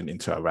invasion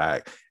into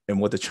Iraq and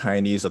what the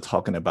Chinese are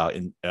talking about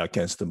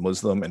against the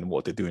Muslim and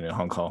what they're doing in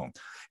Hong Kong.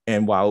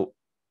 And while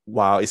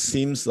it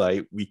seems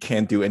like we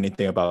can't do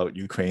anything about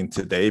Ukraine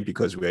today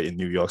because we're in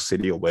New York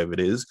City or wherever it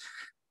is,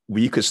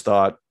 we could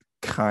start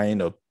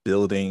kind of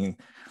building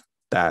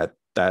that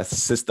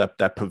system,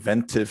 that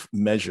preventive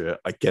measure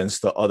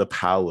against the other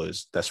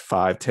powers that's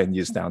 5-10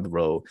 years down the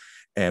road.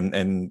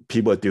 And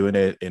people are doing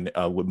it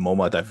with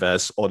MoMA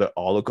Divest or the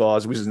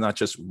oligarchs, which is not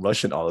just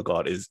Russian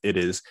oligarchs. It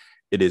is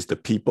the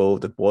people,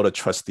 the board of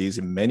trustees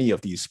in many of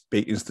these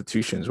big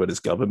institutions, whether it's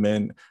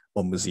government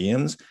or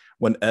museums,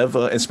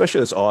 whenever,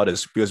 especially as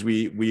artists, because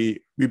we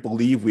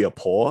believe we are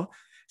poor,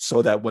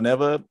 so that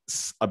whenever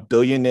a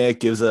billionaire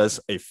gives us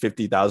a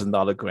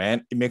 $50,000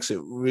 grant, it makes it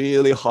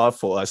really hard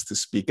for us to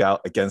speak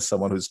out against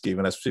someone who's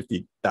giving us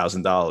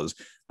 $50,000,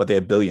 but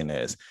they're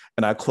billionaires.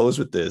 And I close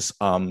with this.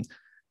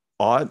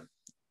 Art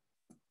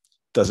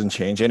doesn't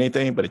change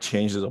anything, but it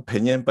changes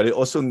opinion, but it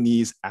also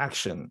needs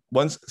action.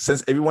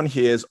 Since everyone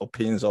here's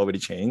opinions already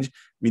changed,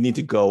 we need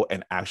to go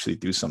and actually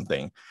do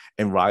something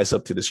and rise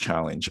up to this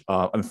challenge.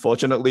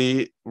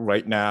 Unfortunately,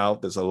 right now,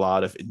 there's a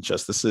lot of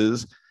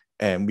injustices,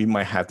 and we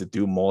might have to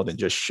do more than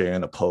just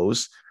sharing a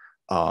post.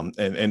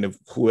 And if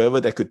whoever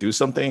that could do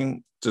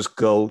something, just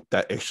go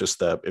that extra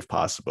step if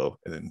possible.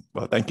 And then,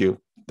 well, thank you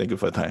for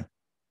the time.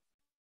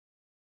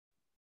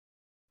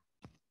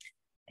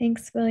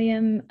 Thanks,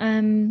 William.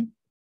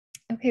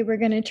 Okay, we're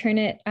going to turn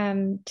it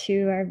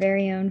to our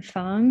very own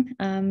Fong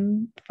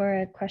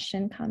for a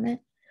question, comment.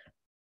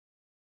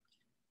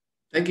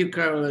 Thank you,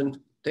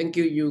 Carolyn. Thank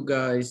you, you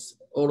guys,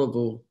 all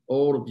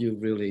of you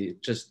really,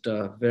 just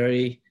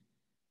very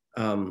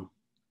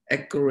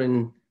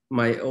echoing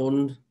my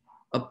own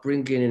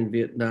upbringing in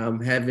Vietnam,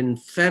 having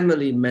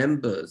family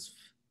members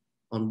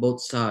on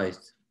both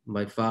sides,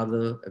 my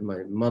father and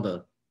my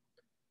mother,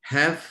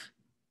 half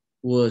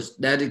was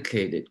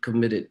dedicated,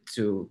 committed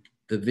to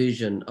the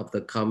vision of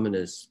the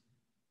Communist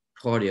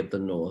Party of the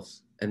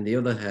North, and the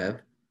other half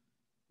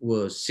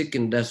was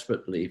seeking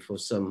desperately for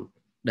some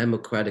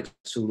democratic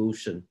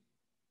solution.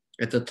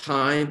 At the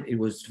time, it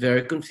was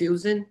very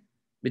confusing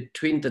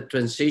between the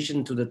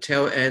transition to the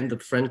tail end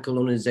of French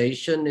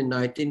colonization in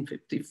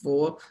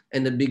 1954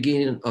 and the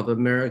beginning of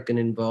American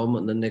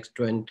involvement in the next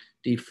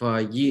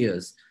 25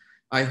 years.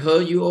 I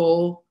heard you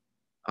all.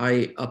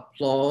 I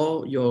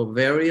applaud your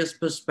various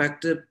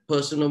perspective,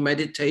 personal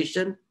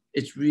meditation.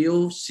 It's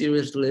real,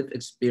 serious lived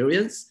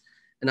experience.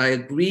 And I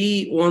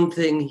agree one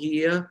thing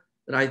here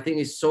that I think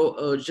is so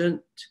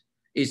urgent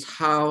is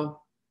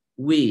how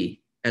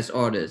we as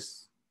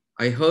artists,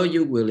 I heard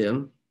you,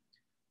 William,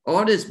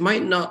 artists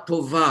might not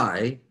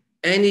provide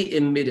any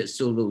immediate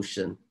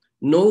solution.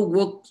 No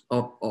work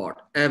of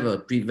art ever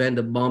prevent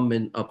the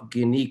bombing of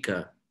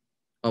Guernica,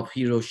 of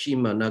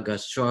Hiroshima,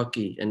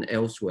 Nagasaki, and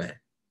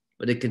elsewhere.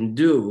 What it can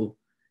do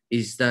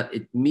is that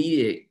it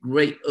mediates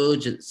great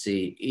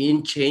urgency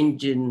in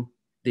changing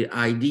the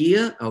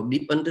idea of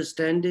deep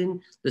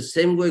understanding, the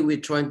same way we're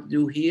trying to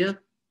do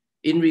here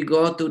in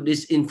regard to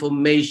this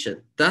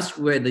information. That's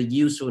where the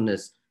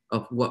usefulness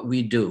of what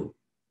we do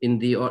in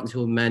the arts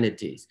and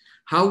humanities,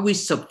 how we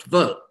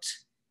subvert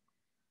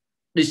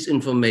this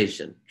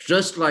information.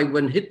 Just like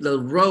when Hitler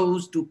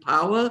rose to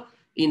power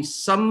in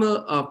summer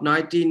of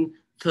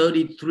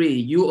 1933,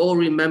 you all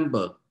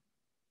remember,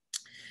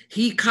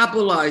 he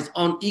capitalized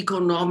on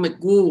economic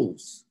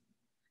rules.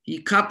 He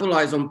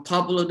capitalized on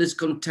popular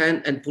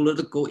discontent and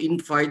political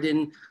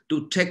infighting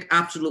to take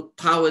absolute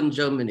power in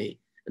Germany.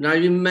 And I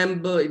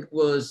remember it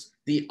was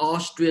the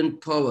Austrian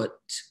poet,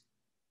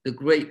 the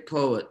great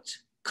poet,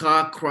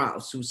 Karl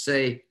Kraus, who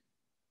say,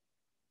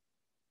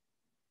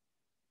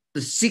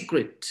 the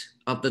secret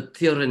of the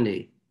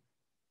tyranny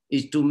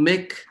is to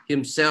make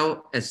himself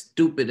as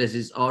stupid as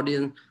his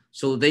audience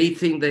so they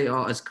think they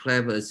are as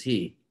clever as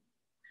he.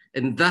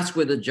 And that's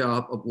where the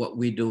job of what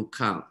we do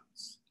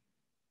counts.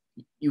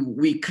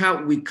 We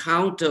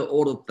counter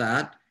all of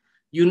that.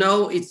 You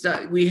know, it's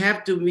that we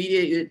have to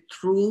mediate it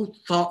through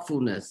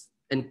thoughtfulness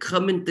and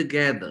coming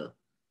together.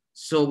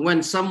 So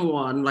when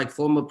someone like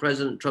former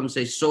President Trump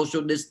says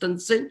social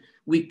distancing,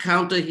 we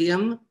counter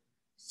him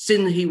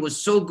since he was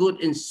so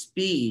good in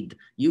speed,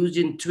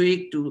 using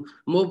tweak to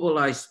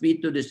mobilize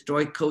speed to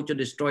destroy culture,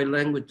 destroy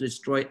language,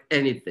 destroy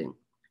anything.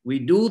 We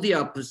do the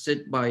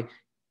opposite by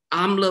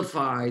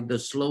amplify the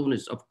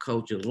slowness of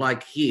culture,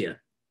 like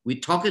here. We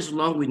talk as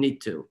long as we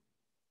need to,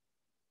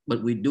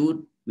 but we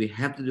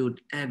have to do it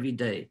every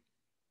day.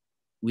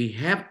 We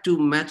have to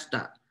match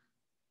that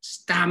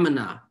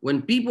stamina.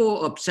 When people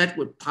are upset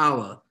with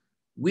power,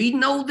 we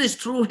know this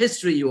through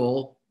history, you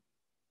all,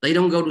 they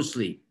don't go to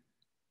sleep.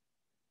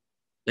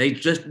 They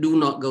just do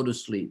not go to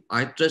sleep.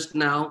 I just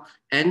now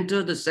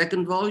entered the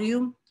second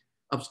volume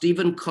of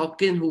Stephen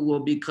Hawking, who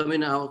will be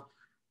coming out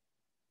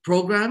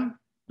program,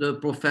 the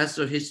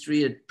professor of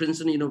history at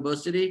Princeton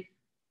University,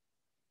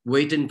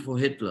 waiting for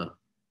Hitler.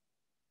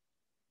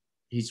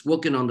 He's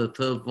working on the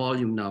third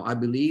volume now. I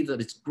believe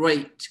that it's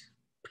great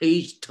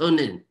page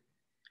turning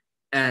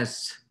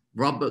as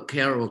Robert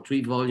Carroll,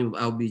 3 volume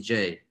of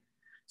LBJ.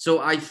 So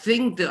I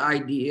think the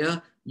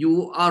idea,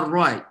 you are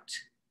right,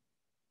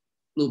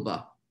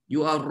 Luba.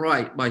 You are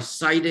right by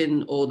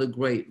citing all the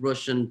great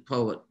Russian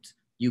poets,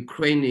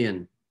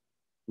 Ukrainian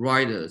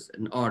writers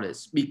and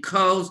artists,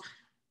 because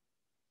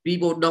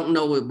people don't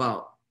know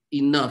about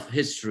enough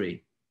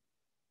history.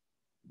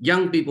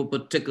 Young people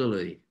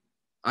particularly.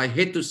 I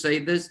hate to say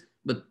this,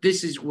 but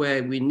this is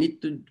where we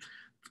need to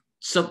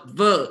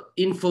subvert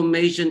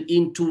information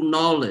into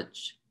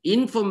knowledge.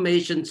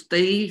 Information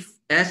stays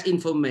as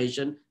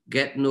information,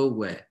 get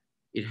nowhere.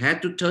 It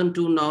had to turn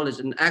to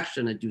knowledge and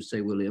action, as you say,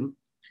 William.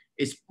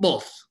 It's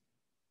both.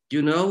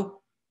 You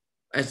know,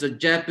 as the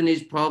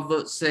Japanese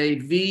proverb say,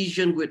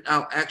 vision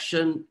without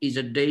action is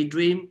a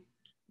daydream,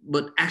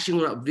 but action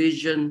without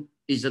vision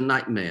is a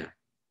nightmare.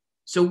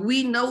 So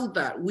we know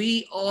that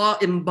we are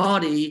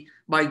embodied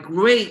by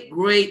great,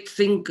 great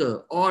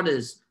thinker,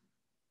 artists,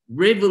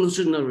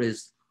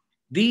 revolutionaries.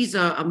 These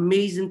are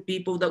amazing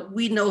people that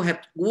we know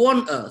have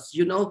warned us,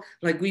 you know,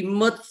 like we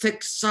must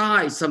take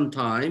sides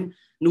sometime.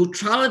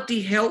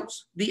 Neutrality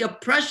helps the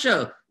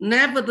oppressor,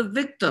 never the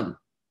victim.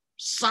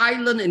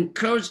 Silence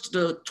encourages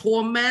the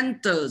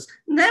tormentors,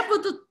 never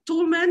the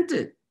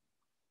tormented.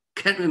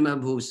 Can't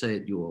remember who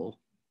said you all,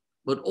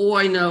 but all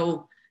I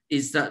know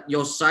is that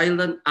your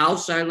silence, our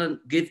silence,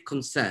 give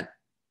consent.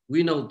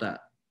 We know that.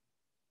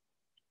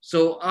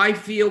 So I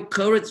feel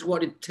courage is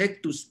what it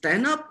takes to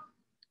stand up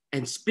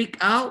and speak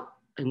out,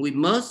 and we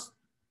must.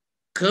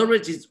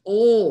 Courage is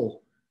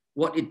all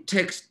what it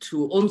takes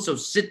to also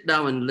sit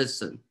down and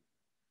listen.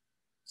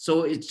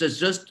 So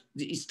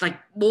it's like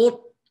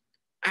both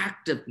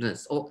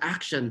activeness or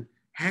action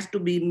has to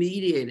be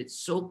mediated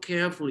so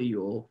carefully,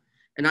 you all.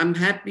 And I'm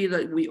happy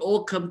that we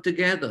all come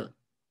together.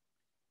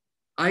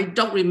 I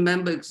don't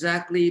remember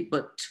exactly,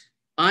 but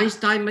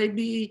Einstein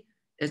maybe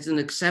as an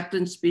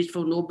acceptance speech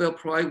for Nobel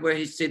Prize where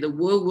he said the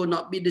world will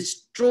not be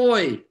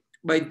destroyed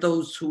by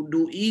those who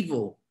do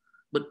evil,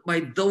 but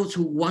by those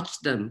who watch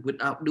them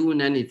without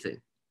doing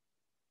anything.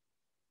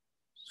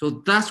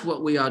 So that's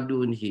what we are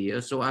doing here.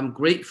 So I'm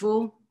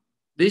grateful.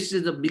 This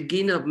is the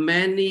beginning of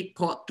many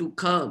parts to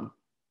come.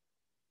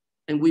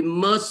 And we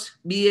must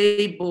be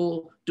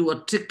able to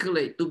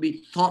articulate, to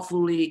be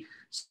thoughtfully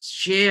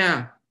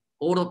share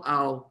all of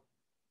our,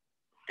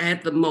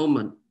 at the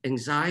moment,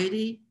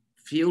 anxiety,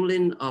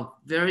 feeling of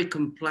very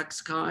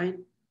complex kind.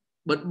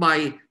 But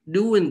by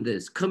doing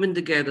this, coming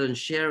together and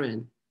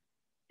sharing,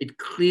 it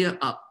clear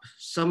up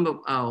some of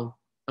our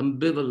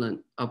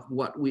ambivalence of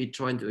what we're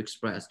trying to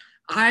express.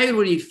 I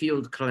really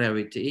feel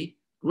clarity,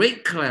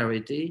 great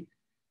clarity,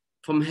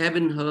 from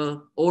having heard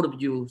all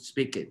of you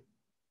speaking.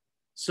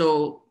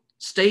 So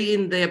stay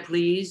in there,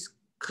 please.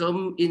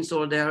 Come in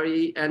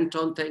solidarity.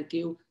 Anton, thank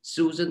you.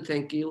 Susan,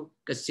 thank you.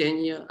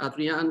 Ksenia,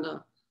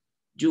 Adriana,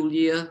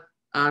 Julia,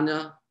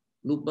 Anna,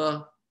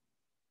 Luba.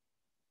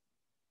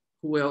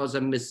 Who else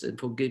I'm missing?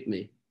 Forgive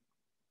me.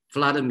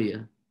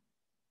 Vladimir.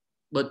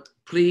 But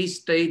please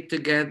stay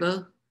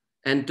together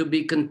and to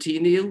be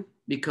continued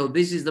because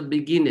this is the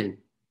beginning.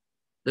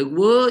 The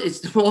world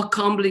is more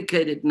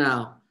complicated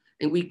now.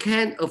 And we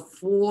can't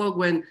afford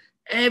when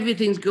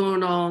everything's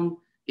going on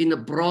in a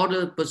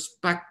broader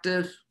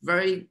perspective,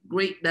 very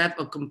great depth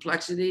of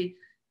complexity.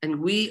 And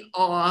we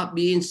are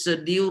being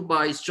seduced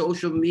by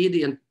social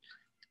media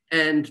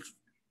and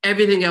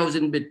everything else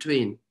in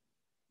between.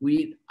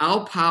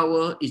 Our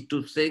power is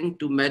to think,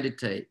 to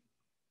meditate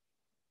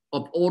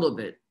of all of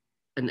it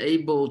and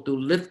able to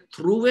live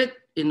through it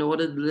in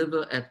order to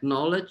deliver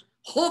knowledge,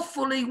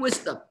 hopefully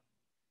wisdom,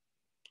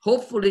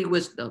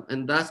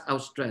 and that's our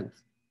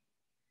strength.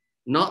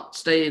 Not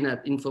staying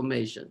at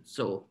information.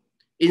 So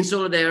in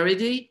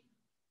solidarity,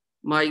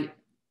 my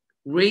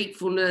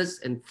gratefulness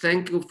and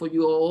thank you for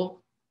you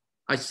all.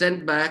 I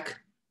send back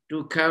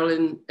to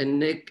Carolyn and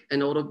Nick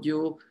and all of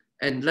you,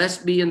 and let's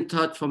be in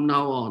touch from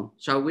now on,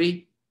 shall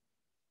we?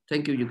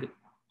 Thank you.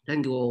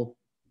 Thank you all.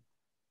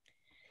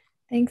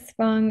 Thanks,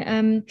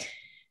 Vong.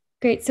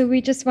 Great, so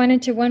we just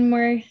wanted to one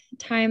more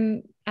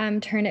time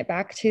turn it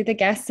back to the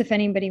guests if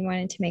anybody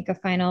wanted to make a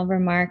final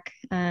remark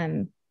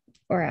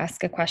or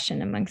ask a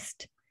question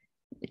amongst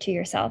to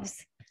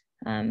yourselves.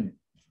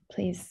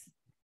 Please,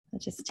 I'll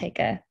just take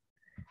a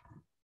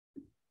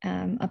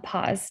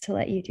pause to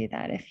let you do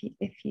that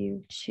if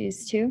you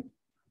choose to.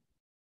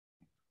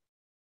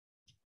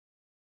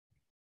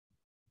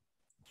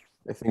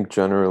 I think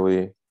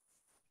generally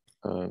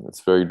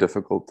it's very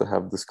difficult to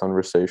have this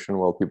conversation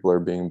while people are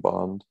being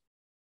bombed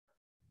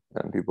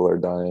and people are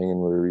dying and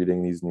we're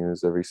reading these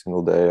news every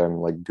single day. I'm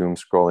like doom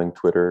scrolling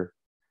Twitter,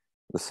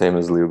 the same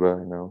as Luba,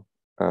 you know.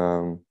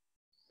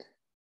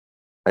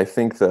 I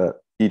think that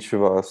each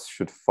of us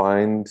should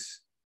find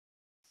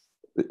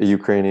a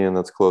Ukrainian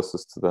that's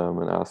closest to them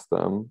and ask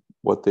them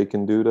what they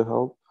can do to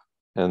help.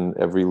 And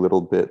every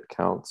little bit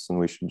counts, and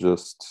we should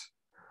just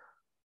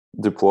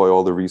deploy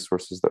all the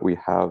resources that we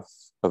have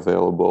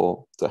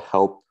available to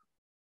help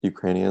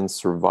Ukrainians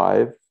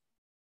survive,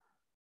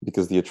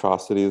 because the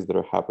atrocities that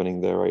are happening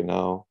there right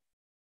now,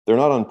 they're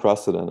not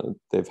unprecedented.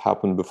 They've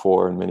happened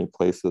before in many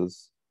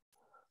places,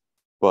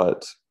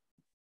 but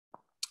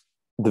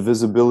the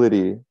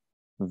visibility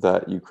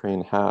that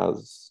Ukraine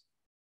has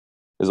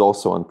is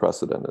also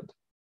unprecedented.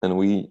 And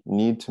we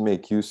need to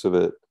make use of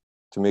it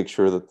to make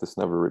sure that this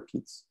never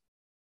repeats.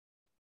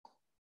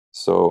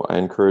 So I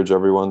encourage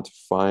everyone to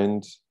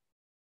find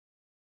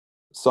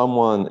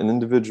someone, an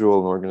individual,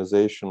 an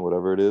organization,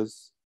 whatever it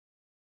is,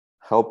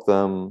 help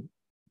them,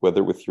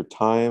 whether with your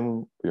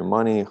time, your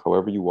money,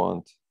 however you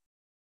want.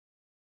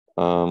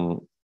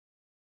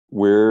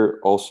 We're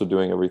also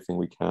doing everything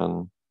we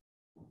can.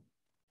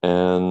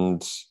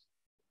 And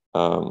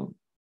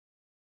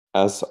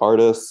as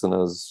artists and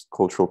as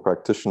cultural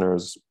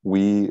practitioners,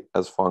 we,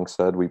 as Fong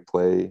said, we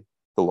play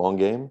the long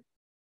game.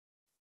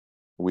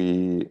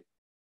 We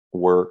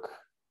work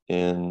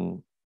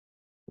in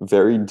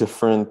very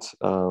different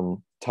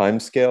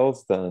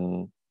timescales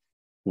than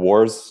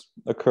wars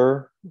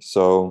occur.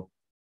 So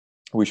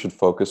we should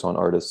focus on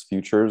artists'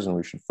 futures, and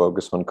we should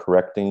focus on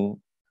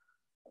correcting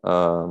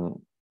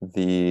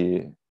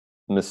the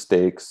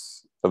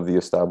mistakes of the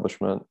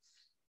establishment,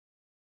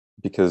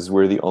 because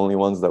we're the only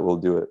ones that will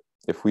do it.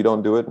 If we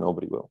don't do it,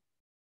 nobody will.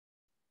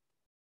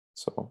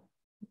 So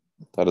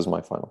that is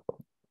my final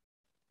thought.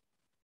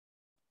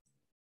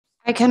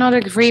 I cannot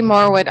agree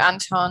more with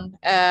Anton.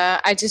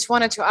 I just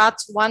wanted to add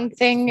one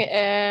thing.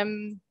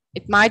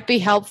 it might be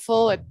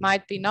helpful, it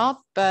might be not,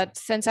 but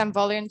since I'm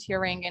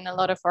volunteering in a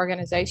lot of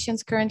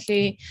organizations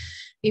currently,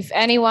 if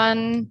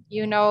anyone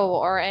you know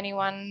or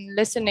anyone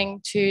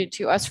listening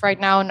to us right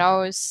now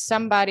knows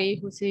somebody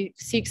who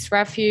seeks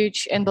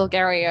refuge in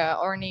Bulgaria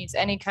or needs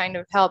any kind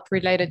of help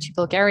related to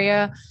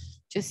Bulgaria,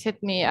 just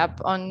hit me up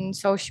on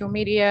social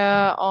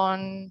media,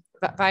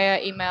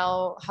 via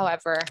email,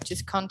 however,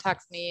 just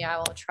contact me. I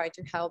will try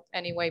to help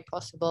any way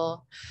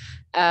possible.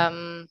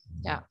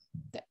 Yeah,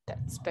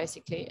 that's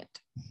basically it.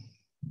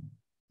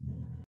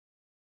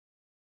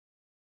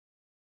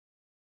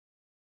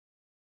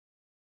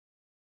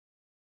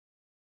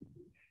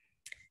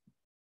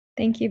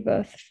 Thank you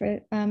both for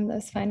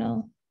those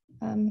final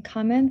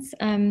comments.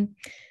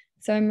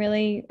 So I'm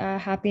really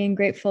happy and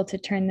grateful to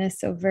turn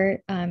this over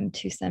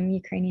to some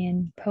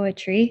Ukrainian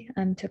poetry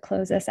to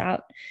close us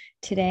out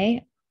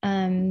today.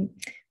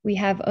 We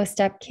have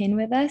Ostap Kin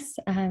with us.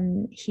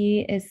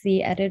 He is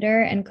the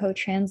editor and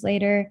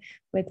co-translator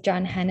with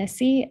John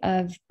Hennessy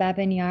of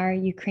Babyn Yar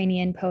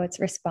Ukrainian Poets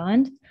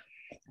Respond,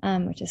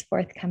 which is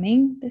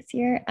forthcoming this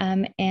year.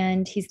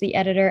 And he's the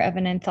editor of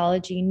an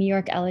anthology, New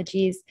York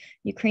Elegies,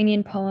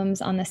 Ukrainian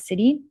Poems on the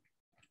City,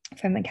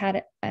 from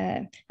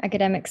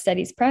Academic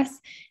Studies Press.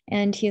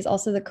 And he is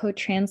also the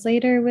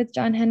co-translator with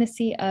John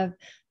Hennessy of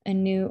a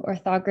new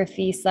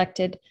orthography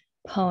selected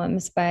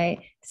poems by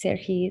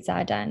Serhiy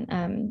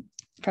Zadan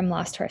from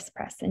Lost Horse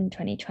Press in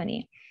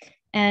 2020.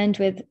 And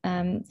with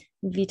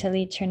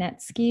Vitaly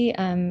Chernetsky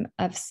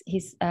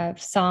of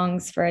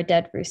Songs for a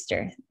Dead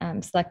Rooster,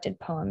 selected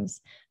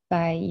poems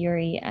by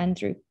Yuri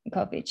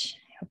Andrukovich.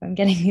 I hope I'm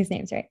getting these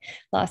names right.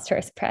 Lost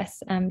Horse Press,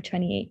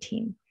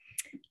 2018.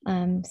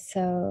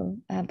 So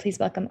please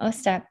welcome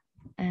Ostap,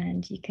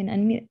 and you can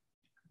unmute.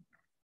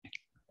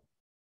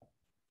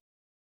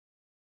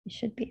 You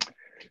should be.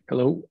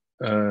 Hello,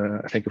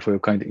 thank you for your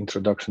kind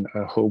introduction.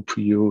 I hope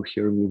you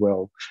hear me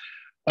well.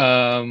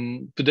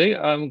 Today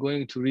I'm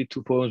going to read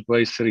two poems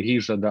by Serhiy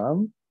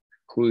Zadan,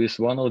 who is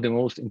one of the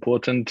most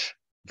important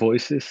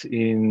voices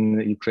in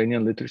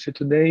Ukrainian literature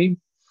today.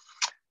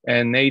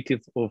 A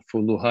native of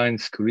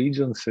Luhansk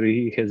region,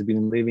 Serhiy has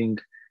been living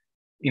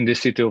in the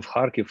city of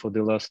Kharkiv for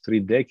the last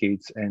 3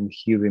 decades, and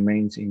he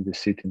remains in the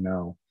city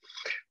now.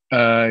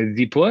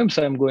 The poems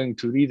I'm going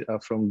to read are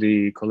from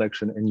the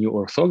collection A New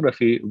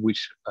Orthography,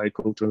 which I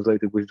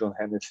co-translated with John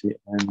Hennessy,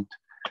 and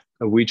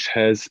which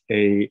has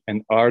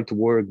an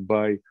artwork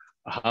by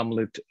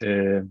Hamlet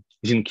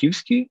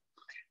Zinkivsky,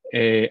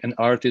 an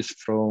artist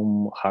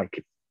from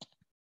Kharkiv.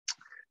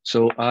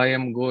 So I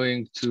am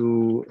going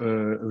to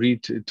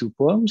read two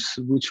poems,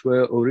 which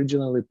were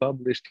originally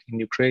published in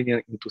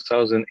Ukrainian in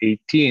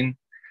 2018.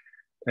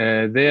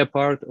 They are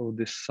part of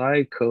the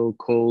cycle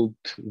called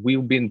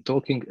We've Been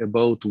Talking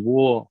About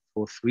War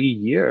for 3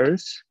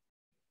 Years.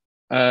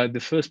 The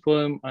first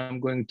poem I'm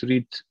going to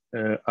read,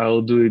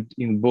 I'll do it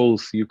in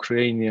both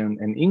Ukrainian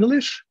and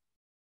English.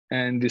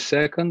 And the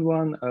second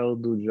one, I'll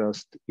do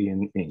just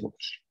in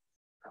English.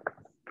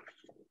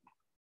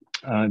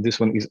 This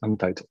one is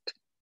untitled.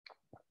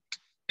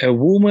 A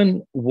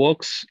woman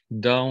walks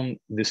down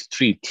the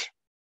street.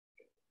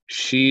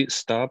 She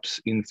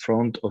stops in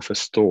front of a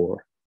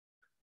store.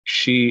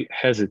 She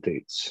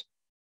hesitates.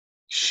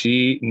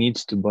 She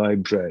needs to buy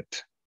bread.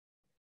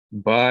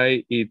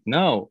 Buy it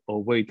now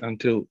or wait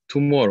until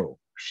tomorrow,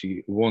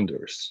 she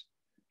wonders.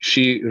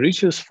 She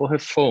reaches for her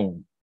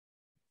phone,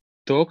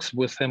 talks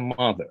with her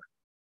mother,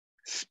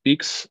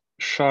 speaks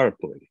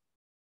sharply,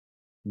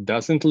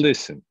 doesn't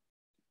listen,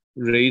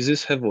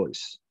 raises her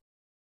voice.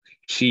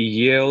 She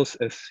yells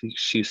as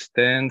she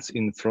stands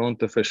in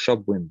front of a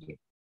shop window,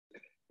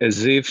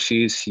 as if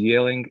she is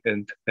yelling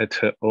at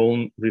her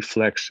own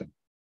reflection.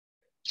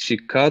 She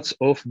cuts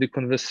off the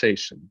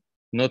conversation,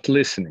 not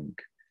listening,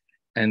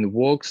 and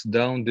walks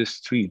down the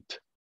street,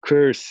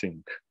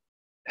 cursing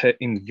her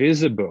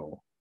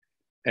invisible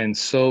and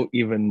so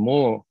even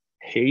more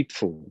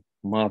hateful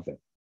mother.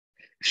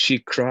 She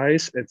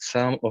cries at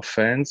some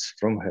offense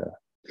from her,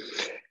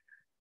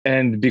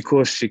 and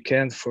because she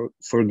can't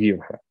forgive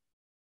her,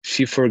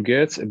 she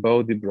forgets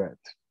about the bread.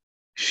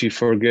 She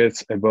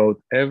forgets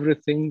about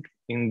everything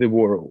in the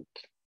world.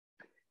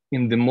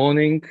 In the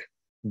morning,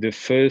 the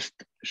first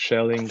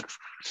shelling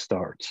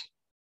starts.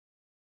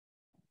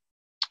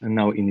 And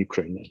now in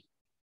Ukrainian.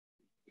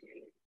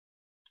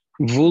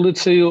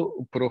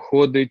 Вулицею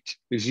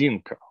проходить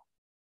жінка.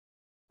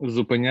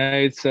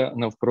 Зупиняється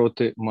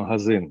навпроти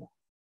магазину.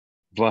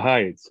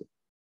 Вагається.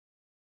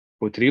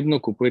 Потрібно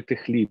купити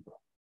хліб.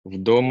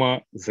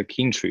 Вдома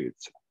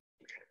закінчується.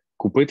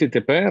 Купити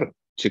тепер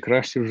чи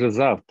краще вже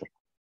завтра?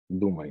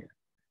 Думає.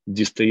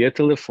 Дістає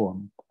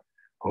телефон.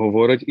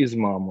 Говорить із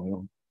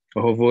мамою.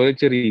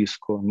 Говорить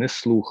різко, не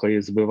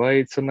слухає,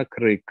 збивається на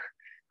крик.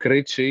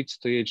 Кричить,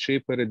 стоячи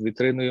перед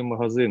вітриною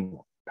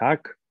магазину.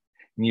 Так,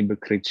 ніби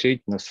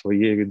кричить на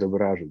своє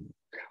відображення.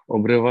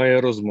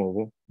 Обриває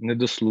розмову, не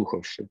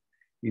дослухавши.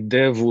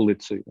 Іде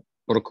вулицею,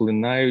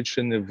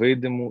 проклинаючи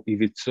невидиму і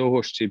від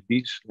цього ще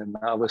більш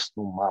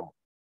ненависну маму.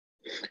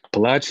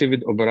 Плаче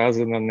від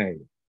образи на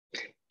неї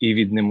і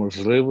від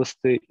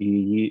неможливості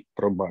її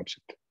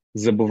пробачити.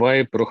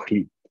 забуває про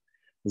хліб,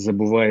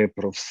 забуває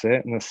про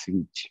все на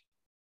світі.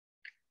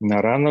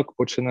 На ранок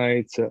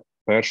починається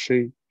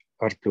перший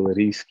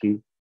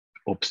артилерійський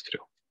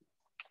обстріл.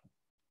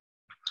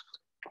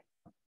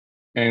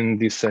 And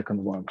the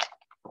second one.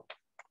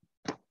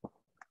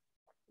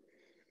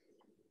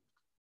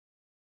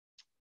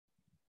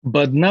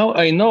 But now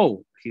I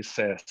know, he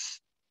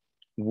says,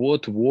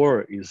 what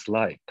war is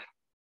like.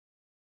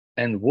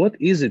 And what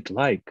is it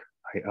like?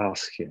 I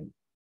ask him.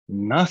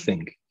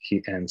 Nothing,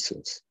 he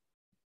answers.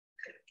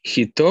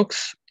 He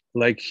talks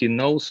like he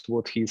knows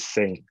what he's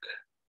saying.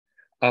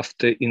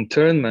 After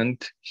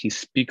internment, he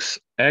speaks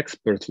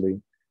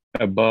expertly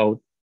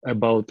about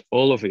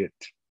all of it.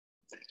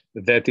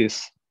 That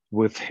is,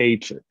 with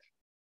hatred.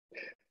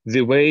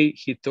 The way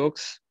he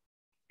talks,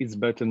 it's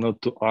better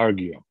not to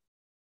argue.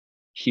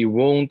 He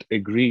won't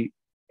agree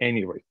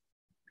anyway.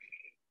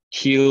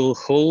 He'll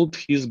hold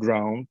his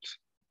ground,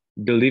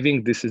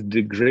 believing this is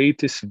the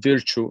greatest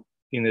virtue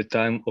in a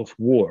time of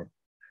war,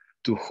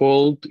 to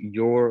hold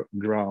your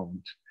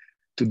ground,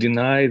 to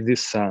deny the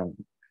sun,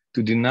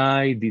 to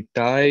deny the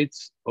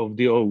tides of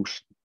the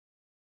ocean.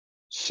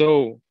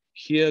 So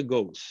here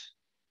goes.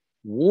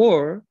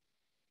 War,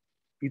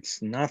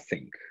 it's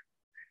nothing.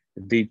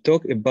 They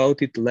talk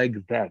about it like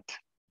that,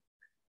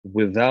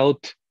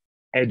 without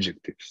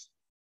adjectives.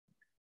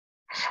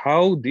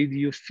 How did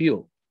you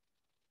feel?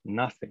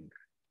 Nothing.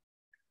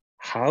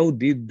 How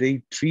did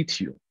they treat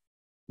you?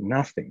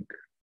 Nothing.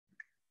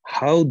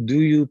 How do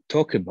you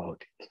talk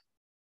about it?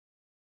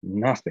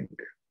 Nothing.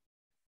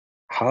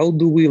 How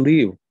do we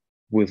live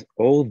with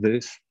all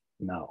this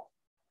now?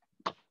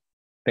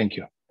 Thank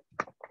you.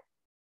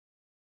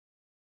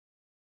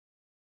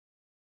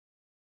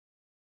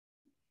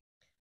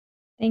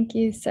 Thank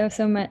you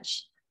so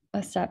much,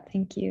 Ostap.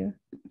 Thank you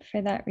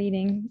for that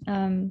reading.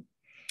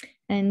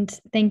 And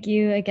thank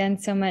you again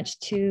so much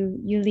to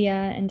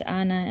Yulia and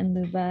Anna and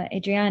Luba,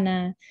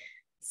 Adriana,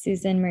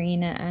 Susan,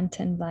 Marina,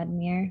 Anton,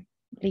 Vladimir,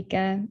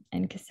 Lika,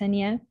 and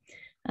Ksenia.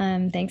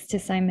 Thanks to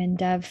Simon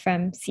Dove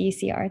from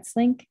CEC Arts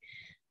Link.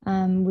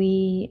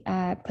 We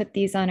put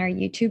these on our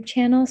YouTube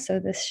channel, so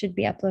this should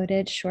be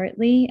uploaded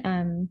shortly.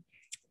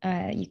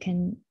 You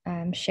can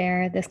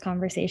share this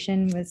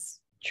conversation. It was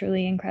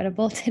truly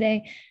incredible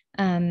today.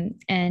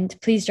 And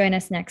please join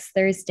us next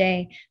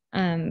Thursday.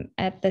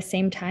 At the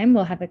same time,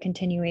 we'll have a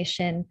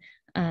continuation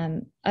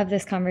of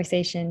this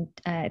conversation.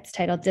 It's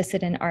titled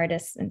Dissident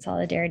Artists in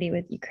Solidarity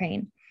with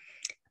Ukraine.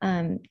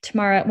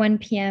 Tomorrow at 1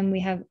 p.m.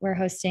 we're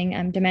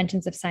hosting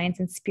Dimensions of Science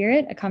and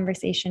Spirit, a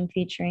conversation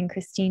featuring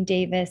Christine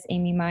Davis,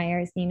 Amy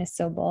Myers, Nina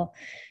Sobol,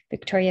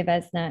 Victoria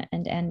Vesna,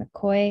 and Anne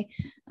McCoy,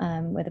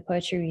 with a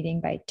poetry reading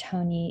by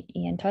Tony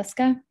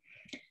Iantoska.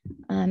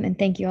 And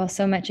thank you all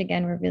so much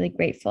again. We're really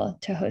grateful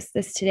to host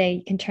this today.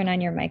 You can turn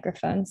on your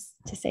microphones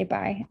to say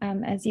bye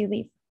as you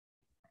leave.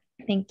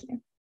 Thank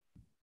you.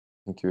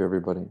 Thank you,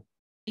 everybody.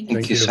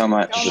 Thank you so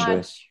much.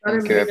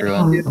 Thank you,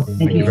 everyone.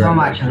 Thank you so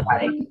much,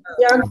 everybody.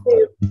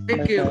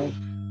 Thank you.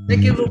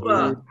 Thank you,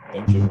 Luba.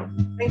 Thank you.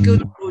 Thank you.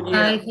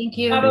 Bye, thank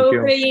you. Слава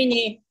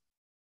Україні.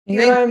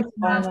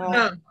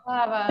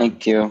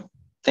 Thank you.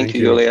 Thank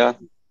you, Yulia.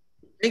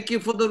 Thank you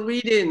for the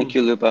reading. Thank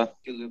you, Luba.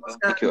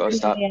 Thank you,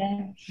 Ostap.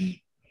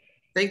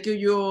 Thank you,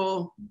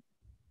 Yul.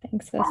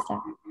 Thanks,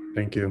 Ostap.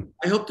 Thank you.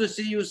 I hope to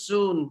see you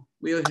soon.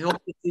 We hope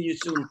to see you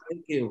soon.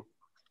 Thank you.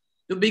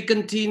 To be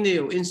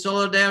continued in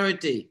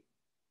solidarity.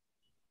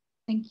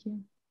 Thank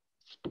you.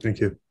 Thank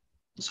you.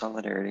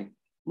 Solidarity.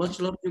 Much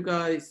love, you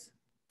guys.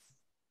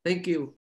 Thank you.